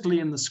physically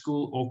in the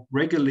school or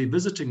regularly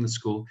visiting the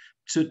school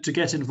to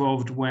get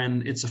involved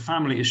when it's a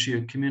family issue,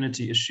 a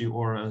community issue,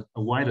 or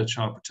a wider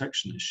child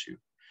protection issue.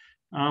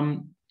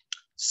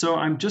 So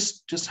I'm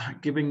just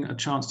giving a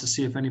chance to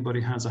see if anybody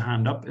has a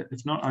hand up.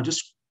 If not, I'll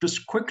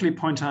just quickly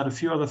point out a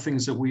few other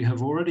things that we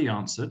have already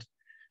answered.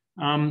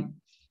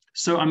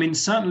 So, I mean,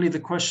 certainly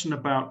the question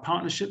about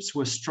partnerships,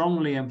 we're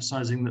strongly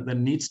emphasizing that there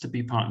needs to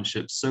be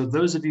partnerships. So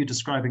those of you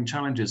describing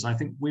challenges, I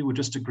think we would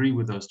just agree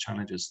with those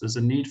challenges. There's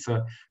a need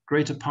for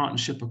greater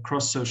partnership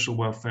across social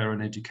welfare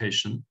and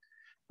education.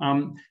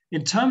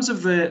 In terms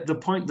of the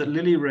point that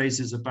Lily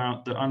raises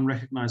about the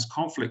unrecognized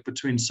conflict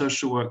between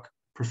social work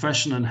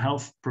profession and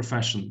health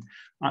profession,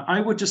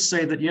 I would just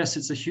say that, yes,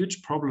 it's a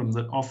huge problem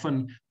that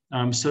often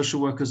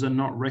social workers are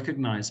not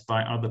recognized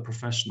by other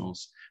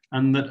professionals.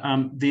 And that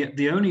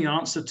the only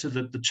answer to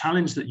the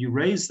challenge that you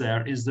raise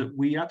there is that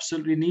we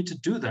absolutely need to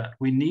do that.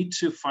 We need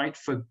to fight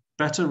for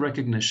better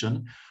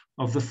recognition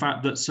of the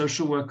fact that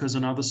social workers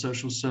and other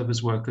social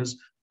service workers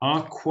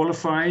are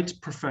qualified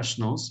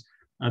professionals.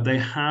 They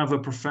have a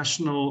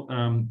professional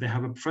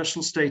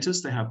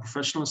status, they have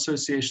professional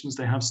associations,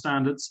 they have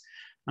standards,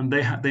 and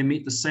they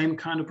meet the same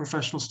kind of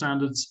professional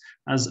standards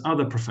as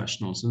other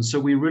professionals. And so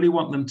we really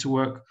want them to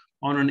work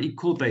on an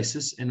equal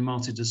basis in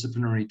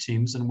multidisciplinary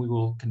teams, and we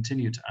will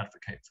continue to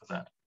advocate for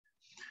that.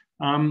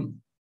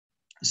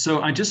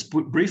 So I just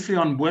briefly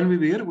on Buen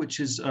Vivir, which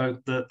is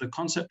the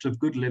concept of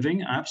good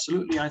living.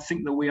 Absolutely, I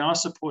think that we are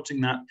supporting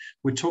that.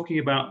 We're talking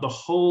about the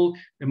whole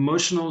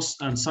emotional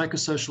and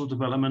psychosocial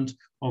development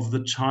of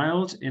the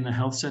child in a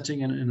health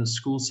setting and in a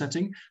school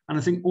setting. And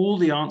I think all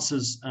the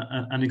answers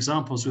and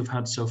examples we've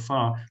had so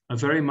far are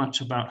very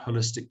much about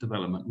holistic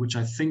development, which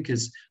I think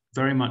is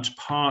very much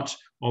part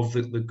of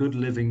the good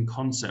living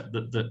concept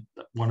that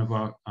one of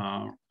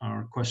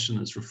our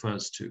questioners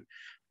refers to.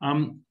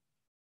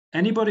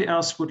 Anybody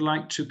else would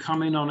like to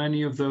come in on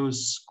any of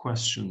those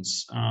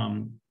questions?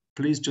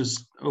 Please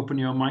just open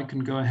your mic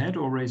and go ahead,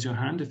 or raise your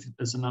hand if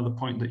there's another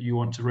point that you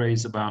want to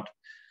raise about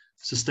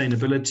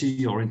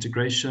sustainability or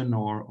integration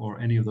or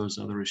any of those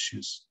other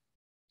issues.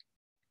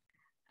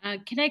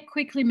 Can I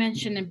quickly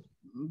mention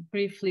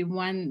briefly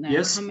one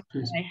comment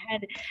please. I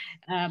had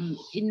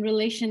in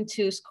relation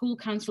to school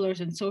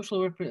counselors and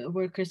social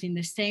workers in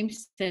the same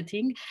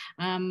setting.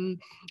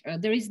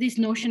 There is this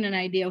notion and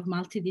idea of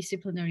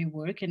multidisciplinary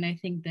work, and I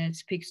think that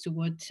speaks to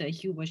what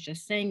Hugh was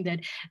just saying, that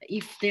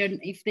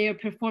if they're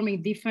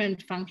performing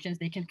different functions,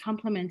 they can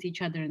complement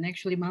each other, and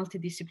actually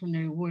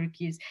multidisciplinary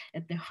work is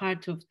at the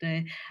heart of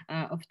the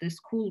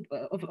school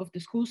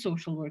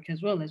social work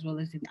as well as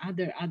in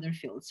other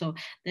fields. So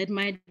that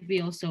might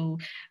be also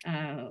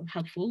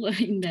helpful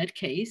in that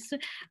case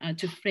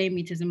to frame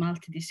it as a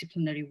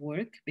multidisciplinary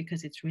work,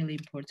 because it's really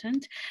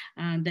important.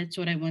 That's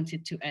what I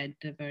wanted to add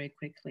very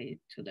quickly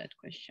to that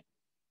question.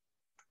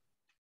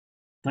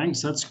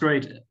 Thanks, that's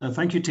great.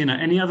 Thank you, Tina.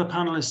 Any other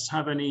panelists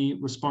have any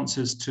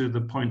responses to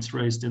the points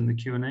raised in the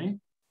Q&A?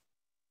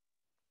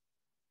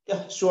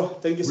 Yeah, sure.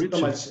 Thank you Richard.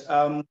 so much.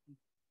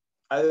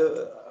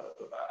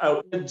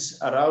 I went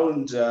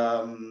around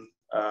the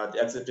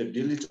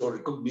acceptability or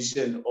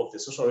recognition of the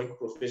social work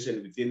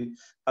profession within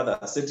other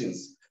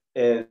settings.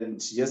 And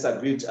yes,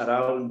 agreed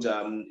around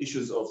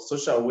issues of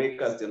social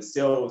workers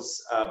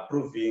themselves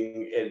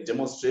proving and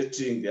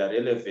demonstrating their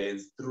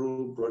relevance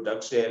through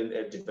production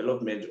and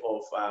development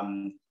of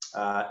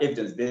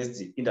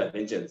evidence-based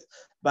interventions.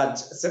 But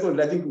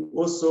secondly, I think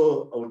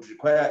also would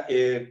require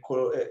a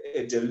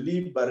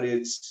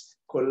deliberate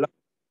collaboration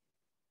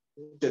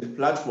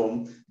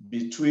platform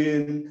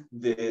between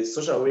the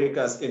social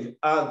workers and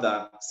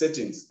other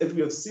settings. And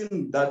we have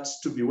seen that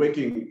to be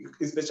working,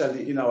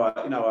 especially in our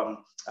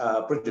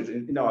project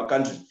in our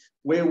country,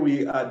 where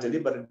we are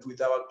deliberate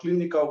with our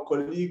clinical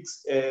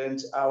colleagues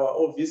and our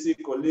OVC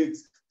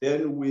colleagues.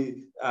 Then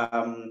we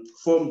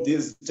form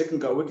these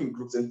technical working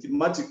groups and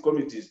thematic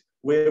committees,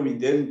 where we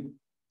then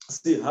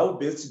see how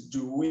best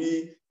do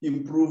we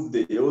improve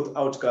the health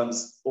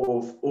outcomes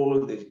of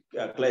all the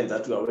clients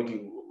that we are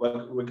working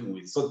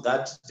with. So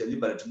that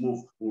deliberate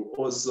move will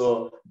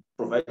also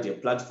provide a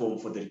platform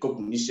for the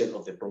recognition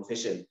of the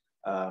profession,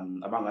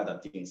 among other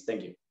things.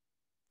 Thank you.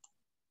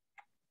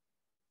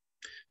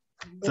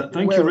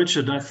 Thank you,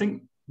 Richard. I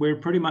think we're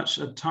pretty much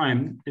at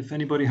time. If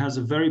anybody has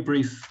a very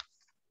brief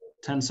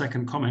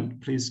 10-second comment,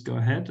 please go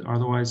ahead.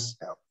 Otherwise,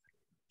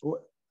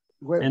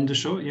 end the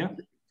show, yeah?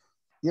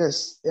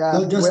 Yes. I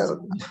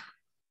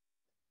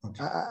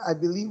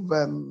believe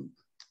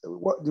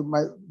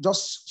my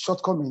just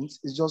short comment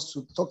is just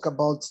to talk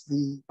about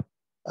the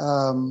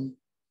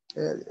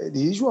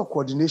issue of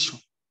coordination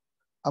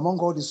among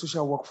all the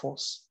social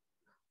workforce.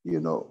 You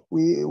know,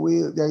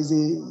 there is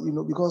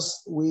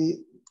because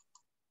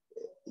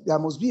there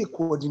must be a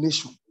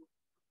coordination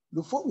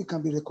before we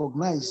can be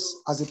recognized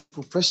as a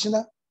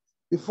professional,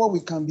 before we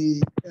can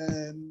be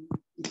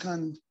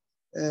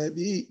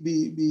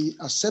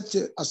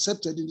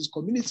accepted in this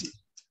community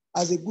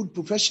as a good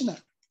professional.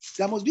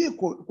 There must be a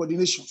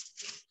coordination.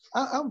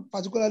 I'm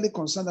particularly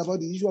concerned about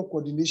the issue of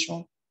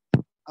coordination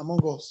among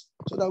us,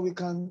 so that we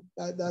can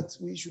that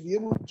we should be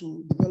able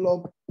to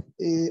develop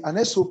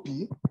an SOP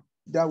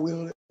that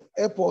will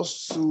help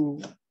us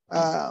to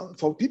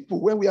for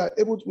people when we are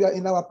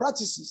in our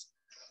practices,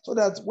 so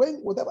that when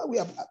whatever we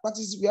are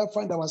practicing, we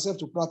find ourselves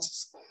to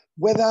practice,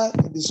 whether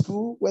in the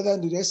school, whether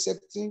in the health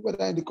setting,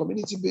 whether in the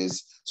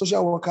community-based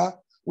social worker,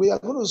 we are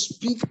going to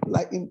speak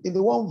like in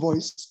the one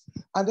voice,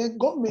 and then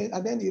government,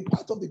 and then the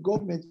part of the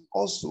government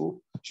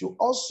also should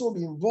also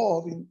be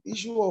involved in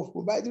issue of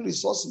providing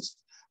resources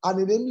and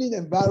enabling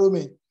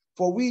environment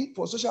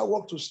for social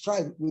work to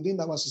strive within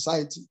our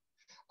society.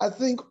 I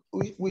think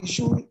we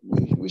should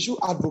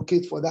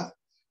advocate for that,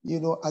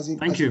 as a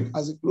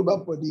global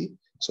body,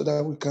 so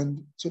that we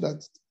can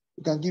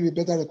give a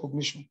better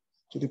recognition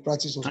to the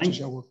practice of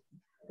social work.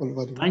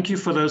 Thank you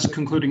for those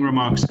concluding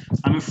remarks.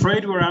 I'm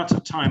afraid we're out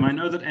of time. I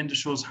know that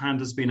Endishaw's hand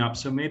has been up,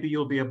 so maybe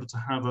you'll be able to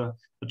have a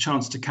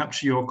chance to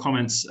capture your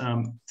comments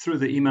through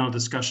the email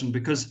discussion,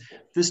 because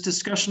this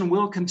discussion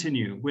will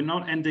continue. We're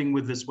not ending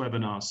with this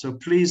webinar. So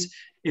please,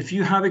 if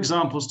you have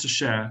examples to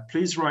share,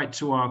 please write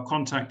to our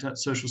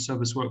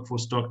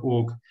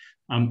contact@socialserviceworkforce.org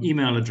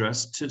email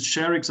address to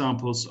share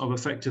examples of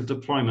effective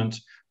deployment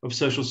of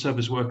social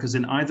service workers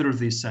in either of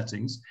these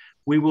settings.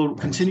 We will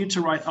continue to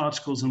write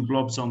articles and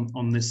blogs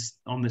on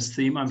this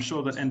theme. I'm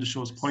sure that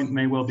Endishaw's point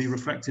may well be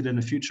reflected in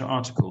a future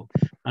article.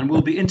 And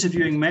we'll be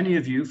interviewing many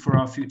of you for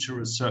our future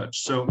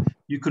research. So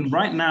you can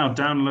right now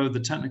download the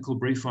technical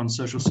brief on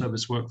social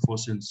service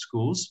workforce in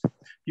schools.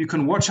 You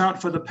can watch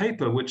out for the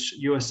paper which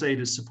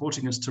USAID is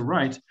supporting us to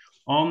write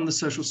on the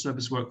social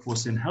service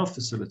workforce in health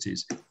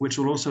facilities, which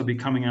will also be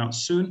coming out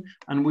soon.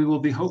 And we will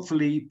be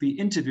hopefully be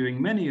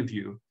interviewing many of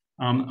you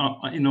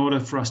in order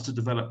for us to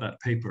develop that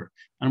paper.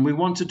 And we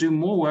want to do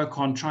more work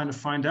on trying to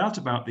find out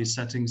about these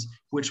settings,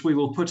 which we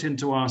will put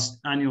into our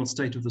annual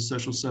State of the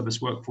Social Service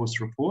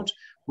Workforce report,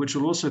 which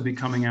will also be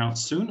coming out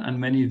soon. And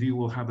many of you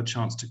will have a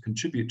chance to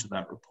contribute to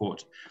that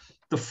report.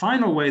 the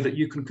final way that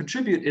you can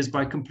contribute is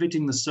by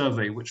completing the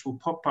survey, which will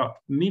pop up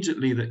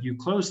immediately that you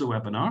close the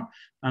webinar,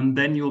 and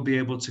then you'll be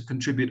able to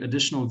contribute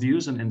additional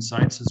views and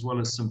insights, as well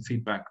as some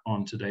feedback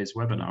on today's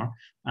webinar.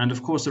 And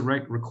of course, a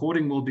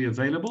recording will be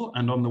available,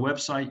 and on the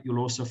website, you'll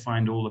also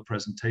find all the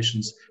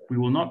presentations. We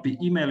will not be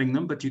emailing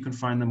them, but you can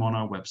find them on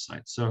our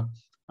website. So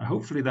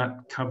hopefully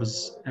that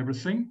covers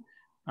everything.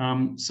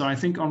 So I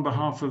think on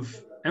behalf of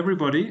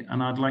everybody,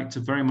 and I'd like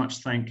to very much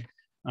thank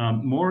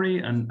Maury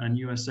and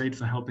USAID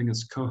for helping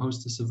us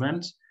co-host this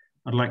event.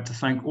 I'd like to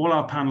thank all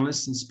our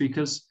panelists and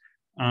speakers,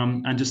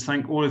 and just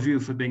thank all of you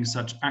for being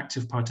such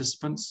active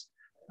participants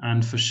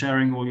and for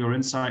sharing all your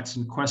insights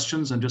and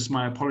questions. And just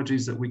my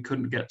apologies that we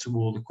couldn't get to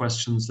all the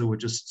questions. There were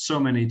just so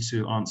many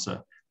to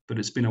answer, but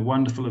it's been a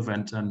wonderful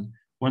event. And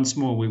once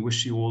more, we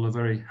wish you all a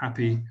very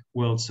happy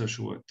World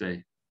Social Work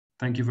Day.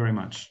 Thank you very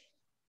much.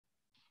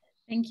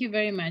 Thank you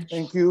very much.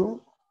 Thank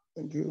you.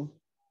 Thank you.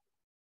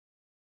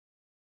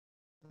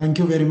 Thank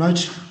you very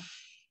much.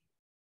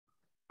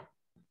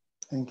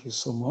 Thank you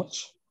so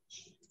much.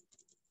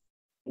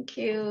 Thank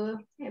you,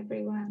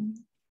 everyone.